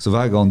 så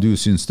hver gang du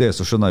synes det,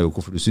 så skjønner jeg jo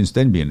hvorfor du synes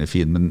den bilen er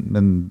fin,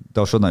 men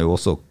da skjønner jeg jo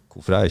også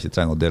hvorfor jeg ikke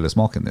trenger å dele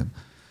smaken din.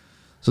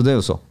 Så det er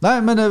jo så. Nei,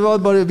 men det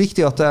var bare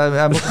viktig at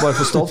jeg måtte bare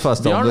få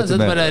stadfestet om dette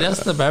med.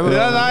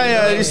 Nei,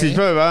 jeg visste ikke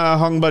på jeg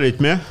hang bare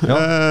ikke med.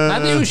 Nei,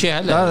 det er jo ikke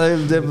heller. Nei,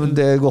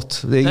 det er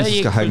godt. Det er ingen som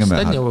skal henge med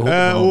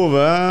her.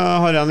 Ove,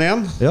 har jeg en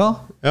igjen?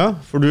 Ja,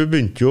 for du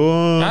begynte jo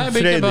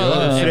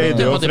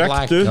freidig og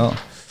frekt, du.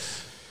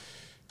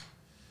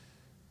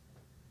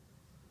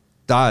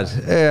 Der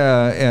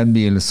er en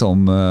bil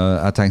som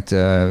jeg tenkte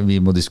vi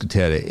må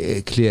diskutere.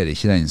 Kler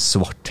ikke den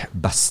svart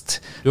best?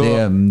 Det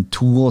er en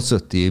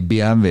 72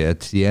 BMW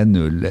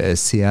 3.0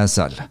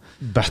 CSL.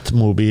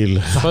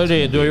 Batmobil.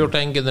 Sorry, du har gjort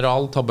en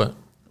generaltabbe.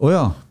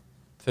 Ja.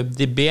 For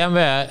de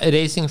BMW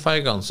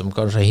racingfargene, som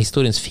kanskje er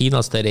historiens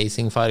fineste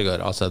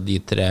racingfarger, altså de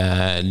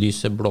 3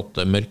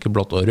 lyseblått,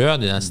 mørkeblått og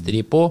rød, de der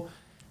stripo,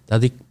 Det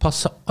de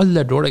passer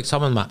aller dårligst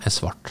sammen med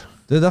svart.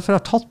 Det derfor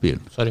jeg har tatt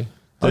bilen. Sorry.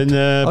 Den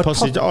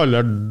passer ikke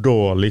aller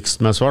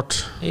dårligst med svart.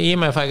 Gi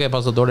meg farge jeg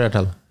passer dårligere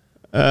til.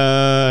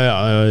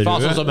 Rød.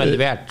 Fasen som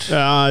levert.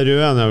 Ja,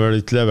 rød er vel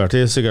ikke levert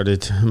i, sikkert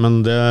ikke. Men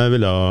det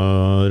ville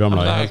ha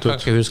ramlet helt ut. Jeg kan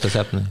ikke huske å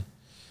sette den.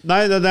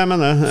 Nei, det er det jeg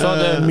mener. Så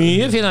det er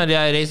mye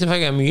finere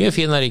reisefarger, mye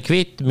finere i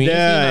hvitt, mye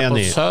finere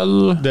på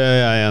sølv. Det er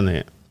jeg enig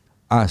i.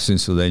 Jeg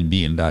synes jo den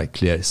bilen der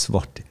kler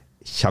svart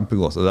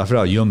kjempegodt, og derfor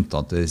har jeg gjemt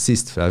den til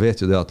sist, for jeg vet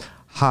jo det at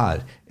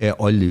her er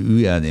alle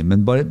uenige,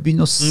 men bare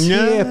begynn å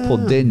se på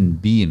den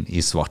bilen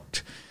i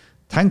svart.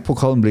 Tenk på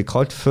hva den blir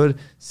kalt for,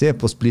 se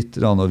på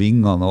splitterne og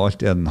vingene og alt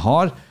det den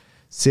har,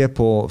 se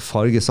på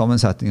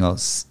fargesammensetningen.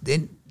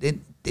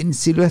 Den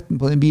silhuetten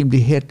på den bilen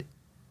blir helt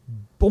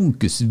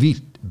bonkus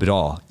vilt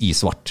bra i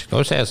svart.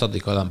 Skal jo si at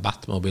de kaller den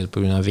Batmobil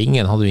på grunn av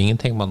vingen, hadde jo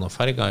ingenting med noen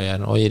farger å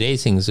gjøre, og i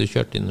racing så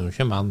kjørte de jo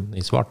ikke med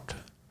den i svart.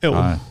 Jo.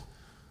 Nei.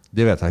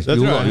 Det vet jeg ikke.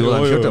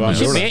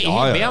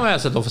 Ikke BMW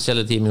sitt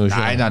offisielle team. Nei,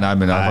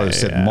 men jeg har jo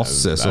sett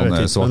masse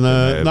sånne svarte.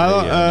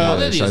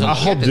 Jeg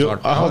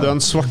hadde jo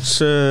en svart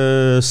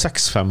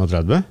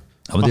 635.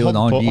 Ja, men det er jo en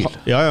annen bil.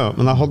 Ja,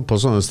 men jeg hadde på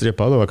sånne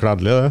striper, det var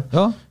kledelig det.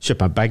 Ja.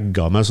 Kjøpte meg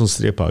bagger med sånne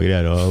striper og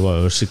greier, og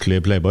var jo skikkelig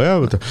playboy, ja,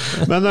 vet du.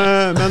 Men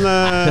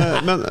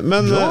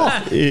det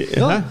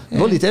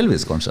var litt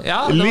Elvis, kanskje.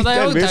 Ja, det var det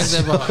jeg også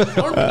tenkte på.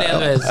 Ordentlig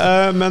Elvis.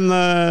 Men,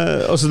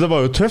 altså, det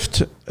var jo tøft.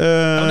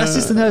 Men jeg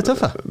synes den her er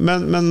tøffe.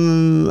 Men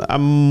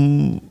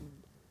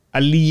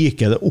jeg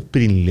liker det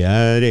opprinnelige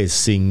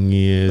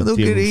racing-team.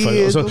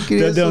 Altså,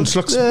 det er en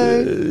slags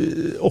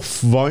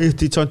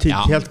off-white, ikke sant?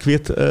 Helt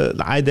hvitt.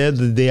 Nei, det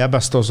er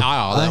best også.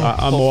 Jeg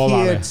er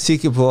helt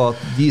sikker på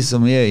at de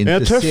som er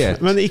interessert... Det er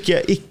tøff, men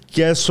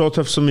ikke så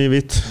tøff som i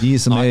hvitt. De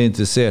som er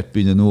interessert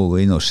begynner nå å gå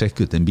inn og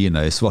sjekke ut den bilen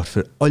i svart,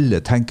 for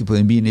alle tenker på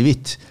den bilen i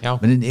hvitt.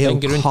 Men den er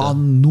jo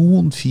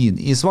kanonfin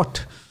i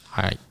svart.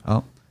 Ja.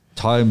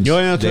 Times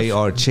they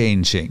are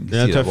changing,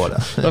 sier det bare.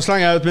 Da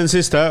slenger jeg ut min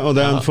siste, og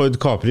det er en Ford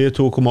Capri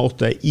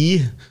 2,8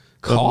 i.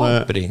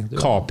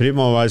 Capri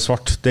må være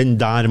svart. Den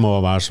der må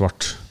være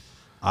svart.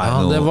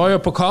 Ja, det var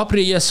jo på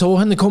Capri jeg så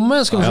henne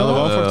komme. Skal vi se. Ja, det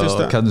var faktisk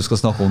det. Hvem du skal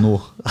snakke om nå?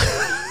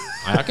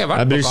 Jeg har ikke vært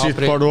på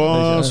Brigitte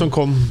Bardot som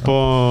kom på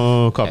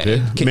Capri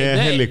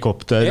med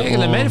helikopter. Jeg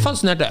er mer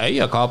fascinert av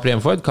øya Capri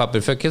enn Ford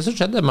Capri, for hva som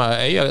skjedde med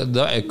øya?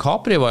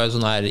 Capri var jo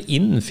sånn her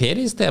innen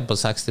feriested på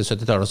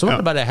 60-70-tallet, så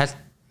var det bare helt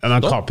Men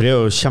Capri er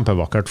jo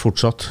kjempevakkert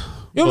fortsatt.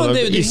 Jo, men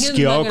det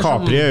Ischia og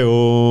Capri er jo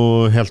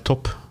helt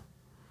topp.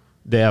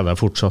 Det er det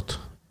fortsatt.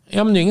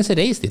 Ja, men det er ingen som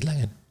reiser dit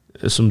lenger.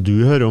 Som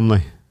du hører om,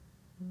 nei.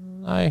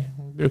 Nei.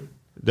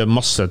 Det er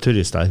masse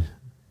turister.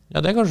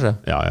 Ja, det kanskje.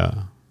 Ja.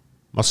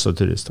 Masse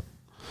turister.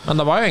 Men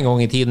det var jo en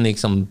gang i tiden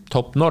liksom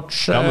top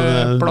notch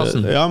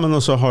plassen. Ja, men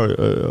også har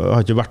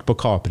ikke vært på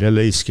Capri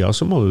eller Ischia,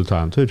 så må du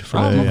ta en tur,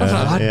 for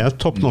det er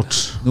top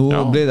notch.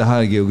 Nå ble det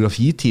her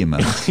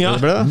geografitimen. Ja,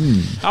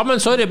 men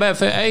sorry,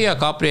 for øya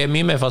Capri er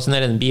mye mer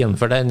fascinerende enn bilen,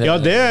 for den...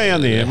 Ja, det er jeg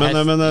enig i, men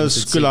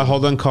skulle jeg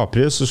hatt en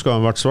Capri, så skulle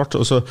den vært svart.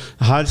 Og så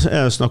her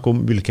er det snakk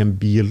om hvilken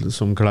bil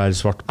som klær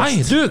svart.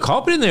 Nei,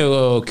 Caprien er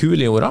jo kul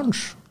i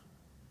oransje.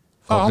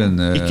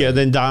 Ikke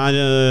den der,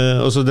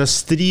 altså det er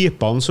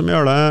stripene som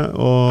gjør det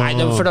og...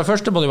 Nei, for det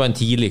første må det være en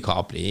tidlig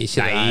Capri.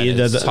 Ikke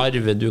det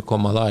sarve du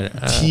kommer der.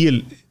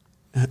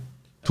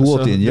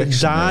 280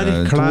 injection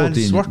der klær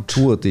svart.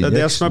 Det er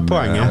det som er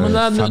poenget.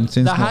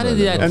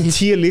 En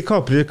tidlig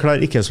Capri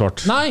klær ikke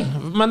svart. Nei,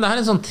 men det her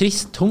er en sånn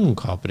trist, tung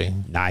Capri.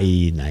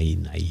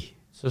 Nei.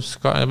 Så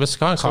skal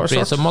en Capri,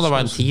 så må det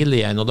være en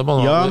tidlig en, og det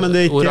må men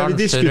det er ikke det vi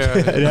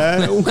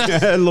diskuterer.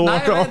 Unge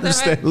lord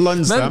Arnstein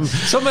Landstem.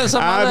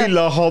 Jeg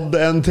ville hatt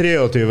en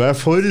 23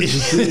 Ford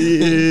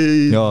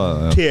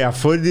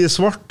T-Ford i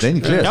svart. Den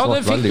kler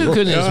svart veldig godt. Ja, den fikk du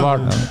kun i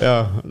svart. Ja,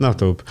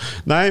 nettopp.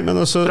 Nei,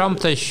 men også frem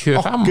til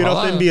 25.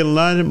 Akkurat den bilen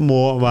der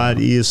må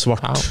være i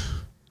svart.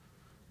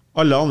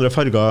 Alle andre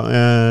farger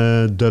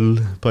er døll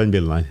på den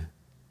bilen her.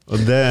 Og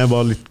det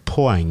var litt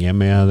poenget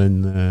med den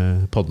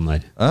podden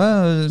her.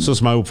 Sånn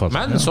som jeg oppfatter.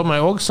 Men som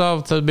jeg også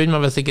sa, til å begynne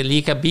med, hvis jeg ikke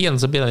liker bilen,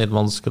 så blir det litt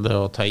vanskelig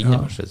å ta inn.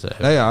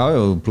 Jeg har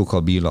jo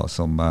plukket biler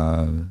som...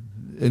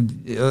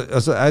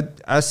 altså,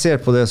 jeg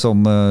ser på det som...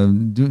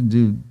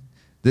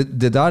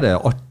 det der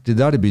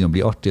det begynner å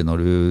bli artig når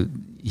du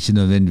ikke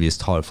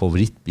nødvendigvis tar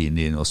favorittbilen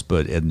din og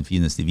spør er den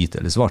fineste hvite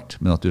eller svart,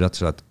 men at du rett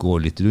og slett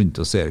går litt rundt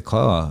og ser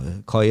hva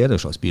er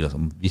det slags biler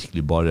som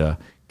virkelig bare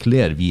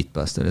kler hvit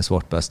best eller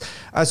svart best.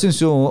 Jeg synes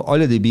jo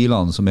alle de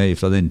bilene som er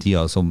fra den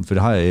tida, for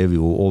her er vi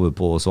jo over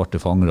på svarte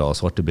fangere,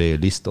 svarte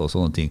brede lister og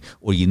sånne ting,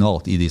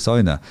 originalt i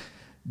designet,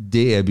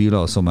 det er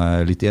biler som jeg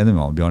er litt enig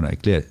med Bjarne,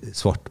 kler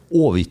svart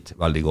og hvitt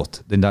veldig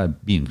godt. Den der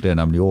bilen kler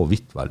nemlig også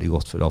hvitt veldig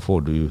godt, for da får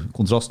du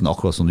kontrasten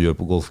akkurat som du gjør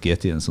på Golf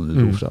GT-en som du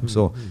dro frem.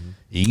 Så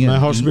ingen...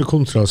 Jeg har så mye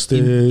kontrast i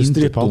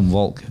stripene.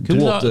 Valg.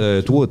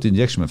 280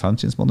 injection med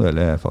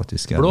 5-trinnsmanuell er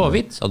faktisk... Blå og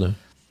hvitt, sa du?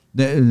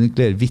 Den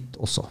kler hvitt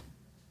også.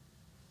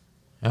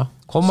 Ja.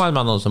 Kommer man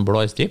med noen som blå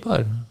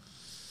striper?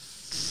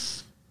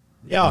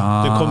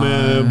 Ja, det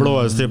kommer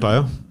blå striper,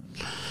 ja.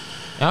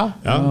 Ja.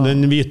 Ja,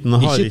 den hviten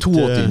har Ikke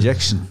 280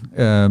 injection,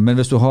 men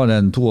hvis du har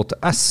en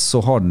 280S,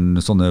 så har den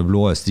sånne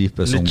blå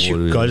striper som Litt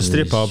går tjukkere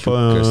striper på...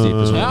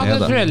 Ja, det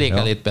tror jeg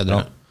liker litt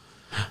bedre.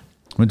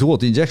 Men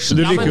 280 injection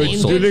Du liker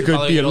ikke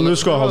bilen, du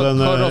skal ha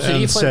den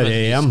en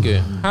serie 1.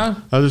 Hæ?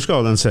 Ja, du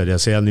skal ha den serie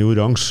 1 I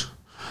oransje.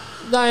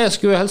 Nei, jeg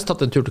skulle helst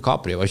tatt en tur til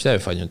Capri, var ikke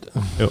det vi fant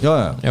ut?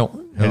 Ja.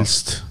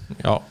 Helst.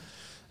 Ja.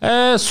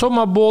 Som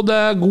har både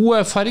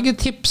gode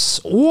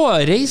fargetips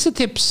og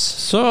reisetips,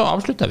 så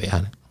avslutter vi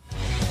her.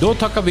 Da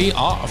takker vi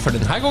av for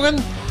denne gangen.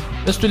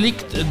 Hvis du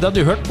likte det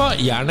du hørte på,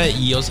 gjerne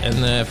gi oss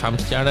en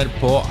 5-stjerner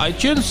på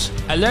iTunes.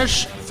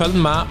 Ellers, følg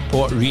med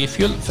på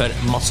Refuel for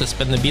masse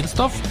spennende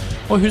bilstoff.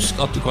 Og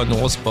husk at du kan nå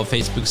oss på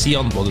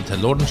Facebook-sidene både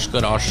til Lordens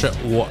Garasje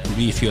og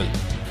Refuel.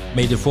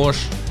 May the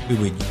Force be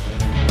with you.